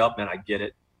to wake up, and I get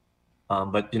it.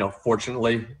 But,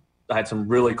 fortunately, I had some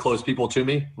really close people to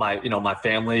me. My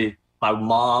family, my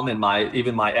mom, and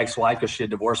even my ex-wife, because she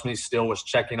had divorced me, still was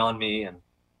checking on me and,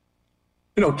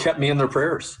 kept me in their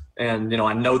prayers. And,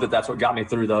 I know that that's what got me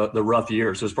through the rough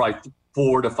years. It was probably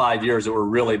 4 to 5 years that were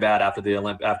really bad after the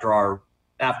Olympics,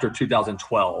 after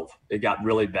 2012. It got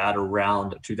really bad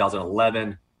around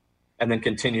 2011. And then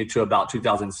continued to about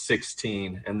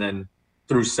 2016. And then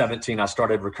through 17, I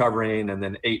started recovering. And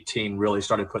then 18 really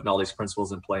started putting all these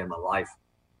principles in play in my life.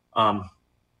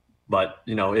 But,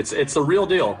 it's a real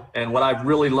deal. And what I've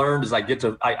really learned is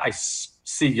I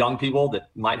see young people that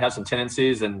might have some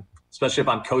tendencies. And especially if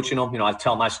I'm coaching them, I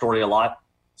tell my story a lot.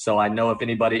 So I know if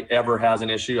anybody ever has an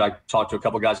issue, I talked to a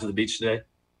couple guys at the beach today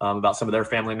about some of their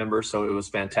family members. So it was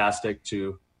fantastic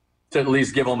to at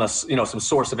least give them some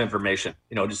source of information,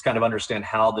 just kind of understand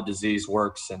how the disease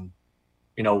works. And,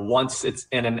 once it's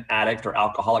in an addict or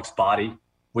alcoholic's body,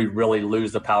 we really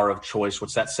lose the power of choice,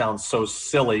 which that sounds so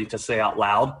silly to say out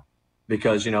loud,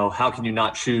 because, you know, how can you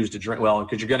not choose to drink? Well,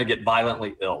 because you're going to get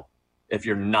violently ill if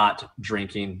you're not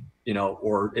drinking, you know,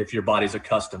 or if your body's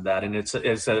accustomed to that. And it's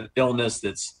an illness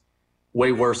that's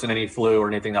way worse than any flu or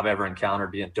anything I've ever encountered.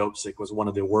 Being dope sick was one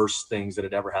of the worst things that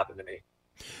had ever happened to me.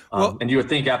 And you would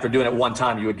think after doing it one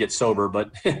time you would get sober,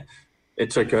 but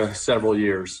it took several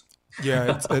years.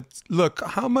 Yeah. Look,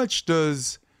 how much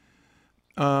does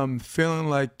feeling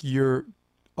like you're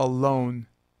alone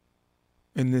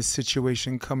in this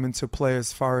situation come into play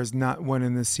as far as not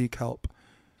wanting to seek help?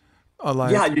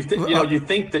 You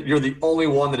think that you're the only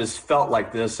one that has felt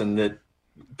like this, and that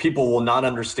people will not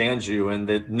understand you, and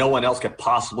that no one else could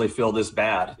possibly feel this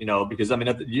bad, you know, because I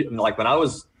mean, like when I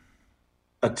was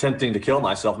attempting to kill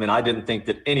myself, I mean, I didn't think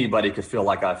that anybody could feel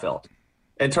like I felt.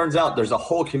 And it turns out there's a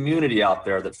whole community out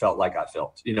there that felt like I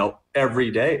felt, you know,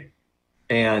 every day.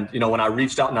 And, you know, when I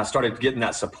reached out and I started getting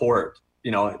that support,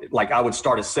 you know, like I would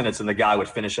start a sentence and the guy would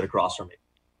finish it across from me,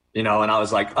 you know, and I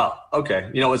was like, oh, okay.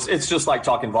 You know, it's just like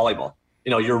talking volleyball. You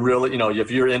know, you're really, you know,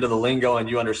 if you're into the lingo and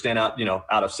you understand out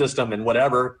of system and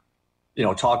whatever, you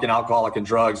know, talking alcoholic and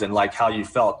drugs and like how you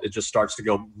felt, it just starts to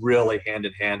go really hand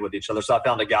in hand with each other. So I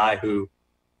found a guy who,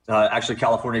 actually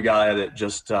California guy that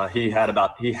just, he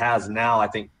has now, I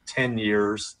think 10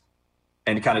 years,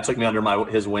 and he kind of took me under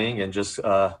his wing and just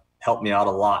helped me out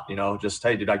a lot, you know, just,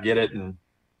 hey, did I get it? And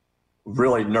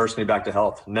really nursed me back to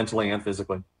health, mentally and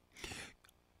physically.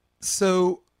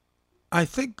 So I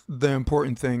think the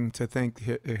important thing to think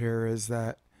here is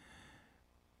that,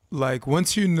 like,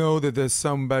 once you know that there's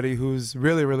somebody who's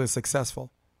really, really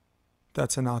successful,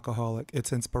 that's an alcoholic,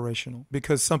 it's inspirational,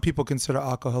 because some people consider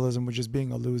alcoholism as just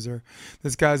being a loser.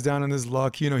 This guy's down on his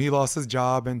luck, you know, he lost his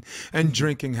job and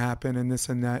drinking happened and this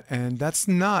and that. And that's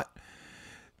not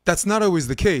always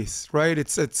the case, right?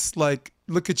 It's like,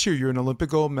 look at you, you're an Olympic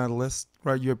gold medalist,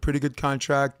 right? You have a pretty good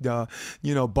contract,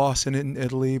 you know, Boston in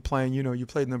Italy, playing, you know, you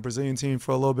played in the Brazilian team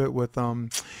for a little bit with,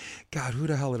 God, who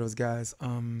the hell are those guys?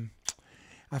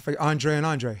 I forget, Andre and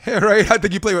Andre, right? I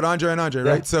think you played with Andre and Andre,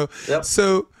 right? Yeah.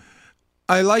 So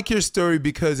I like your story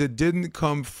because it didn't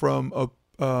come from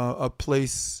a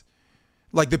place,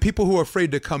 like the people who are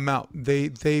afraid to come out, they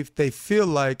feel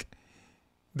like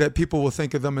that people will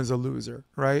think of them as a loser,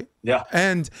 right? Yeah.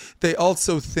 And they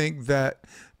also think that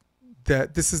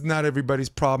this is not everybody's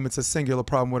problem. It's a singular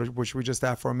problem, which we just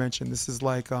aforementioned. This is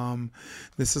like a kind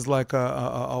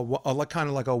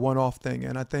of like a one-off thing.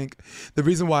 And I think the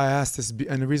reason why I asked this,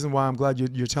 and the reason why I'm glad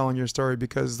you're telling your story,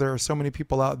 because there are so many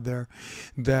people out there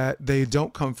that they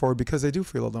don't come forward because they do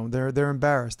feel alone. They're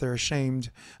embarrassed. They're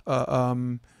ashamed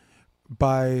by,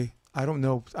 I don't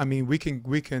know. I mean, we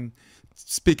can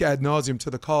speak ad nauseum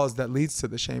to the cause that leads to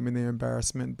the shame and the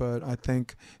embarrassment, but I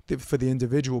think for the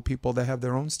individual people, they have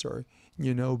their own story,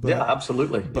 you know. But, yeah,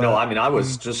 absolutely. You know, I mean, I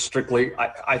was just strictly,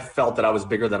 I felt that I was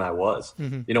bigger than I was,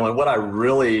 you know, and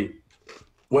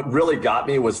what really got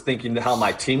me was thinking how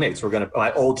my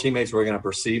old teammates were going to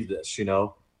perceive this, you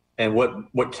know. And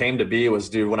what came to be was,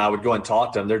 dude, when I would go and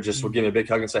talk to them, they're just would give me a big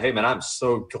hug and say, hey man, I'm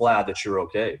so glad that you're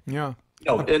okay. Yeah.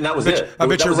 No, and that was it. I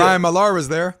bet you Ryan Millar was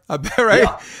there. I bet, right?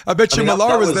 Yeah. I bet you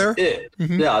Millar was there. It.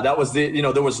 Yeah, that was the, you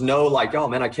know, there was no like, oh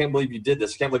man, I can't believe you did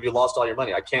this. I can't believe you lost all your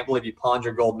money. I can't believe you pawned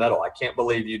your gold medal. I can't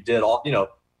believe you did all, you know,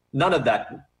 none of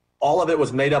that. All of it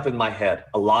was made up in my head.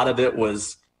 A lot of it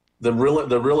was the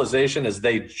realization is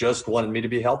they just wanted me to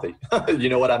be healthy. You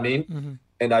know what I mean?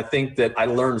 And I think that I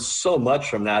learned so much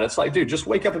from that. It's like, dude, just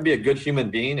wake up and be a good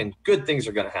human being and good things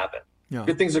are going to happen. Yeah.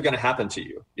 Good things are going to happen to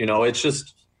you. You know,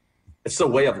 it's the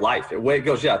way of life. The way it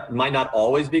goes, yeah, it might not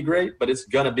always be great, but it's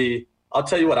going to be, I'll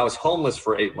tell you what, I was homeless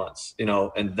for 8 months, you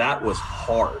know, and that was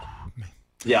hard.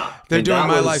 Yeah. They're doing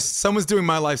my life. Someone's doing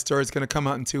my life story. It's going to come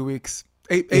out in 2 weeks.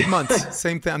 8 months.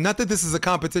 Same thing. Not that this is a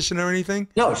competition or anything.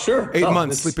 No, sure. 8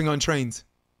 months sleeping on trains.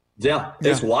 Yeah.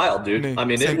 It's wild, dude. I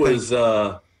mean, it was,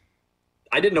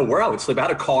 I didn't know where I would sleep. I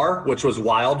had a car, which was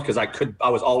wild because I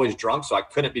was always drunk, so I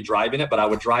couldn't be driving it, but I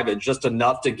would drive it just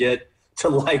enough to get to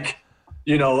like,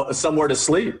 you know, somewhere to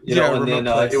sleep, you know, and then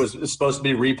it was supposed to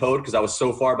be repoed because I was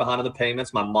so far behind on the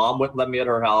payments. My mom wouldn't let me at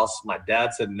her house. My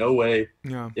dad said, no way.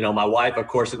 Yeah. You know, my wife, of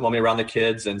course, didn't want me around the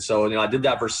kids. And so, you know, I did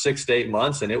that for 6 to 8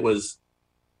 months and it was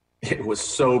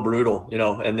so brutal, you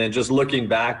know, and then just looking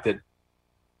back that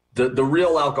the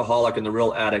real alcoholic and the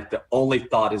real addict, the only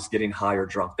thought is getting high or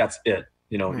drunk. That's it.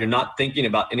 You know, you're not thinking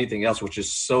about anything else, which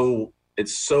is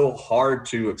it's so hard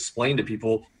to explain to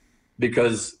people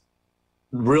because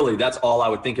really that's all I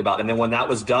would think about. And then when that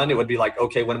was done, it would be like,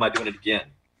 okay, when am I doing it again?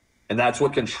 And that's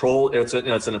what it's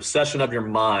an obsession of your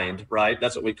mind, right?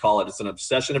 That's what we call it. It's an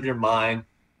obsession of your mind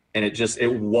and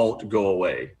it won't go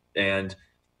away. And,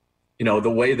 the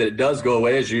way that it does go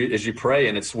away is you pray,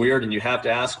 and it's weird, and you have to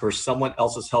ask for someone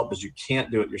else's help because you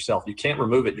can't do it yourself. You can't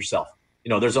remove it yourself.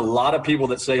 There's a lot of people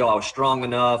that say, oh, I was strong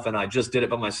enough and I just did it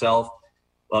by myself.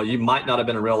 Well, you might not have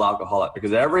been a real alcoholic,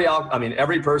 because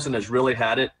every person that's really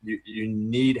had it, you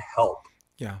need help.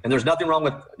 Yeah. And there's nothing wrong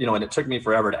with, and it took me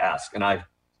forever to ask. And I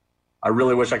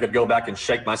really wish I could go back and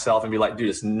shake myself and be like,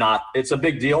 dude, it's a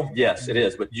big deal. Yes, it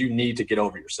is. But you need to get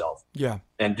over yourself. Yeah.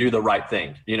 And do the right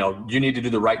thing. You need to do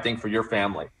the right thing for your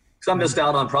family. Because I missed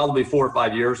out on probably 4 or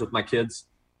 5 years with my kids.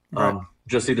 Right.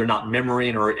 Just either not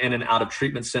remembering or in and out of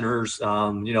treatment centers,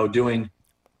 doing.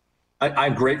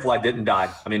 I'm grateful I didn't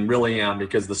die. I mean, really am,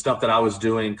 because the stuff that I was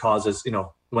doing causes,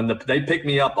 when they picked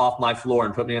me up off my floor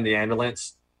and put me in the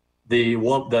ambulance, the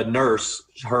nurse,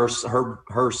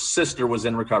 her sister was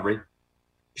in recovery.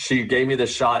 She gave me the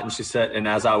shot, and she said, and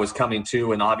as I was coming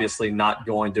to and obviously not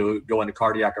going to go into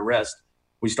cardiac arrest,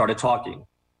 we started talking.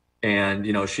 And,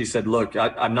 she said, look,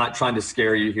 I'm not trying to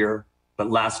scare you here, but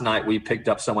last night we picked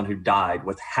up someone who died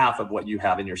with half of what you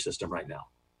have in your system right now.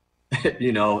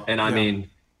 And I mean,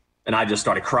 and I just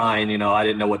started crying, I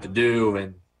didn't know what to do.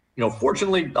 And,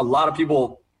 fortunately, a lot of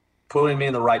people putting me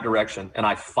in the right direction, and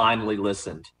I finally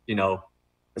listened.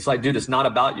 It's like, dude, it's not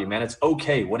about you, man. It's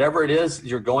okay. Whatever it is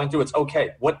you're going through, it's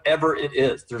okay. Whatever it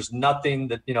is, there's nothing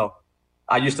that,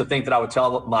 I used to think that I would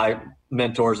tell my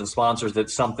mentors and sponsors that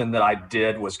something that I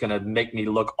did was going to make me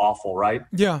look awful, right?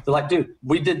 Yeah. They're like, dude,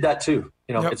 we did that too.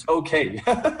 It's okay.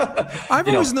 I've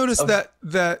always noticed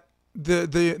that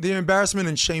the embarrassment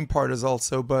and shame part is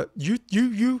also, but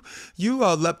you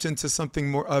leapt into something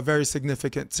more very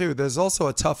significant too. There's also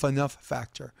a tough enough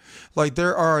factor. Like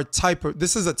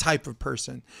this is a type of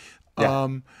person.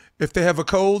 Yeah. If they have a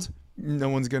cold, no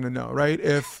one's gonna know, right?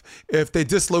 If they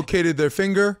dislocated their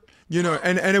finger,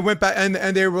 and it went back and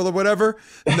they were whatever,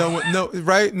 no,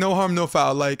 right? No harm, no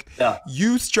foul. Like,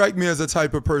 you strike me as a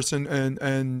type of person,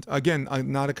 and again,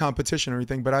 I'm not a competition or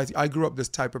anything, but I grew up this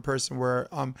type of person where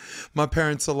my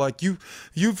parents are like,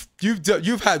 you've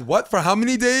had what for how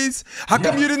many days? How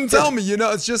come you didn't tell me?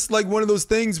 It's just like one of those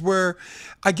things where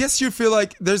I guess you feel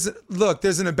like there's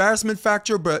an embarrassment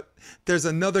factor, but there's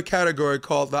another category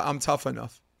called the I'm tough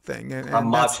enough thing, and I'm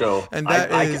macho, and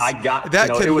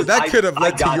that could have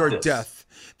led to your death.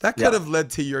 That could have led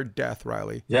to your death,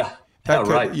 Riley. Yeah.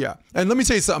 Right. Yeah. And let me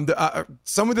tell you something.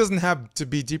 Someone doesn't have to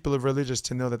be deeply religious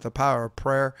to know that the power of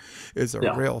prayer is a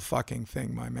real fucking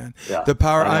thing, my man. Yeah. The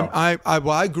power.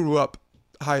 I grew up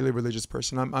highly religious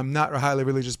person. I'm not a highly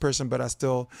religious person, but I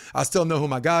still know who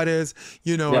my God is,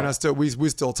 and we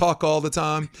still talk all the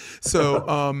time.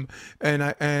 So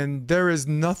and there is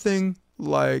nothing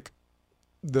like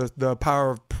the power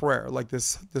of prayer, like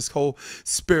this whole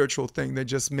spiritual thing that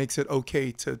just makes it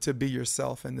okay to be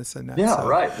yourself and this and that. Yeah, so,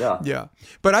 right. Yeah. Yeah.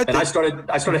 But I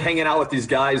started hanging out with these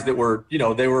guys that were,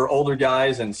 they were older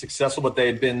guys and successful, but they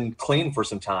had been clean for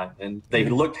some time and they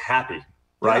looked happy.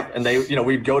 Right. Yeah. And they,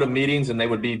 we'd go to meetings and they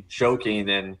would be joking,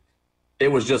 and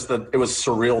it was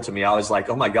surreal to me. I was like,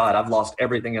 oh my God, I've lost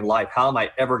everything in life. How am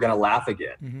I ever going to laugh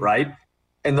again? Mm-hmm. Right.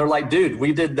 And they're like, dude,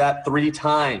 we did that 3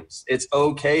 times. It's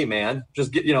okay, man.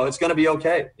 Just get, it's going to be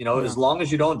okay. As long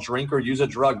as you don't drink or use a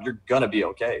drug, you're going to be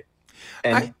okay.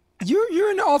 And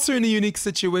you're also in a unique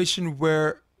situation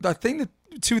where I think that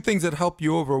 2 things that help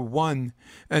you over, one,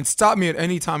 and stop me at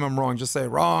any time I'm wrong, just say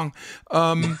wrong.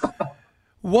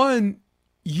 One,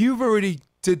 you've already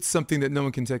did something that no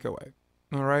one can take away.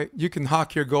 All right. You can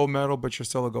hawk your gold medal, but you're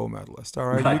still a gold medalist. All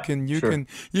right.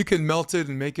 You can melt it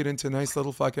and make it into nice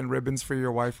little fucking ribbons for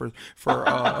your wife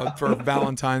for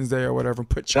Valentine's Day or whatever.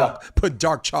 Put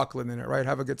dark chocolate in it. Right.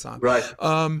 Have a good time. Right.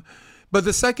 But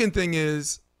the second thing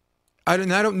is, I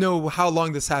don't know how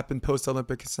long this happened post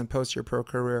Olympics and post your pro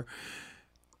career.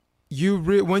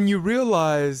 When you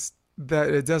realize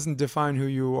that it doesn't define who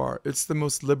you are, it's the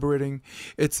most liberating.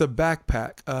 It's a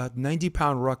backpack, a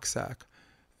 90-pound rucksack.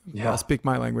 Yeah. I'll speak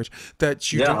my language.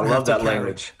 That you don't I have love to that carry.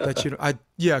 language. That you don't.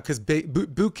 Because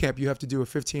boot camp, you have to do a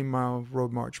 15-mile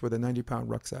road march with a 90-pound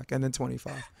rucksack and then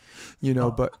 25.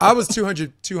 But I was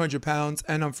 200 pounds,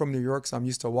 and I'm from New York, so I'm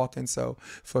used to walking. So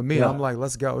for me, I'm like,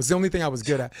 let's go. It's the only thing I was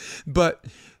good at. But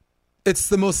it's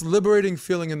the most liberating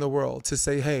feeling in the world to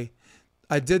say, hey,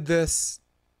 I did this,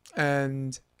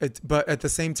 but at the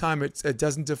same time, it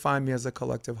doesn't define me as a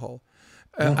collective whole.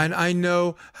 And I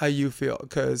know how you feel,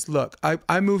 because look,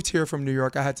 I moved here from New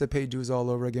York. I had to pay dues all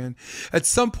over again. At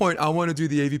some point, I want to do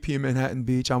the AVP in Manhattan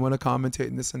Beach. I want to commentate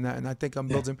and this and that. And I think I'm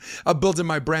building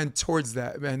my brand towards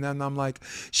that. And then I'm like,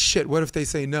 shit, what if they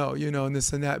say no, and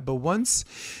this and that. But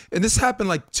and this happened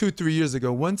like 2 years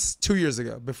ago,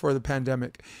 before the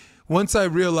pandemic, once I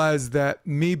realized that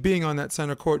me being on that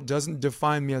center court doesn't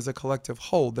define me as a collective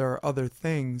whole, there are other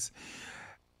things.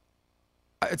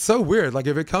 It's so weird. Like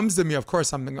if it comes to me, of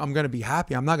course I'm going to be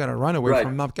happy. I'm not going to run away Right.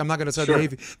 from. I'm not going to tell Sure.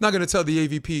 not going to tell the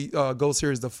AVP Gold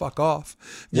Series to fuck off.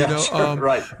 You Yeah, know, sure.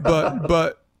 Right.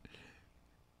 but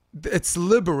it's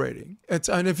liberating.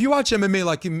 And if you watch MMA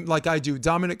like I do,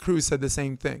 Dominic Cruz said the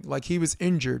same thing. Like he was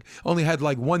injured, only had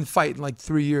like one fight in like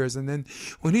 3 years, and then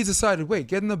when he decided, wait,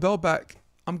 getting the belt back,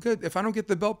 I'm good. If I don't get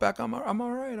the belt back, I'm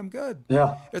all right. I'm good.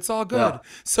 Yeah. It's all good. Yeah.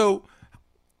 So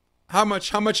how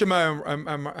much am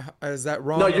I is that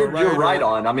wrong? No, or you're right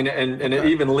or- on. I mean, and it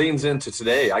even leans into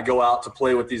today. I go out to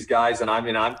play with these guys, and I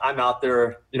mean, I'm out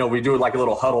there. You know, we do like a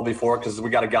little huddle before because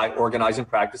we got a guy organizing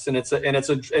practice, and it's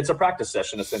a practice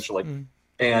session essentially.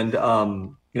 And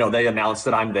you know, they announced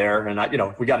that I'm there, and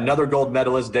we got another gold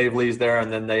medalist, Dave Lee's there,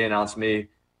 and then they announced me.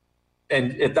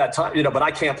 And at that time, but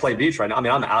I can't play beach right now. I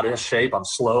mean, I'm out of shape. I'm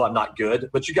slow. I'm not good.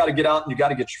 But you got to get out and you got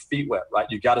to get your feet wet, right?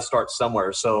 You got to start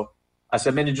somewhere. So I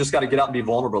said, man, you just got to get out and be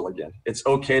vulnerable again. It's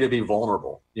okay to be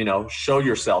vulnerable. Show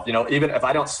yourself. Even if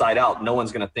I don't side out, no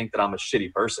one's going to think that I'm a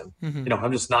shitty person.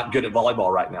 I'm just not good at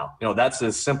volleyball right now. That's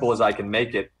as simple as I can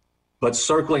make it. But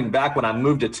circling back, when I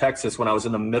moved to Texas, when I was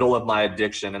in the middle of my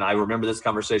addiction, and I remember this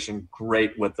conversation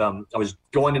great with I was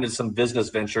going into some business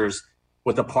ventures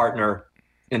with a partner,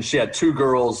 and she had two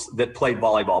girls that played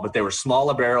volleyball, but they were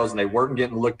small liberos and they weren't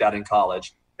getting looked at in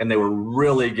college, and they were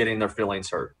really getting their feelings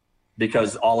hurt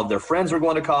because all of their friends were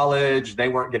going to college. They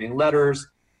weren't getting letters.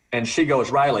 And she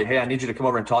goes, Riley, hey, I need you to come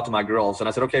over and talk to my girls. And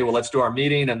I said, okay, well, let's do our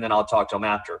meeting and then I'll talk to them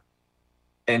after.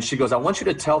 And she goes, I want you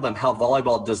to tell them how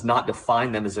volleyball does not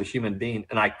define them as a human being.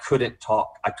 And I couldn't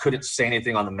talk. I couldn't say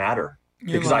anything on the matter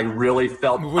because I really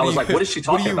felt, I was like, what is she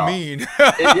talking about? What do you mean?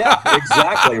 Yeah,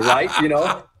 exactly. Right.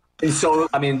 And so,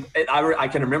 I mean, I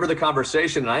can remember the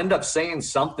conversation, and I ended up saying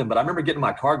something, but I remember getting in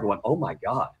my car going, oh my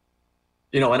God.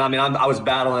 And I mean, I was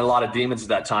battling a lot of demons at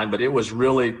that time, but it was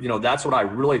really, that's what I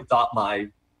really thought my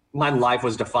life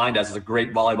was defined as a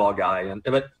great volleyball guy.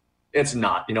 But it's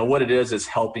not. What it is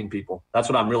helping people. That's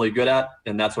what I'm really good at,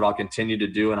 and that's what I'll continue to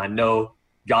do. And I know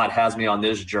God has me on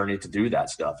this journey to do that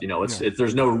stuff.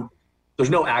 There's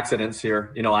no accidents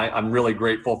here. I'm really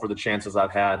grateful for the chances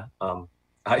I've had.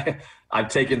 I've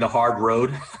taken the hard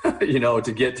road,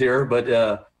 to get here.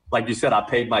 But like you said, I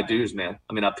paid my dues, man.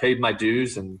 I mean, I paid my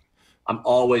dues, and I'm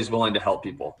always willing to help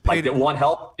people. Like that want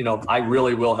help, I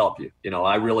really will help you.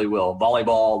 I really will.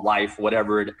 Volleyball, life,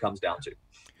 whatever it comes down to.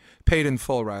 Paid in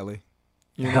full, Riley.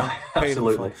 Paid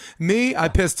Absolutely. in full. Me, I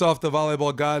pissed off the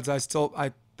volleyball gods. I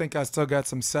think I still got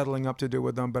some settling up to do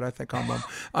with them, but I think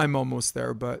I'm almost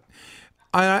there. But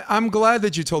I'm glad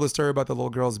that you told the story about the little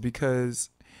girls, because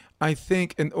I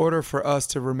think in order for us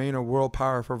to remain a world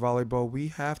power for volleyball, we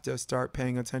have to start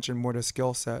paying attention more to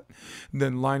skill set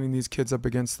than lining these kids up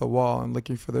against the wall and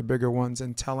looking for the bigger ones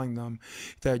and telling them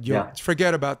that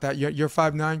forget about that. You're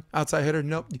 5'9", outside hitter.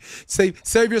 Nope.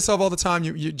 Save yourself all the time.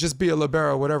 You just be a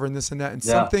libero, whatever, and this and that. And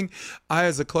something I,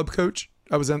 as a club coach,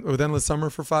 I was with Endless Summer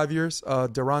for 5 years.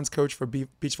 Duran's coach for beach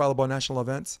volleyball national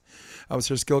events. I was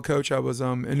her skill coach. I was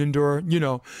an indoor,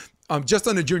 just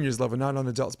on the juniors level, not on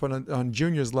adults, but on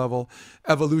juniors level.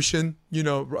 Evolution,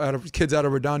 kids out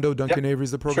of Redondo. Duncan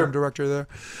Avery's the program director there.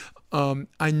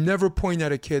 I never point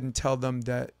at a kid and tell them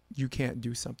that you can't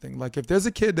do something. Like if there's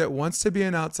a kid that wants to be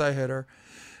an outside hitter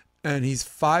and he's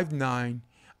 5'9",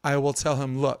 I will tell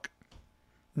him, look,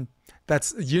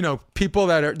 that's, people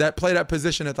that play that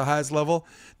position at the highest level,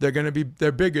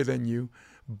 they're bigger than you.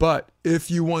 But if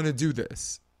you want to do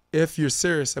this, if you're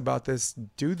serious about this,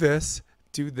 do this,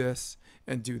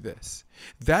 and do this.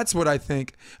 That's what I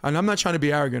think, and I'm not trying to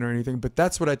be arrogant or anything, but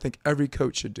that's what I think every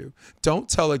coach should do. Don't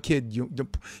tell a kid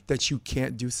that you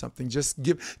can't do something. Just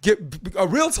get a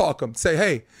real talk 'em. Say,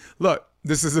 hey, look,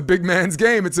 this is a big man's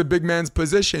game. It's a big man's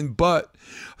position. But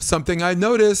something I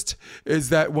noticed is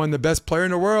that when the best player in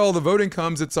the world, the voting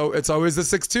comes, it's always the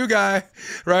 6'2" guy,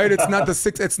 right? It's not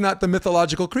it's not the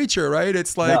mythological creature, right?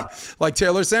 It's like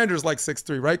Taylor Sanders, like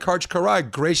 6'3", right? Karch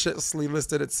Karai, graciously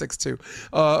listed at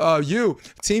 6'2". You,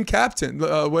 team captain,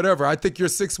 whatever. I think you're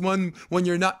 6'1" when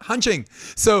you're not hunching.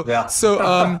 Because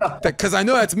I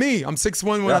know that's me. I'm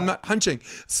 6'1" when I'm not hunching.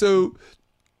 So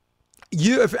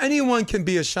if anyone can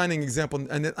be a shining example,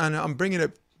 and I'm bringing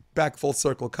it back full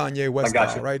circle, Kanye West,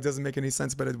 right? It doesn't make any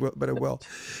sense, but it will.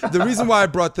 The reason why I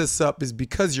brought this up is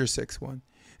because you're 6'1",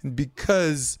 and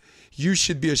because you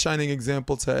should be a shining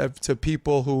example to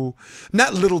people who,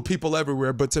 not little people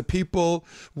everywhere, but to people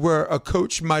where a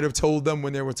coach might have told them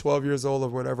when they were 12 years old or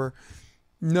whatever,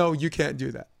 no, you can't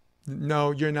do that.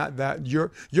 No, you're not that.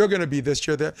 You're gonna be this.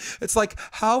 You're that. It's like,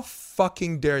 how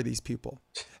fucking dare these people?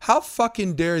 How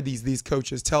fucking dare these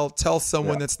coaches tell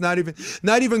someone that's not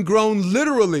even grown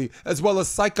literally as well as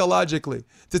psychologically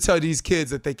to tell these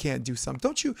kids that they can't do something?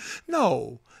 Don't you?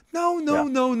 No.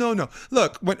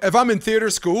 Look, if I'm in theater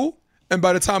school, and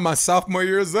by the time my sophomore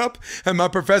year is up and my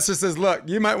professor says, look,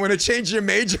 you might want to change your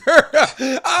major.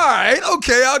 All right,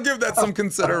 okay, I'll give that some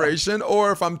consideration.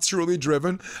 Or if I'm truly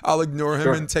driven, I'll ignore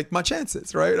him and take my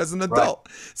chances, right, as an adult.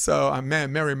 Right. So,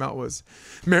 man,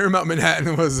 Marymount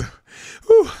Manhattan was,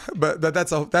 whew, but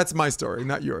that's my story,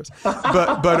 not yours.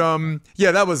 But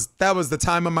yeah, that was the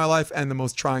time of my life and the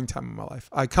most trying time of my life.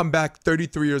 I come back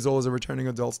 33 years old as a returning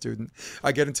adult student.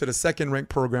 I get into the second ranked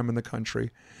program in the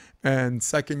country. And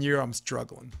second year, I'm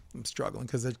struggling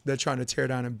because they're trying to tear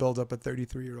down and build up a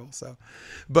 33-year-old. So,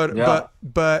 but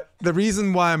the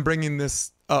reason why I'm bringing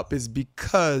this up is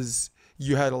because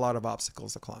you had a lot of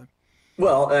obstacles to climb.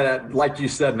 Well, and like you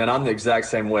said, man, I'm the exact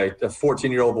same way. A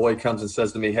 14-year-old boy comes and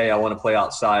says to me, hey, I want to play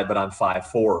outside, but I'm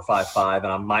 5'4" or 5'5",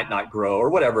 and I might not grow or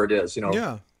whatever it is,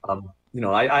 Yeah.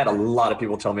 I had a lot of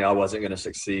people tell me I wasn't going to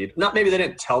succeed. Not maybe they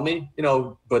didn't tell me,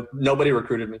 but nobody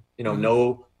recruited me.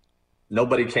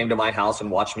 Nobody came to my house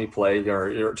and watched me play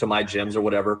or to my gyms or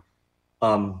whatever.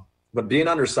 But being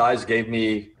undersized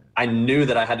I knew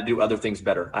that I had to do other things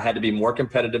better. I had to be more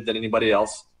competitive than anybody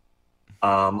else.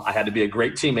 I had to be a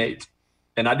great teammate.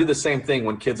 And I do the same thing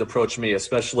when kids approach me,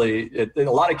 especially a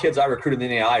lot of kids I recruited in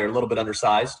the NAI are a little bit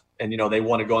undersized and, they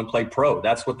want to go and play pro.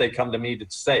 That's what they come to me to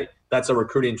say. That's a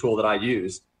recruiting tool that I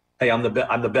use. Hey, I'm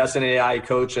the best NAI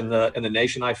coach in the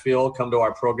nation, I feel. Come to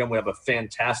our program. We have a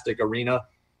fantastic arena.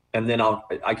 And then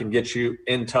I can get you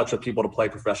in touch with people to play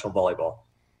professional volleyball.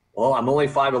 Well, I'm only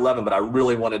 5'11", but I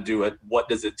really want to do it. What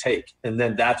does it take? And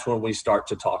then that's when we start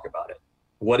to talk about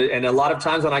it. And a lot of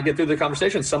times when I get through the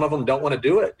conversation, some of them don't want to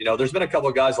do it. There's been a couple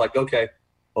of guys like, okay,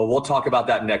 well, we'll talk about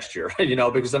that next year.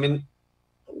 Because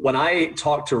when I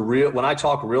talk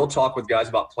real talk with guys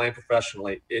about playing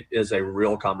professionally, it is a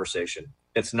real conversation.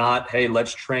 It's not, hey,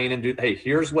 let's train and do. Hey,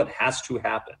 here's what has to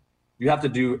happen. You have to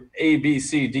do A, B,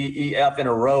 C, D, E, F in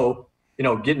a row,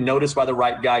 get noticed by the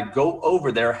right guy, go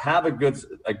over there, have a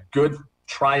good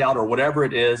tryout or whatever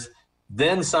it is,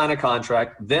 then sign a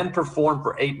contract, then perform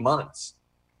for 8 months,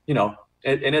 and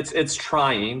it's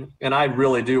trying. And I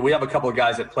really do. We have a couple of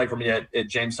guys that play for me at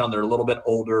Jamestown. They're a little bit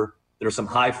older. There's some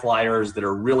high flyers that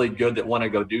are really good that want to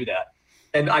go do that.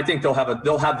 And I think they'll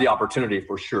have the opportunity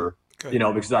for sure,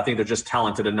 because I think they're just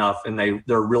talented enough and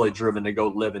they're really driven to go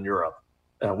live in Europe.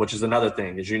 Which is another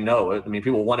thing, as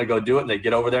people want to go do it and they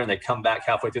get over there and they come back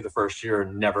halfway through the first year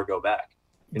and never go back.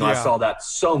 I saw that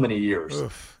so many years.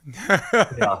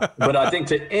 Yeah. But I think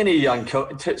to any young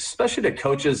coach, especially to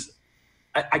coaches,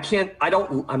 I'm not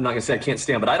going to say I can't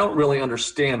stand, but I don't really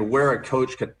understand where a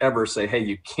coach could ever say, hey,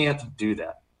 you can't do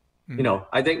that.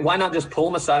 I think why not just pull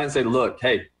them aside and say, look,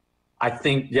 hey, I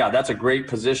think, that's a great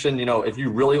position. If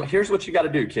you really, here's what you got to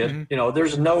do, kid.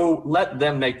 There's let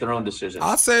them make their own decisions.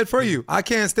 I'll say it for you. I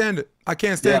can't stand it. I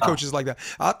can't stand coaches like that.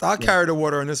 I'll carry the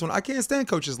water on this one. I can't stand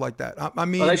coaches like that. Well,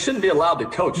 they shouldn't be allowed to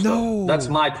coach, though. That's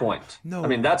my point. No.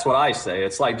 That's what I say.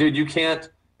 It's like, dude, you can't,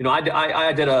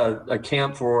 I did a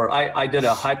camp I did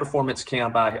a high performance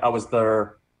camp. I was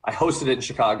there. I hosted it in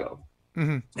Chicago.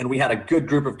 And we had a good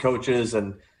group of coaches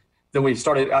and then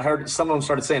I heard some of them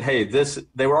started saying, hey,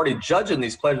 they were already judging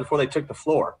these players before they took the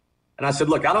floor. And I said,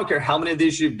 look, I don't care how many of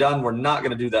these you've done. We're not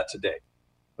going to do that today.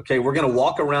 Okay, we're going to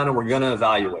walk around and we're going to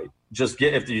evaluate.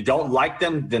 If you don't like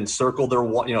them, then circle their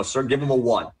one, give them a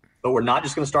 1. But we're not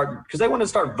just going to start, because they want to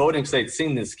start voting because they've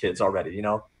seen these kids already,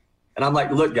 And I'm like,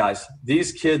 look, guys,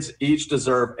 these kids each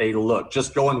deserve a look.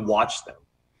 Just go and watch them.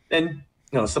 And,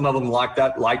 some of them like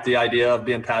the idea of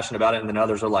being passionate about it. And then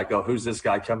others are like, oh, who's this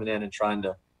guy coming in and trying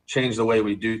to change the way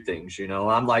we do things,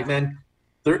 I'm like, man,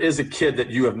 there is a kid that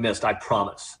you have missed, I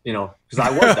promise, because I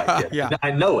was that kid. Yeah.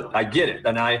 I know it, I get it.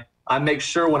 And I make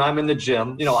sure when I'm in the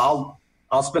gym,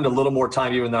 I'll spend a little more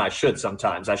time even than I should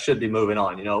sometimes. I should be moving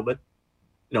on, but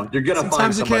you're going to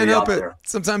find somebody out there.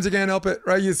 Sometimes you can't help it,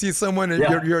 right? You see someone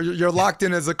and you're locked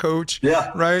in as a coach,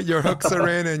 right? Your hooks are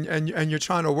in and you're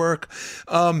trying to work.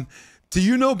 Do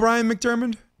you know Brian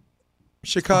McDermott?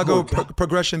 Chicago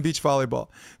Progression Beach Volleyball,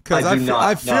 because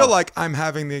I feel like I'm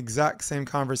having the exact same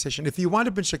conversation. If you wind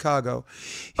up in Chicago,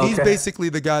 he's basically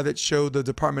the guy that showed the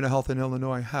Department of Health in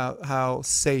Illinois how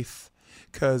safe,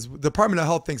 because the Department of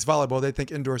Health thinks volleyball, they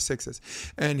think indoor sixes,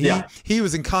 and he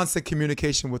was in constant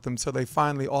communication with them, so they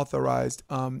finally authorized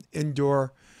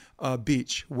indoor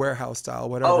beach, warehouse style,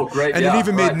 whatever. Oh, great! And yeah, it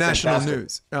even made right, national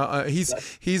fantastic.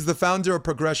 news. He's the founder of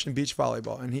Progression Beach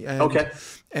Volleyball, and Okay.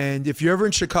 And if you're ever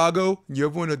in Chicago, you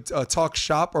ever want to talk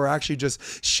shop or actually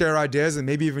just share ideas and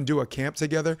maybe even do a camp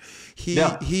together,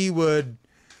 he would.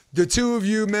 The two of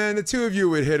you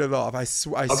would hit it off. I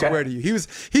swear to you.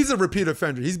 He's a repeat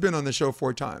offender. He's been on the show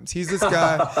 4 times. He's this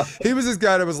guy. He was this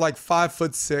guy that was like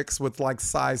 5'6" with like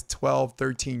size 12,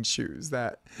 13 shoes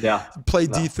that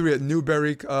played D3 at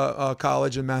Newbury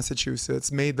College in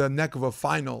Massachusetts, made the neck of a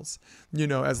finals,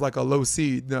 as like a low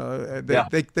seed.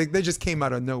 They just came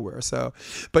out of nowhere. So,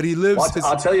 but he lives.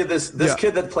 I'll tell you this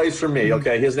kid that plays for me.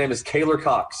 Okay, his name is Kaylor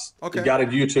Cox. Okay, you got to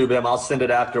YouTube him. I'll send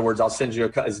it afterwards. I'll send you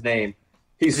his name.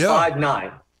 He's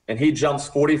 5'9", and he jumps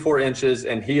 44 inches,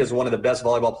 and he is one of the best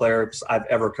volleyball players I've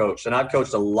ever coached. And I've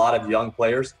coached a lot of young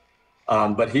players,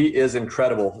 but he is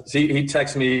incredible. He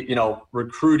texts me,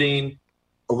 recruiting.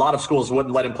 A lot of schools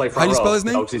wouldn't let him play front row. How do you spell his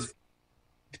name? He's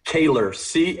Kaylor,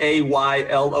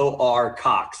 Caylor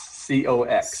Cox,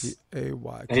 Cox.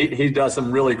 Cay. He does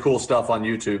some really cool stuff on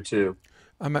YouTube too.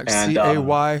 I'm at Cay.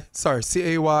 Sorry,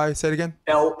 Cay. Say it again.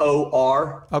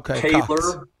 Lor. Okay.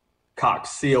 Kaylor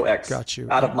Cox, Cox. Got you.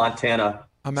 Out of Montana.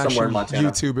 I'm somewhere in actually Montana.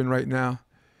 YouTubing right now.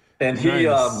 And he,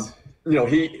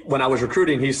 when I was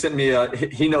recruiting, he sent me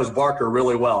he knows Barker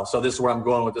really well. So this is where I'm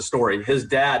going with the story. His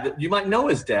dad, you might know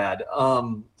his dad.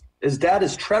 His dad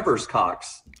is Trevor's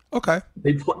Cox. Okay.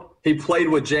 He played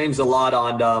with James a lot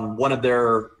on one of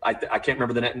their, I can't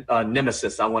remember the name,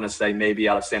 Nemesis, I want to say, maybe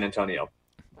out of San Antonio.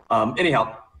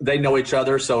 Anyhow, they know each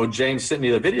other. So James sent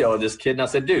me the video of this kid, and I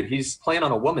said, dude, he's playing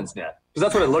on a woman's net. Because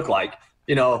that's what it looked like,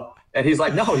 And he's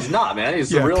like, no, he's not, man. He's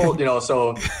the real,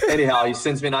 So anyhow, he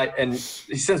sends me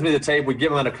the tape. We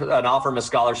give him an offer him a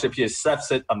scholarship. He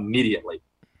accepts it immediately.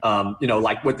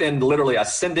 Like within literally, I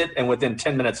send it, and within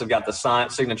 10 minutes, I've got the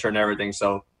signature and everything.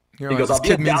 So he goes, I'll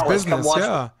be in Dallas. Come watch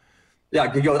me.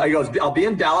 Yeah, he goes, I'll be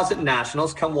in Dallas at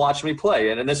Nationals. Come watch me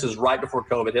play. And this is right before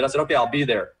COVID hit. I said, okay, I'll be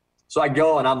there. So I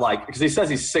go, and I'm like, because he says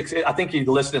he's 6. I think he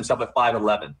listed himself at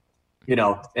 5'11".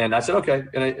 And I said, okay.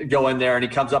 And I go in there, and he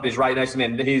comes up, he's right next to me,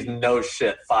 and he's no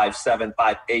shit, 5'7",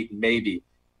 5'8", maybe,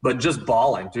 but just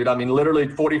balling, dude. I mean, literally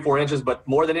 44 inches, but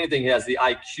more than anything, he has the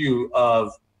IQ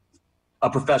of a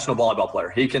professional volleyball player.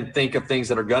 He can think of things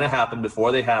that are going to happen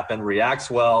before they happen,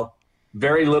 reacts well,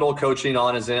 very little coaching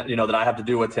on his, that I have to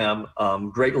do with him.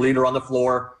 Great leader on the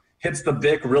floor, hits the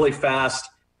bic really fast.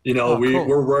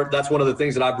 Cool. That's one of the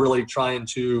things that I'm really trying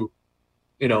to,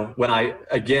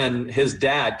 when his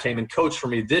dad came and coached for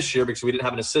me this year because we didn't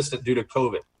have an assistant due to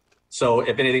COVID. So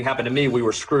if anything happened to me, we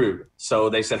were screwed. So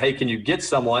they said, hey, can you get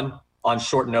someone on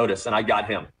short notice? And I got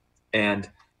him. And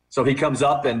so he comes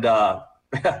up, and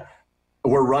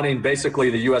we're running basically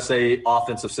the USA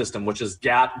offensive system, which is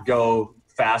gap, go,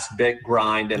 fast, big,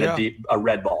 grind, and a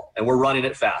red ball. And we're running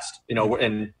it fast,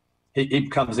 and he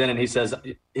comes in and he says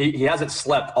he hasn't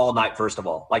slept all night, first of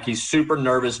all. Like, he's super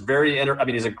nervous, he's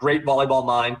a great volleyball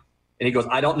mind. And he goes,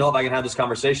 I don't know if I can have this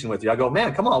conversation with you. I go,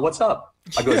 man, come on, what's up?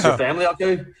 I go, is your family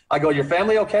okay? I go, your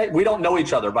family okay? We don't know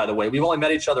each other, by the way. We've only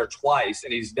met each other twice,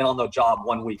 and he's been on the job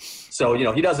 1 week. So,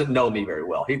 he doesn't know me very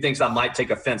well. He thinks I might take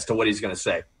offense to what he's going to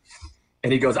say.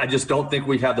 And he goes, I just don't think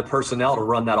we have the personnel to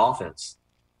run that offense.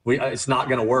 It's not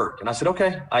going to work. And I said,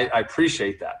 okay, I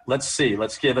appreciate that. Let's see.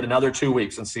 Let's give it another 2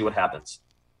 weeks and see what happens.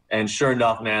 And sure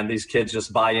enough, man, these kids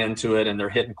just buy into it, and they're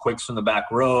hitting quicks from the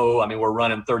back row. I mean, we're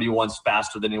running 31s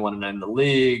faster than anyone in the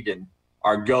league, and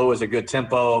our go is a good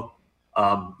tempo.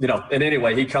 And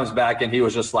anyway, he comes back, and he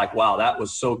was just like, wow, that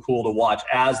was so cool to watch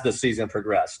as the season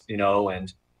progressed,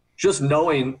 and just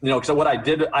knowing, because what I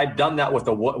did, I've done that with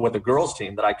the girls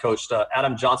team that I coached,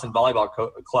 Adam Johnson Volleyball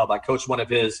Club. I coached one of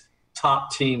his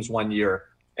top teams 1 year,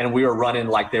 and we were running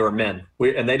like they were men.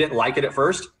 And they didn't like it at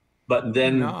first, but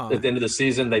then at the end of the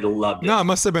season, they loved it. No, it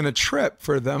must have been a trip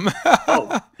for them.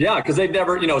 Oh, yeah, because they'd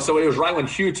never, so it was right when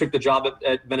Hugh took the job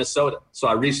at Minnesota. So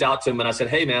I reached out to him, and I said,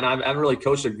 hey, man, I haven't really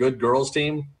coached a good girls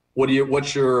team.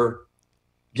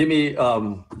 Give me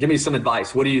some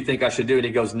advice. What do you think I should do? And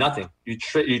he goes, nothing.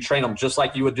 You train them just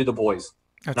like you would do the boys.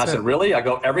 And I said, really? I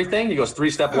go, everything? He goes,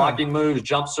 3-step blocking moves,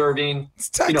 jump serving. It's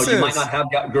Texas. You might not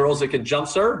have girls that can jump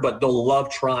serve, but they'll love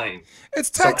trying.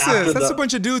 It's Texas. That's a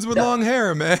bunch of dudes with long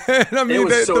hair, man. I mean,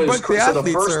 so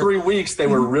the first 3 weeks, they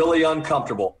were really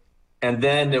uncomfortable. And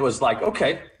then it was like,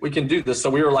 okay, we can do this. So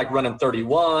we were like running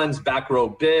 31s, back row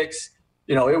bigs.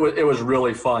 It was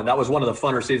really fun. That was one of the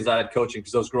funner seasons I had coaching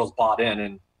because those girls bought in,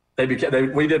 and we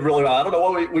did really well. I don't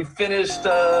know what we finished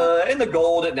in the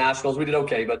gold at Nationals. We did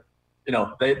okay, but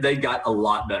they got a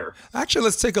lot better. Actually,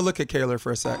 let's take a look at Kaylor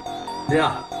for a sec.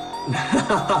 Yeah.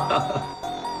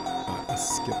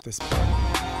 Let's skip this part.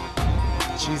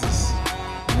 Jesus.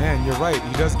 Man, you're right.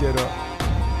 He does get up.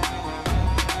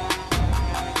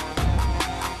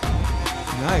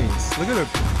 Nice.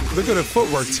 Look at the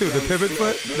footwork too. The pivot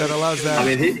foot that allows that. I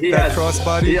mean, he that has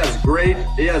crossbody. He has great.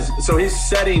 So he's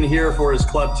setting here for his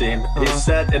club team. He's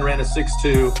set and ran a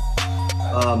 6.2.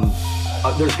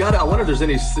 I wonder if there's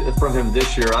any from him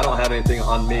this year. I don't have anything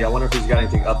on me. I wonder if he's got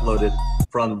anything uploaded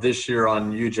from this year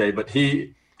on UJ. But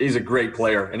he's a great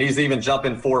player, and he's even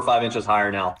jumping 4 or 5 inches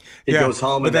higher now. He goes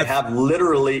home, and they have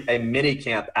literally a mini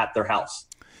camp at their house.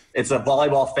 It's a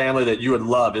volleyball family that you would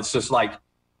love. It's just like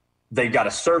they got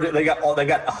a serve. They got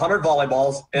 100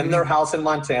 volleyballs in their house in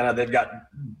Montana. They've got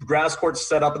grass courts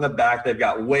set up in the back. They've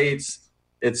got weights.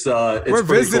 We're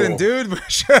visiting, cool. Dude.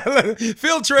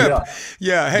 Field trip.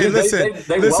 Yeah. Hey, dude, listen.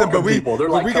 They welcome people. They're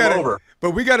like, come over.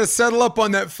 But we got to settle up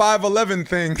on that 5'11"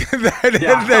 thing that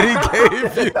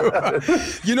he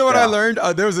gave you. You know what I learned?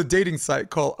 There was a dating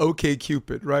site called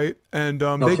OkCupid, right? And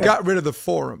they got rid of the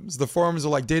forums. The forums are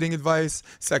like dating advice,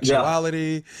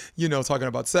 sexuality, talking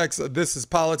about sex. This is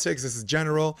politics. This is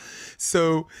general.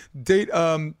 So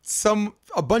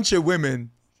a bunch of women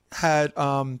had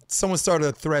someone started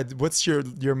a thread. What's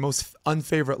your most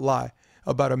unfavorite lie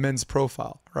about a men's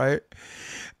profile, right?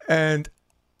 And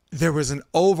there was an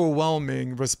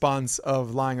overwhelming response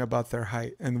of lying about their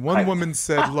height. And one woman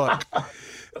said, look,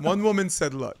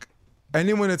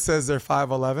 anyone that says they're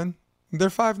 5'11", they're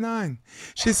 5'9".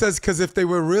 She says, because if they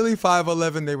were really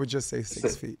 5'11", they would just say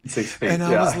 6 feet. 6 feet. And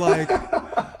I was like,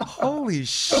 holy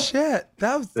shit,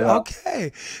 that was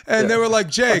okay. And they were like,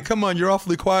 Jay, come on, you're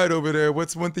awfully quiet over there.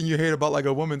 What's one thing you hate about like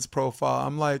a woman's profile?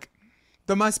 I'm like,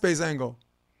 the MySpace angle.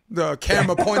 The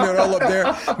camera pointed all up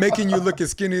there, making you look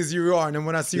as skinny as you are. And then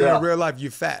when I see you in real life, you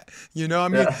fat. You know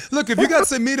what I mean? Look, if you got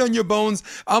some meat on your bones,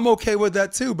 I'm okay with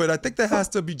that too. But I think there has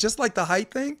to be, just like the height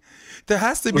thing, there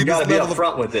has to be this level. You got to be up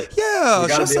front with it. Yeah. You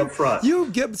got to be up front. You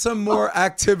get some more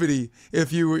activity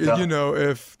if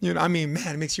I mean,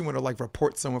 man, it makes you want to like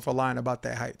report someone for lying about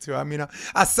their height too. I mean,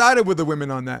 I sided with the women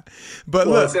on that. But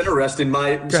look, it's interesting.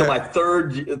 My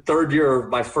third year of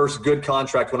my first good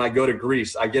contract, when I go to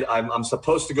Greece, I'm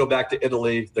supposed to go back to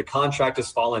Italy. The contract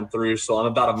has fallen through, so I'm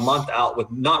about a month out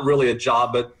with not really a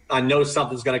job, but I know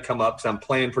something's going to come up because I'm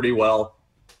playing pretty well.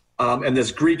 And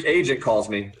this Greek agent calls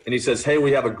me and he says, hey,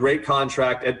 we have a great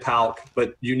contract at PAOK,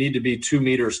 but you need to be 2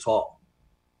 meters tall.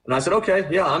 And I said, okay,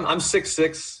 yeah, I'm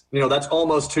 6'6". That's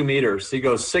almost 2 meters. He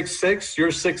goes, 6'6", you're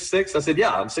 6'6"? I said,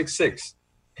 yeah, I'm 6'6".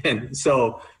 And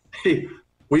so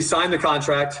we signed the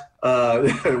contract. I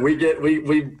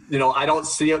don't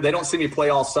see they don't see me play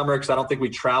all summer because I don't think we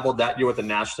traveled that year with the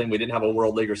national team. We didn't have a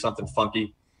World League or something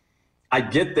funky. I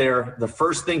get there. The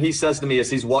first thing he says to me is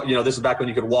this is back when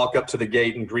you could walk up to the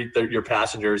gate and greet your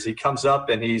passengers. He comes up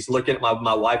and he's looking at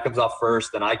my wife comes off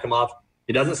first, then I come off.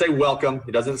 He doesn't say welcome.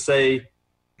 He doesn't say,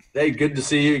 hey, good to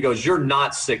see you. He goes, you're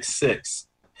not 6'6".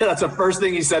 That's the first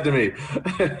thing he said to me.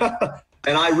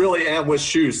 And I really am with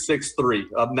shoes 6'3",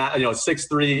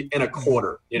 6'3" and a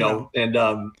quarter, and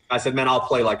I said, man, I'll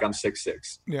play like I'm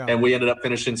 6'6". Yeah. And we ended up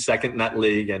finishing second in that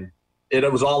league, and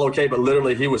it was all okay. But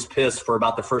literally he was pissed for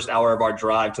about the first hour of our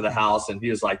drive to the house. And he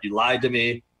was like, you lied to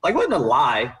me. Like, it wasn't a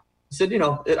lie. I said,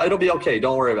 it'll be okay.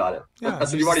 Don't worry about it. Yeah, I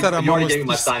said, you already gave me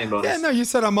my signing bonus. Yeah, no, you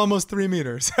said I'm almost 3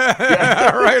 meters.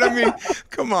 Right? I mean,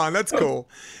 come on, that's cool.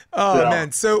 Oh,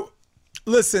 man. So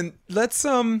listen, let's,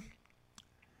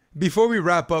 before we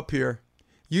wrap up here,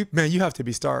 you have to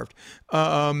be starved,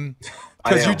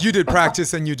 because you did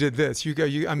practice and you did this.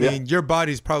 Your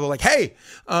body's probably like, hey,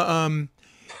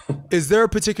 is there a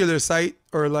particular site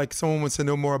or like someone wants to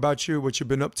know more about you, what you've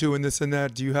been up to and this and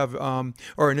that? Do you have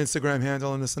or an Instagram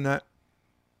handle and this and that?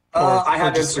 I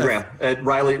have Instagram at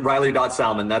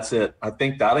Riley.Salmon. That's it. I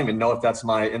think I don't even know if that's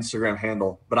my Instagram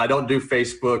handle, but I don't do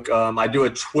Facebook. I do a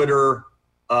Twitter.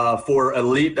 For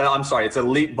Elite, it's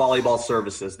Elite Volleyball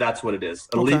Services. That's what it is.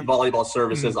 Elite Volleyball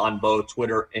Services on both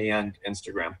Twitter and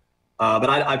Instagram. But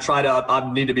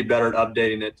I need to be better at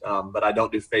updating it, but I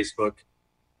don't do Facebook.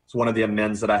 It's one of the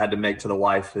amends that I had to make to the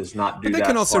wife is not do that. But they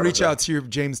can also reach out to your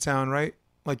Jamestown, right?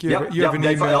 Like you have an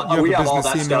email, you have a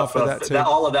business email for that too.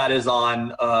 All of that is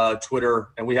on Twitter,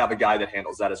 and we have a guy that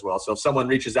handles that as well. So if someone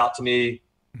reaches out to me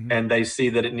and they see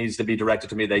that it needs to be directed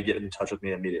to me, they get in touch with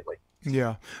me immediately.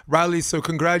 Yeah. Riley, so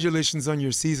congratulations on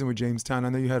your season with Jamestown. I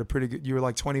know you had a pretty good, you were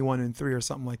like 21-3 or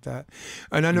something like that.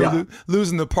 And I know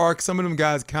losing the park, some of them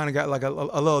guys kind of got like a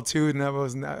little too, and that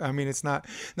wasn't, I mean, it's not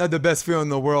the best feeling in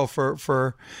the world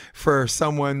for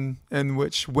someone in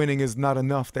which winning is not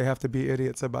enough. They have to be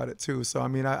idiots about it too. So, I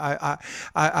mean, I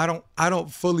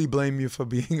don't fully blame you for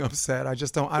being upset. I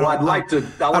just don't. I want to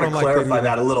clarify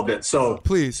that a little bit. So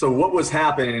please. So what was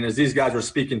happening is these guys were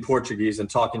speaking Portuguese and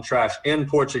talking trash in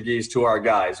Portuguese to our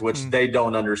guys, which they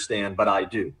don't understand, but I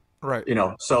do. Right.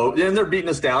 So and they're beating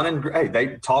us down, and hey,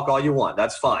 they talk all you want.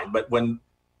 That's fine. But when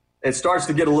it starts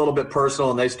to get a little bit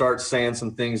personal and they start saying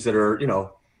some things that are,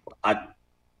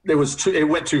 it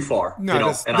went too far.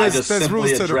 No, I just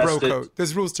simply addressed it.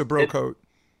 There's rules to bro code.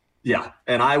 Yeah.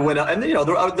 And I went up, and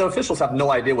the officials have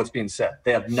no idea what's being said.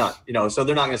 They have none, so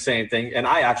they're not going to say anything. And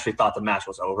I actually thought the match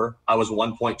was over. I was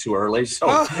 1 point too early.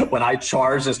 So when I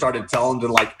charged and started telling them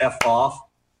to like F off,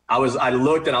 I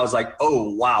looked and I was like,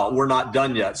 oh, wow, we're not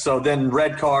done yet. So then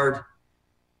red card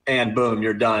and boom,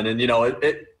 you're done. And,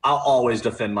 I'll always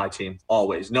defend my team,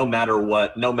 always, no matter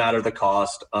what, no matter the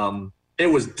cost. It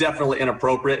was definitely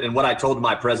inappropriate. And what I told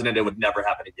my president, it would never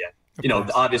happen again.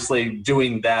 Obviously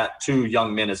doing that to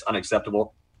young men is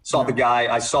unacceptable.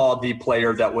 I saw the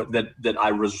player that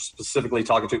I was specifically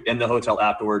talking to in the hotel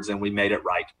afterwards, and we made it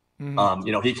right.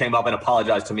 Mm-hmm. He came up and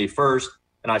apologized to me first.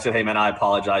 And I said, hey, man, I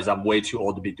apologize. I'm way too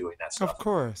old to be doing that stuff. Of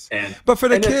course. But for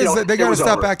the kids, they got to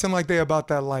stop acting like they're about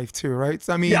that life too, right?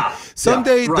 I mean,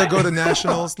 someday they'll go to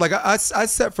nationals. Like I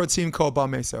set for a team called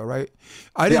Balmesa, right?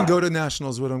 I didn't go to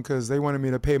nationals with them because they wanted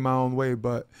me to pay my own way.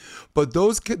 But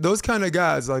those kind of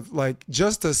guys, like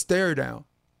just a stare down.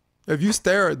 If you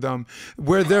stare at them,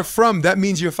 where they're from, that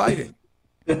means you're fighting.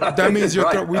 That means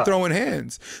we're throwing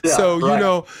hands. Yeah,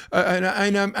 so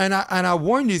and I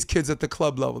warn these kids at the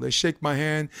club level. They shake my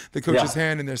hand, the coach's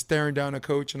hand, and they're staring down at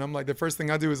coach. And I'm like, the first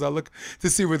thing I do is I look to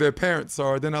see where their parents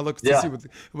are. Then I look to see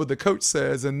what the coach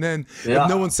says. And then if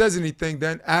no one says anything,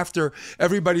 then after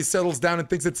everybody settles down and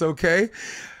thinks it's okay,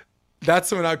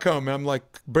 that's when I come. And I'm like,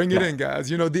 bring it in, guys.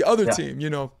 The other team.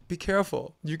 Be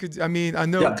careful. You could. I mean, I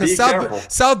know because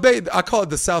South Bay. I call it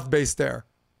the South Bay stare.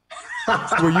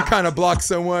 Where you kind of block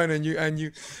someone and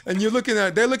they're looking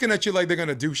at you like they're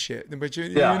gonna do shit, but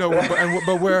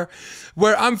but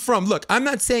where I'm from, look, I'm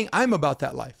not saying I'm about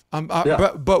that life.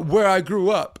 But where I grew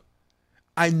up,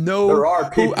 I know there are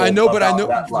people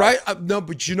right? No,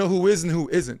 but you know who is and who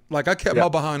isn't. Like I kept my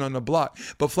behind on the block,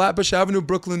 but Flatbush Avenue,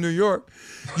 Brooklyn, New York,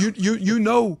 you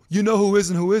know who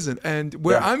is and who isn't. And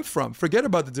where I'm from, forget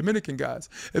about the Dominican guys.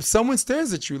 If someone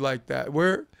stares at you like that,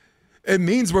 it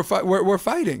means we're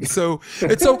fighting. So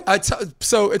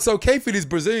it's okay for these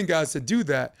Brazilian guys to do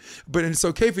that, but it's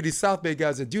okay for these South Bay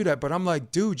guys to do that. But I'm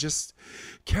like, dude, just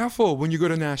careful when you go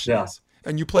to nationals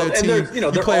and you play a team.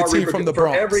 You play a team from the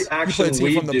Bronx. Every action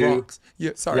we do,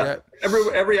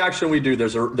 every action we do,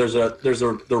 there's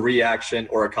the reaction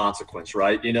or a consequence,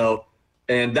 right?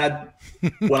 And that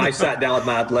when I sat down with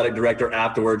my athletic director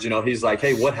afterwards, he's like,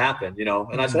 hey, what happened?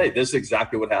 And I said, hey, this is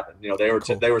exactly what happened.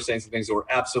 They were saying some things that were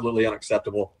absolutely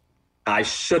unacceptable. I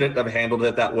shouldn't have handled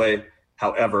it that way.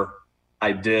 However,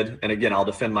 I did. And again, I'll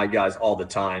defend my guys all the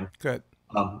time. Good.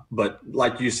 But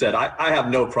like you said, I have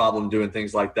no problem doing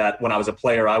things like that. When I was a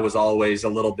player, I was always a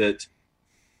little bit,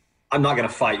 I'm not going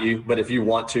to fight you, but if you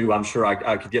want to, I'm sure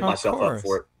I could get myself up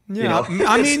for it. Yeah,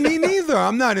 I mean, me neither.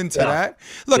 I'm not into that.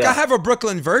 Look, I have a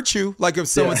Brooklyn virtue. Like if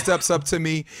someone steps up to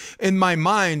me, in my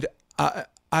mind,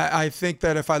 I think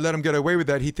that if I let him get away with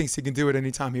that, he thinks he can do it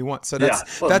anytime he wants. So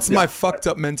that's my fucked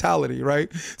up mentality,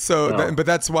 right? So, but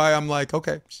that's why I'm like,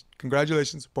 okay,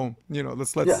 congratulations, boom.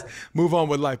 Let's move on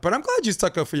with life. But I'm glad you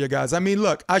stuck up for your guys. I mean,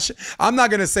 look, I'm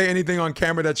not gonna say anything on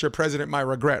camera that your president might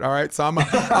regret. All right, so I'm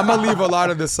gonna leave a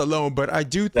lot of this alone. But I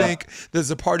do think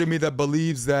there's a part of me that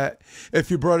believes that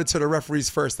if you brought it to the referees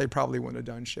first, they probably wouldn't have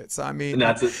done shit. So I mean,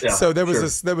 so there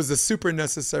was a super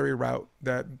necessary route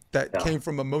that came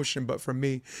from emotion, but for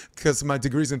me, because of my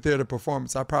degrees in theater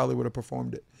performance, I probably would have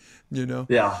performed it.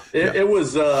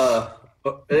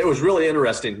 It was really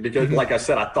interesting because, like I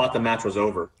said, I thought the match was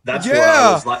over. That's where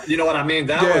I was like, you know what I mean?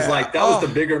 That was the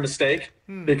bigger mistake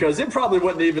because it probably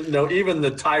wouldn't even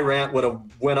the tyrant would have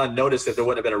went unnoticed if there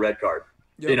wouldn't have been a red card.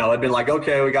 Yep. It'd been like,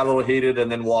 okay, we got a little heated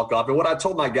and then walk off. And what I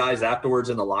told my guys afterwards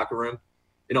in the locker room,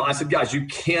 I said, guys, you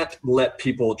can't let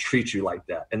people treat you like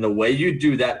that. And the way you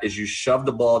do that is you shove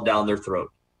the ball down their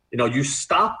throat. You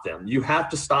stop them. You have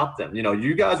to stop them.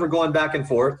 You guys were going back and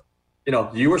forth.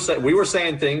 We were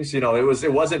saying things,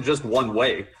 it wasn't just one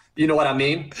way. You know what I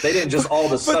mean? They didn't just all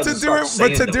of a sudden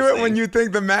But to do it when you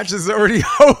think the match is already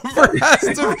over has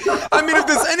to. I mean, if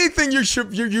there's anything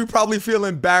you probably feel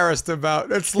embarrassed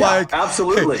about, it's like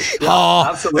absolutely,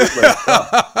 absolutely.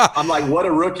 I'm like, what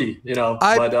a rookie, you know.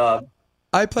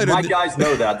 I played. My guys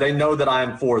know that. They know that I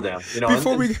am for them. You know, at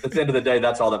the end of the day,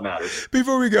 that's all that matters.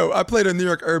 Before we go, I played a New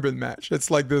York Urban match. It's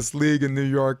like this league in New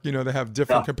York. You know, they have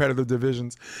different competitive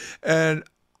divisions, and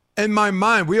in my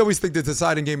mind, we always think the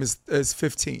deciding game is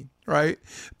 15, right?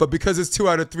 But because it's 2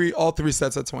 out of 3, all 3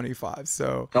 sets are 25.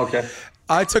 So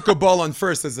I took a ball on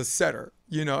first as a setter,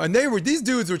 you know, and these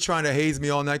dudes were trying to haze me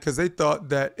all night because they thought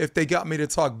that if they got me to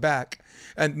talk back,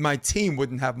 and my team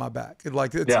wouldn't have my back.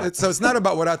 So it's not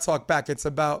about what I talk back. It's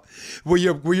about were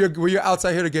you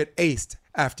outside here to get aced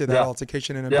after that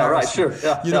altercation and embarrassment. Yeah,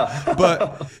 right, sure. You know,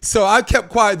 but so I kept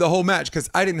quiet the whole match because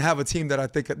I didn't have a team that I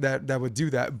think that would do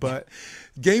that. But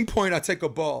game point, I take a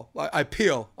ball, I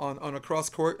peel on a cross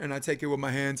court, and I take it with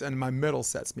my hands, and my middle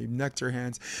sets me, nectar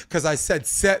hands, because I said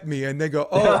set me, and they go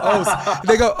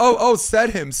set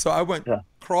him. So I went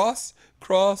cross,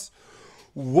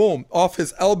 whoom, off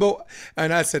his elbow,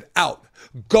 and I said out.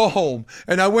 Go home.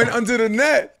 And I went under the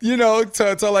net, you know,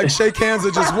 to like shake hands or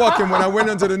just walk. And when I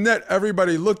went under the net,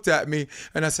 everybody looked at me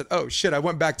and I said, oh shit, I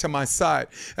went back to my side.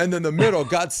 And then the middle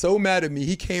got so mad at me,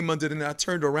 he came under the net. I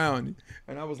turned around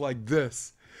and I was like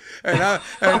this. And I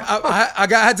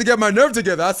had to get my nerve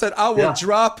together. I said, I will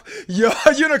drop your,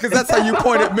 you know, because that's how you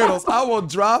point at middles. I will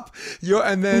drop your,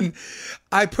 and then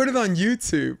I put it on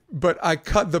YouTube, but I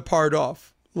cut the part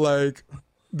off. Like,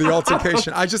 the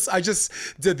altercation. I just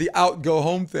did the out go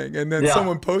home thing, and then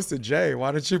someone posted, Jay,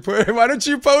 why don't you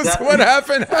post what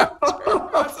happened after?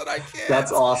 I said I can't.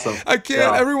 That's awesome. I can't.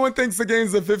 Yeah. Everyone thinks the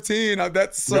game's a 15.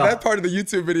 That part of the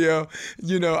YouTube video,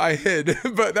 you know, I hid,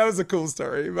 but that was a cool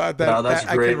story about that. No, that's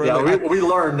great. We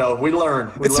learned though. We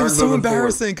learned. It was so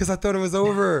embarrassing because I thought it was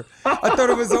over.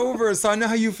 So I know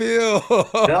how you feel.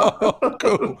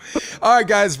 Cool. All right,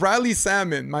 guys. Riley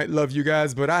Salmon might love you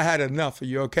guys, but I had enough. Are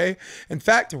you okay? In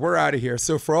fact, we're out of here.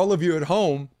 So for all of you at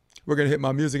home, we're going to hit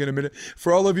my music in a minute.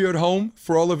 For all of you at home,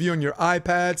 for all of you on your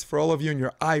iPads, for all of you on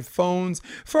your iPhones,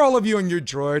 for all of you on your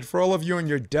Droid, for all of you on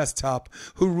your desktop,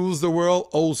 who rules the world?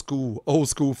 Old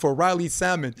school. For Riley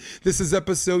Salmon, this is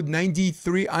episode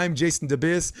 93. I'm Jason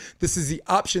DeBiss. This is the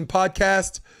Option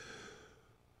Podcast.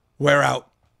 We're out.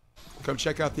 Come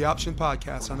check out the Option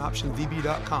Podcast on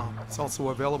optionvb.com. It's also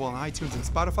available on iTunes and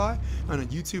Spotify and on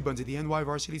YouTube under the NY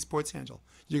Varsity Sports handle.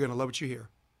 You're going to love what you hear.